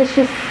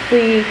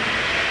deliciously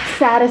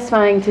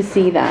satisfying to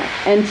see that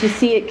and to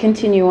see it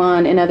continue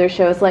on in other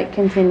shows like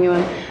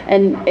Continuum,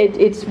 and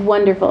it's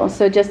wonderful.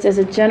 So just as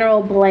a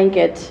general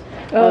blanket,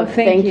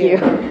 thank you.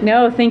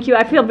 No, thank you.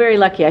 I feel very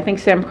lucky. I think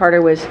Sam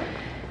Carter was,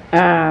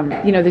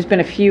 there's been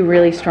a few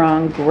really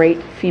strong,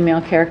 great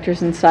female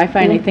characters in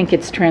sci-fi, and I think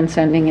it's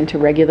transcending into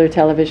regular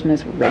television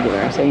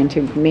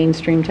into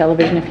mainstream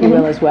television, if you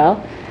will, as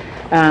well.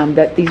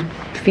 That these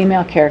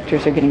female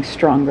characters are getting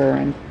stronger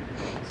and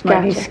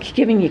smarter. He's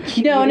giving you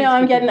cues. No,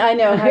 I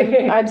know.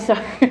 I'm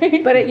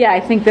sorry. But I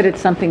think that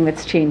it's something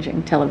that's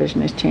changing.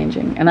 Television is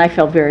changing. And I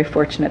felt very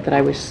fortunate that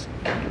I was,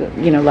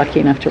 lucky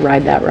enough to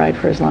ride that ride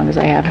for as long as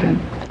I have been.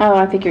 Oh,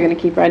 I think you're going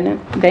to keep riding it.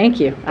 Thank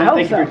you. I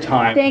hope so. Thank you for your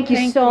time. Thank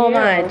you so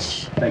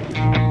much. Thank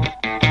you.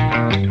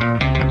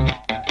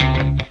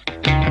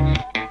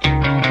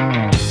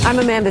 I'm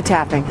Amanda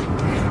Tapping.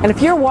 And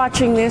if you're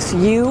watching this,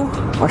 you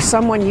or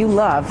someone you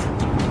love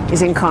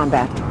is in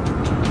combat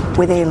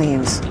with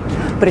aliens.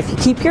 But if you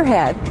keep your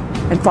head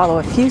and follow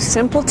a few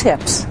simple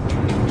tips,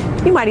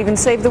 you might even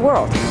save the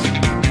world.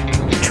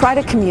 Try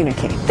to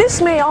communicate. This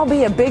may all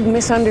be a big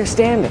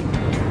misunderstanding.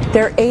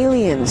 They're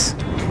aliens.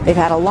 They've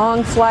had a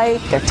long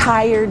flight, they're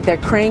tired, they're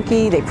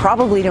cranky, they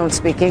probably don't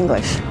speak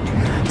English.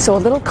 So a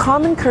little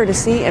common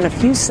courtesy and a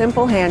few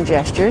simple hand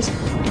gestures,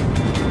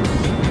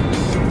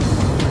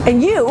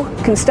 and you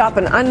can stop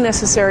an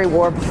unnecessary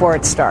war before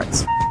it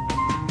starts.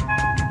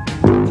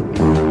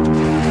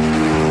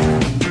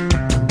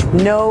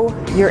 Know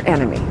your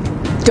enemy.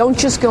 Don't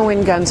just go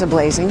in guns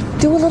a-blazing.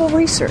 Do a little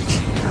research.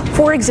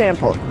 For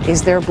example,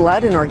 is their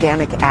blood an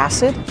organic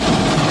acid?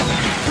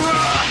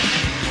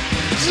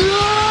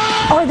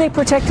 Are they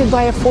protected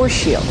by a force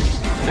shield?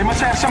 They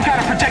must have some kind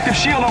of protective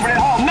shield over that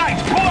hall.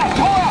 Knights, pull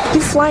up!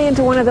 You fly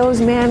into one of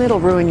those, man, it'll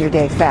ruin your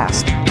day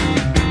fast.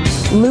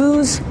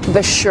 Lose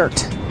the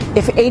shirt.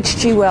 If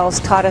H.G.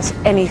 Wells taught us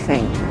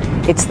anything,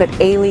 it's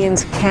that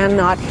aliens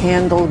cannot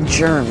handle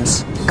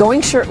germs.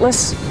 Going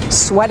shirtless,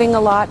 sweating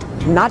a lot,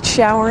 not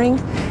showering,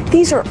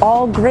 these are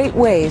all great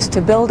ways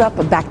to build up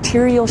a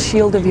bacterial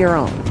shield of your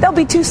own. They'll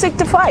be too sick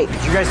to fight.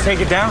 Did you guys take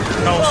it down?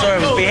 No, sir.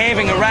 It was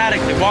behaving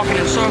erratically, walking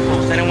in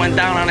circles. Then it went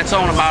down on its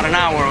own about an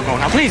hour ago.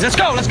 Now, please, let's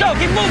go,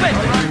 keep moving.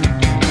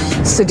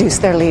 Seduce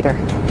their leader.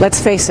 Let's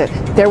face it,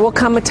 there will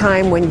come a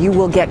time when you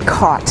will get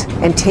caught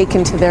and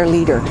taken to their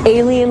leader.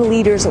 Alien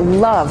leaders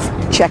love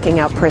checking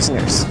out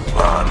prisoners.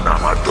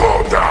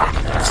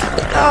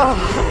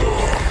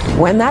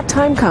 When that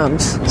time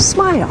comes,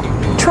 smile.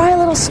 Try a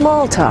little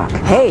small talk.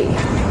 Hey,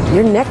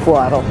 your neck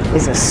waddle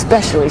is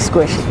especially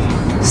squishy.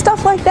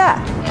 Stuff like that.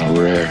 How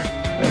rare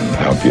and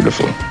how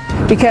beautiful.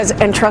 Because,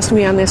 and trust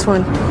me on this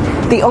one,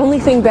 the only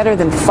thing better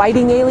than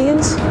fighting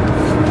aliens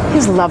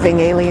is loving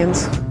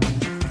aliens.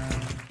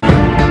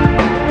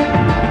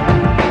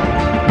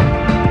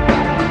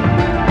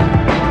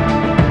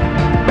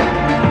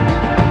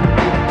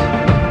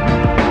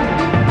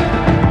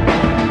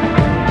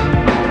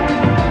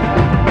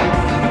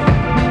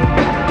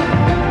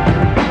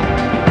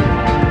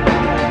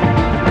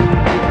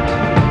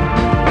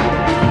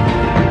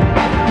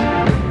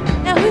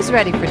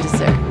 Ready for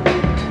dessert.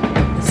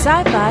 The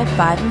Sci-Fi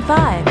 5 and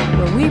 5,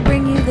 where we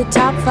bring you the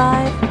top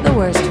 5, the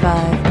worst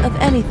 5 of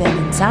anything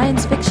in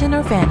science fiction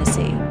or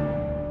fantasy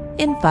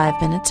in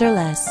 5 minutes or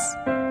less.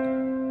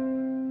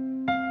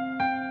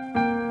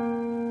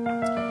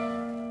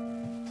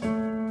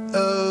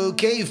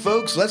 Okay,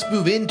 folks, let's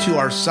move into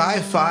our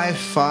Sci-Fi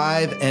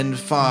 5 and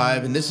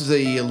 5, and this is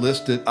a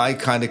list that I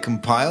kind of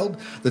compiled.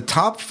 The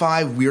top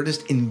 5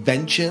 weirdest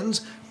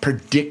inventions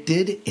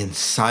predicted in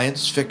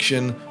science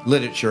fiction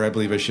literature, I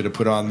believe I should have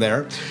put on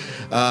there.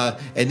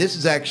 And this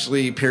is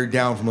actually pared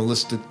down from a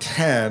list of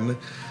 10.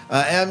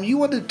 You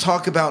want to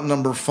talk about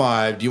number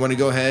 5. Do you want to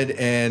go ahead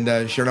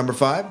and share number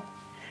 5?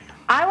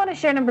 I want to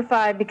share number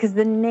 5 because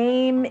the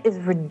name is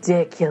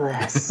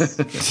ridiculous.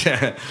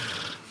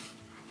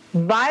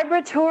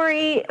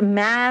 Vibratory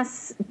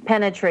mass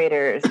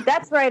penetrators.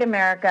 That's right,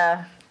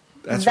 America.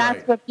 That's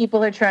right. What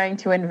people are trying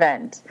to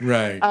invent.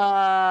 Right.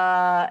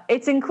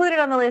 It's included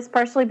on the list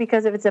partially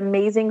because of its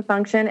amazing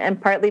function and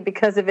partly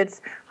because of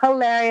its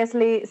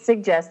hilariously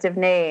suggestive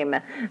name.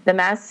 The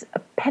mass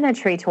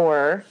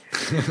penetrator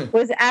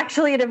was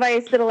actually a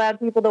device that allowed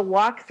people to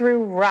walk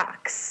through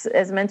rocks,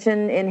 as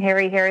mentioned in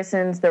Harry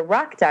Harrison's The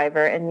Rock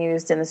Diver and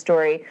used in the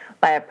story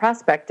by a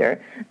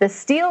prospector. The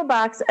steel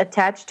box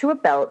attached to a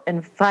belt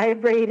and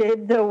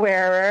vibrated the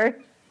wearer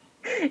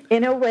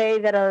in a way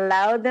that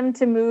allowed them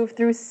to move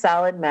through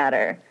solid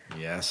matter.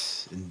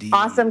 Yes, indeed.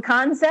 Awesome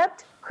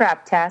concept,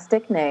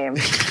 craptastic name.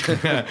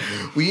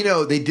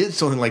 Well, they did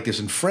something like this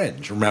in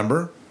Fringe,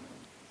 remember?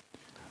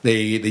 They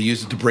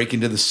used it to break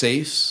into the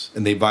safes,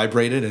 and they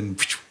vibrated and...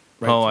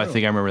 I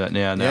think I remember that.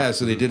 Yeah,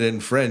 so they did it in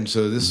Fringe.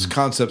 So this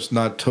concept's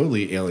not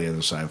totally alien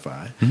to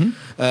sci-fi.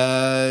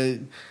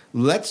 Mm-hmm.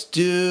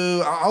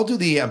 I'll do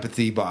the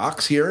empathy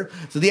box here.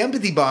 So the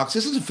empathy box,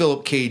 this is a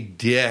Philip K.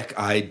 Dick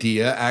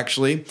idea,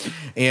 actually.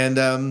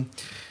 And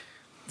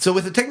so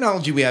with the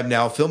technology we have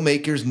now,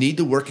 filmmakers need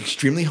to work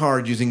extremely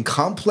hard using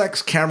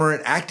complex camera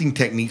and acting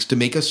techniques to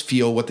make us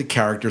feel what the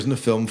characters in the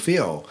film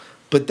feel.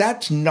 But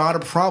that's not a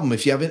problem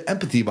if you have an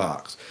empathy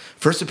box.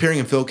 First appearing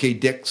in Phil K.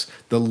 Dick's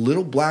The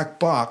Little Black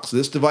Box,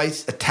 this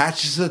device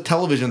attaches to the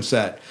television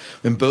set.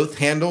 When both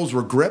handles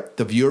were gripped,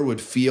 the viewer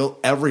would feel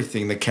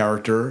everything the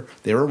character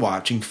they were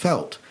watching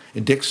felt.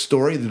 In Dick's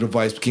story, the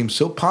device became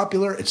so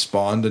popular, it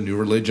spawned a new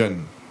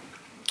religion.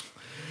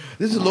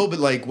 This is a little bit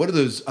like, what are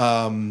those,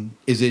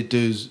 is it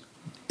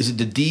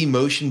the D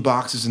motion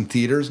boxes in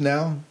theaters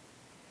now?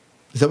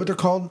 Is that what they're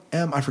called?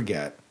 I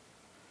forget.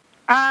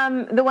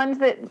 The ones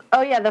that,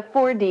 the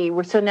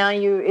 4D. So now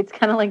it's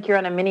kind of like you're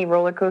on a mini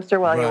roller coaster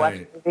while you're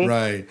watching the movie.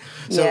 Right.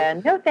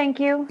 So, no, thank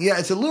you. Yeah,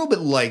 it's a little bit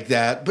like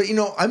that. But,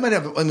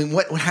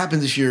 what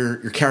happens if your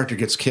character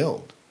gets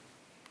killed?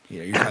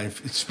 You're kind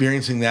of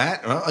experiencing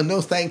that. No,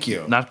 thank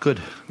you. Not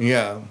good.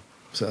 Yeah.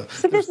 So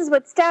this is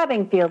what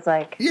stabbing feels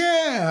like.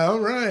 Yeah, all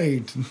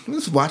right.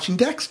 This is watching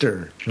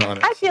Dexter.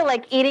 I feel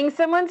like eating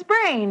someone's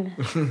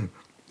brain.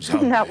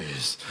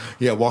 Zombies.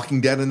 Yeah, Walking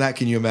Dead and that,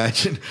 can you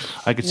imagine?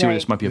 I could see where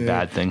this might be a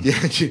bad thing.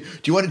 Yeah. Do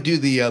you want to do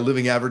the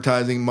living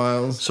advertising,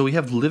 Miles? So we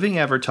have living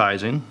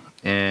advertising,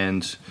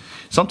 and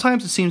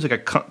sometimes it seems like a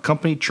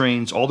company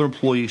trains all their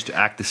employees to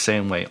act the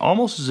same way,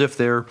 almost as if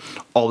they're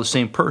all the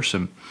same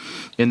person.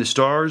 In The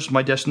Stars,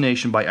 My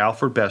Destination by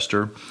Alfred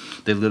Bester,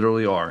 they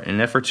literally are. In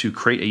an effort to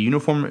create a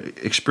uniform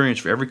experience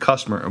for every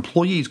customer,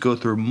 employees go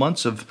through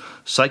months of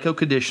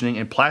psycho-conditioning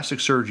and plastic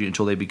surgery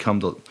until they become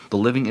the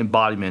living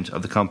embodiment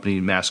of the company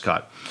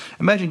mascot.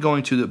 Imagine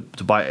going to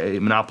buy a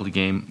Monopoly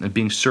game and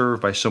being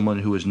served by someone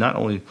who is not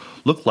only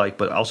look like,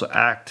 but also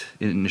act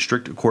in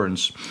strict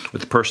accordance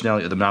with the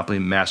personality of the Monopoly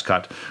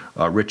mascot,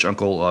 Rich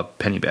Uncle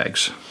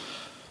Pennybags.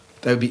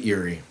 That would be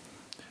eerie.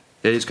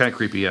 It is kind of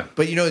creepy, yeah.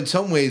 But, in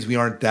some ways, we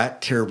aren't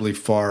that terribly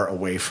far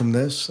away from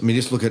this. I mean,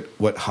 just look at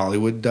what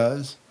Hollywood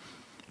does.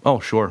 Oh,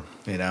 sure.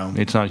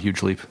 It's not a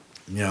huge leap.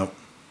 Yeah.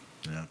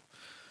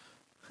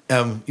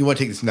 You want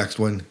to take this next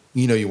one?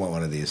 You want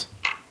one of these.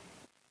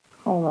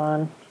 Hold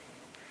on.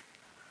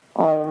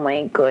 Oh,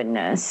 my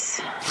goodness.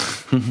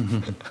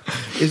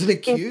 Isn't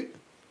it cute?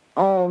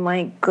 Oh,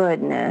 my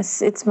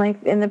goodness.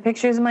 In the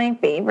picture's my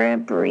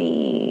favorite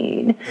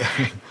breed.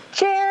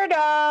 Chair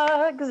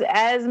dogs,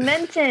 as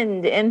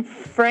mentioned in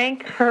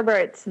Frank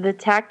Herbert's The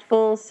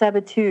Tactful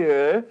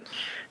Saboteur,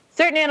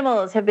 certain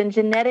animals have been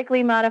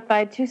genetically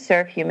modified to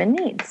serve human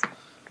needs.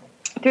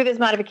 Through this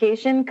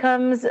modification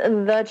comes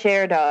the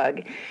chair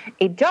dog,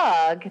 a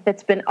dog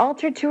that's been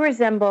altered to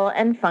resemble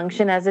and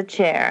function as a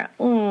chair.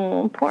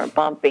 Poor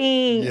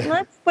puppy. Yeah.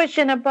 Let's push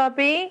in a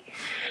puppy.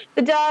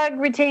 The dog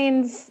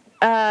retains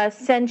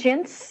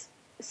sentience,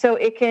 so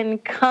it can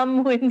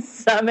come when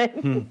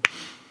summoned.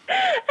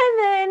 And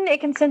then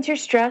it can sense your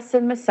stress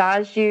and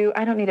massage you.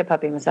 I don't need a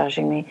puppy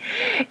massaging me.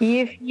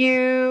 If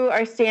you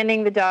are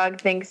standing, the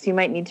dog thinks you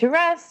might need to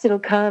rest. It'll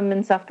come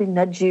and softly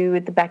nudge you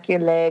at the back of your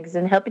legs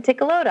and help you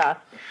take a load off.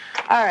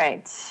 All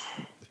right.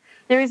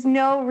 There is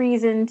no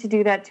reason to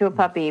do that to a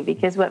puppy,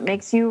 because what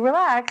makes you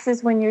relax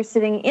is when you're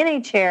sitting in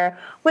a chair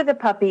with a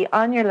puppy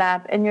on your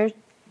lap and you're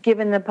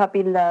giving the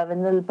puppy love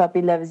and the little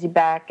puppy loves you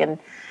back. And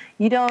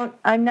you don't,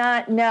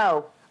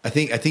 no. I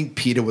think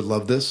PETA would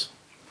love this.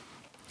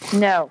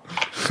 No.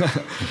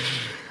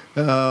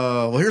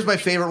 Well, here's my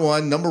favorite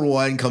one. Number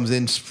 1 comes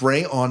in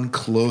spray-on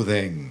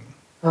clothing.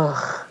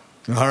 Ugh.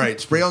 All right,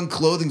 spray-on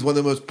clothing is one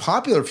of the most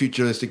popular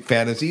futuristic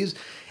fantasies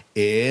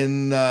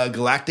in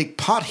Galactic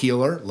Pot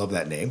Healer. Love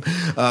that name.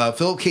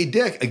 Philip K.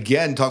 Dick,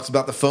 again, talks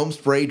about the foam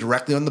spray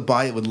directly on the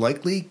body. It would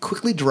likely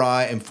quickly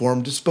dry and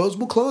form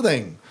disposable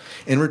clothing.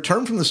 In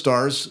Return from the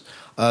Stars,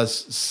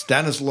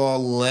 Stanislaw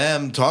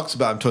Lem talks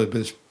about, I'm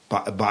totally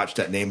botched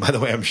that name, by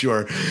the way, I'm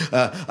sure,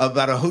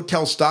 about a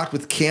hotel stocked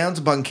with cans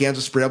upon cans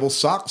of sprayable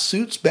socks,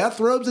 suits,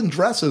 bathrobes, and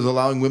dresses,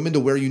 allowing women to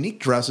wear unique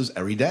dresses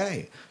every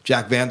day.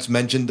 Jack Vance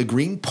mentioned the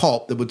green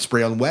pulp that would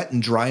spray on wet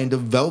and dry into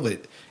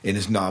velvet in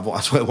his novel.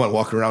 That's why I want to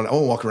walk around. I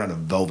want to walk around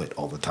in velvet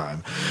all the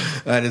time.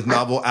 And his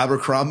novel,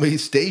 Abercrombie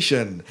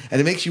Station.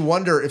 And it makes you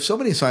wonder, if so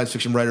many science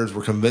fiction writers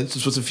were convinced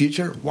this was the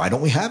future, why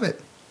don't we have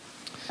it?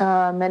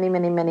 Many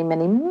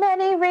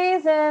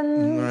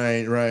reasons.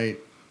 Right.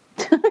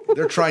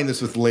 They're trying this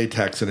with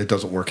latex, and it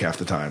doesn't work half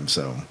the time.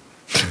 So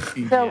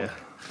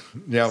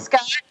yeah.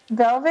 Scott,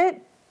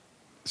 velvet.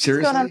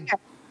 Seriously,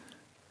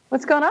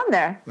 what's going on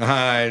there?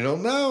 I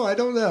don't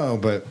know,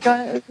 but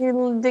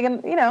you're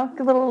digging, a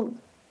little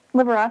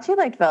Liberace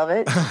liked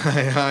velvet.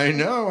 I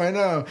know. We're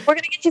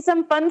gonna get you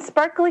some fun,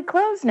 sparkly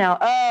clothes now.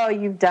 Oh,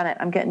 you've done it.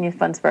 I'm getting you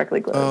fun,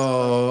 sparkly clothes.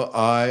 Oh,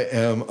 I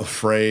am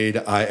afraid.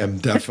 I am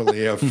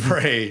definitely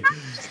afraid.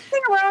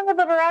 Nothing wrong with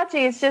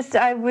Liberace. It's just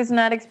I was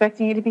not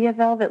expecting you to be a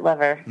velvet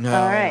lover. No,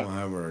 all right.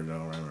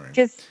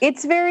 Because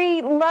it's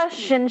very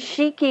lush and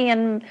chicy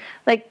and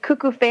like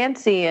cuckoo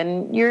fancy,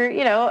 and you're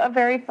a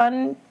very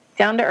fun,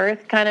 down to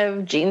earth kind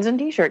of jeans and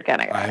t-shirt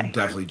kind of guy. I'm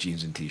definitely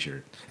jeans and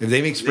t-shirt. If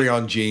they make spray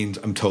on jeans,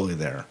 I'm totally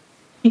there.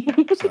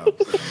 So.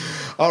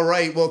 All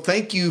right. Well,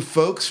 thank you,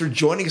 folks, for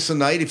joining us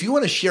tonight. If you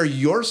want to share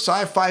your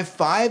sci-fi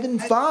 5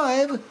 and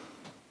 5.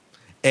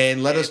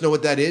 and let us know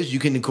what that is. You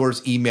can, of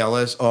course, email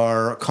us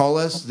or call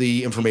us.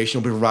 The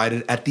information will be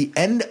provided at the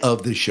end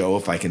of the show,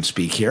 if I can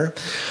speak here.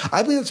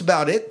 I believe that's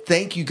about it.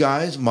 Thank you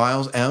guys,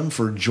 Miles M.,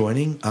 for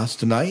joining us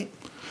tonight.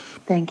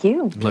 Thank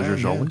you. Pleasure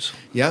as always.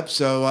 Yep.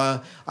 So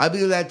I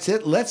believe that's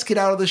it. Let's get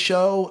out of the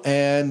show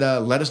and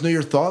let us know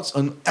your thoughts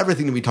on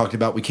everything that we talked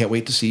about. We can't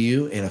wait to see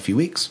you in a few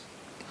weeks.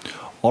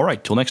 All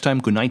right. Till next time,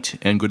 good night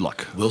and good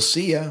luck. We'll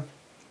see ya.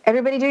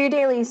 Everybody do your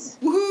dailies.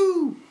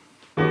 Woohoo!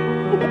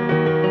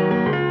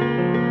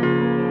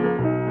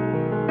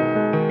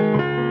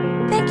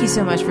 Thank you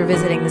so much for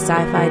visiting the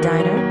Sci-Fi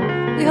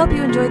Diner. We hope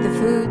you enjoyed the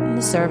food and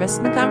the service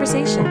and the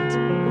conversations.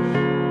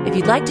 If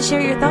you'd like to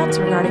share your thoughts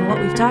regarding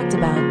what we've talked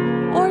about,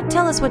 or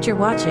tell us what you're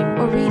watching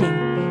or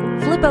reading,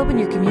 flip open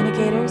your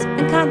communicators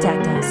and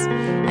contact us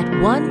at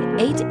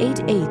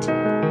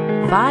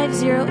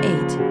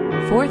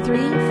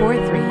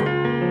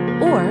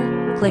 1-888-508-4343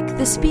 or click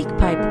the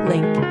SpeakPipe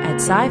link at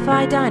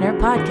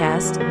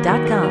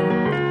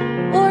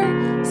sci-fi-dinerpodcast.com or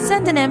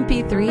send an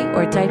MP3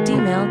 or typed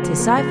email to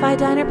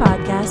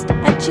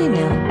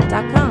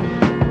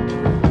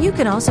sci-fi-dinerpodcast@gmail.com. You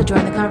can also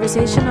join the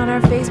conversation on our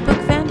Facebook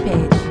fan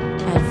page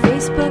at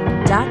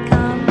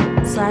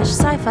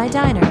facebook.com/sci-fi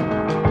diner.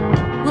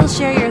 We'll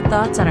share your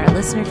thoughts on our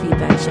listener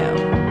feedback show.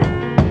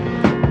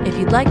 If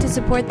you'd like to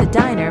support the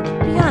diner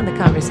beyond the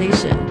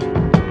conversation,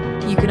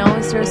 you can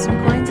always throw some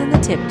coins in the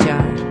tip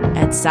jar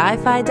at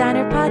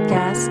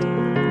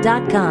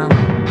sci-fi-dinerpodcast.com.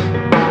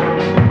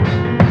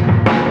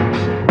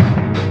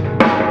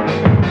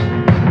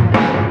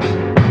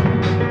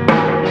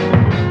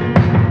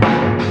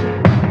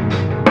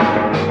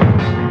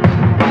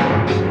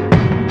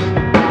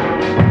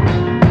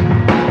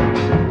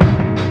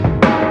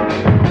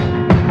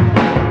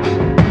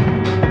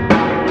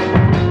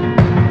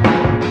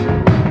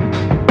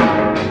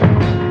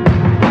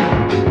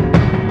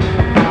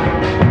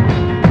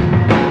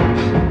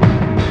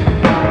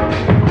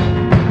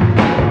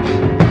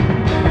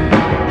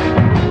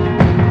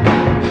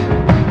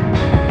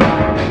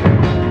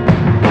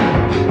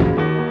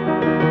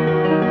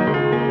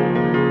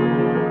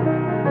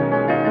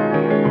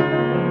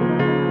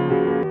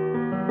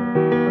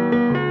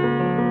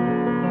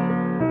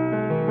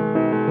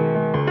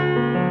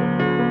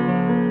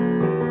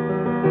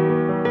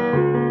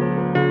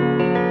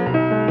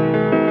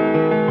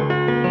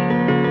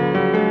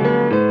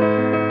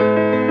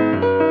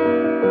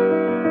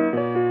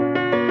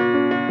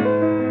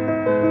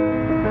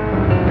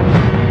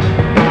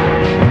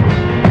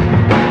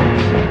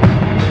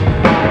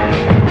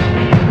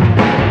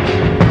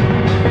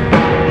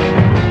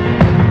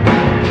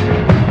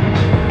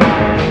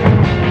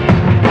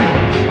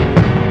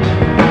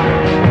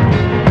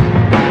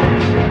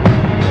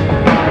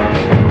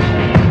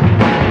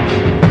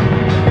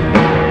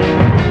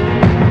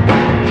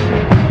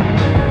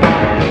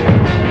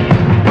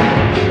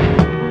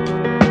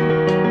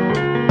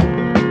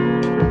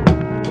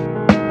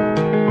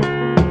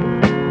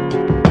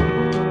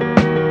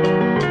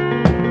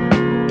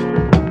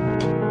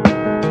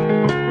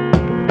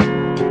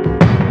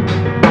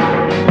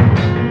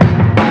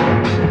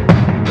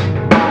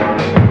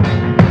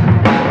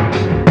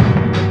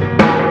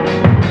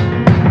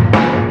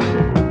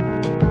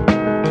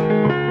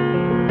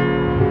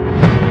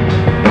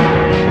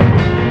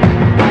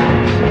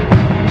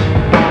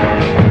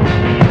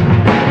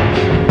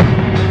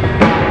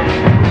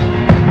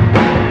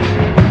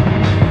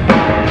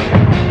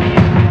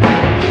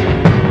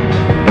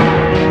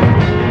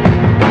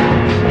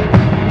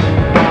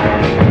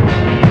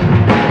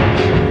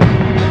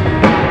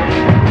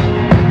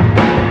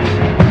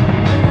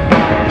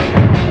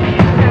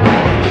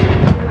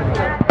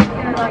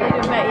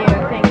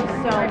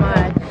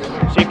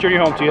 Journey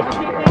home to you.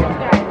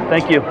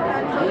 Thank you.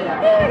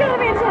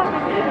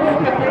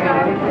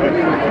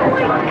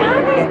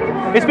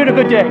 It's been a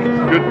good day.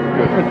 Good.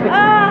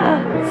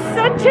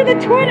 Send to the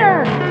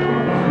Twitter.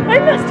 I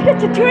must get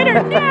to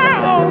Twitter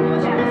now.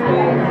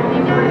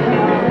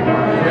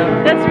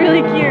 That's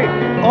really cute.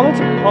 Oh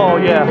yeah. Oh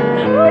yay!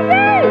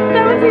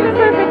 That was even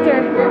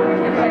perfecter.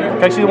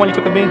 Can I see the one you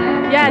took of me?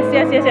 Yes.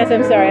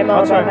 I'm sorry. I'm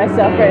all about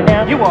myself right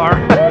now. You are.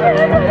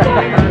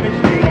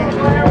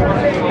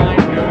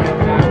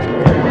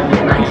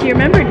 She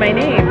remembered my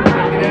name.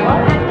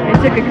 I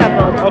took a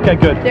couple. Okay,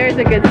 good. There's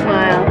a good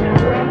smile.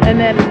 And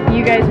then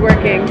you guys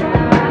working.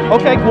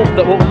 Okay, cool.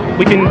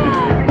 We can...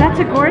 That's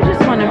a gorgeous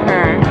one of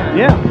her.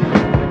 Yeah.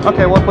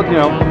 Okay, well,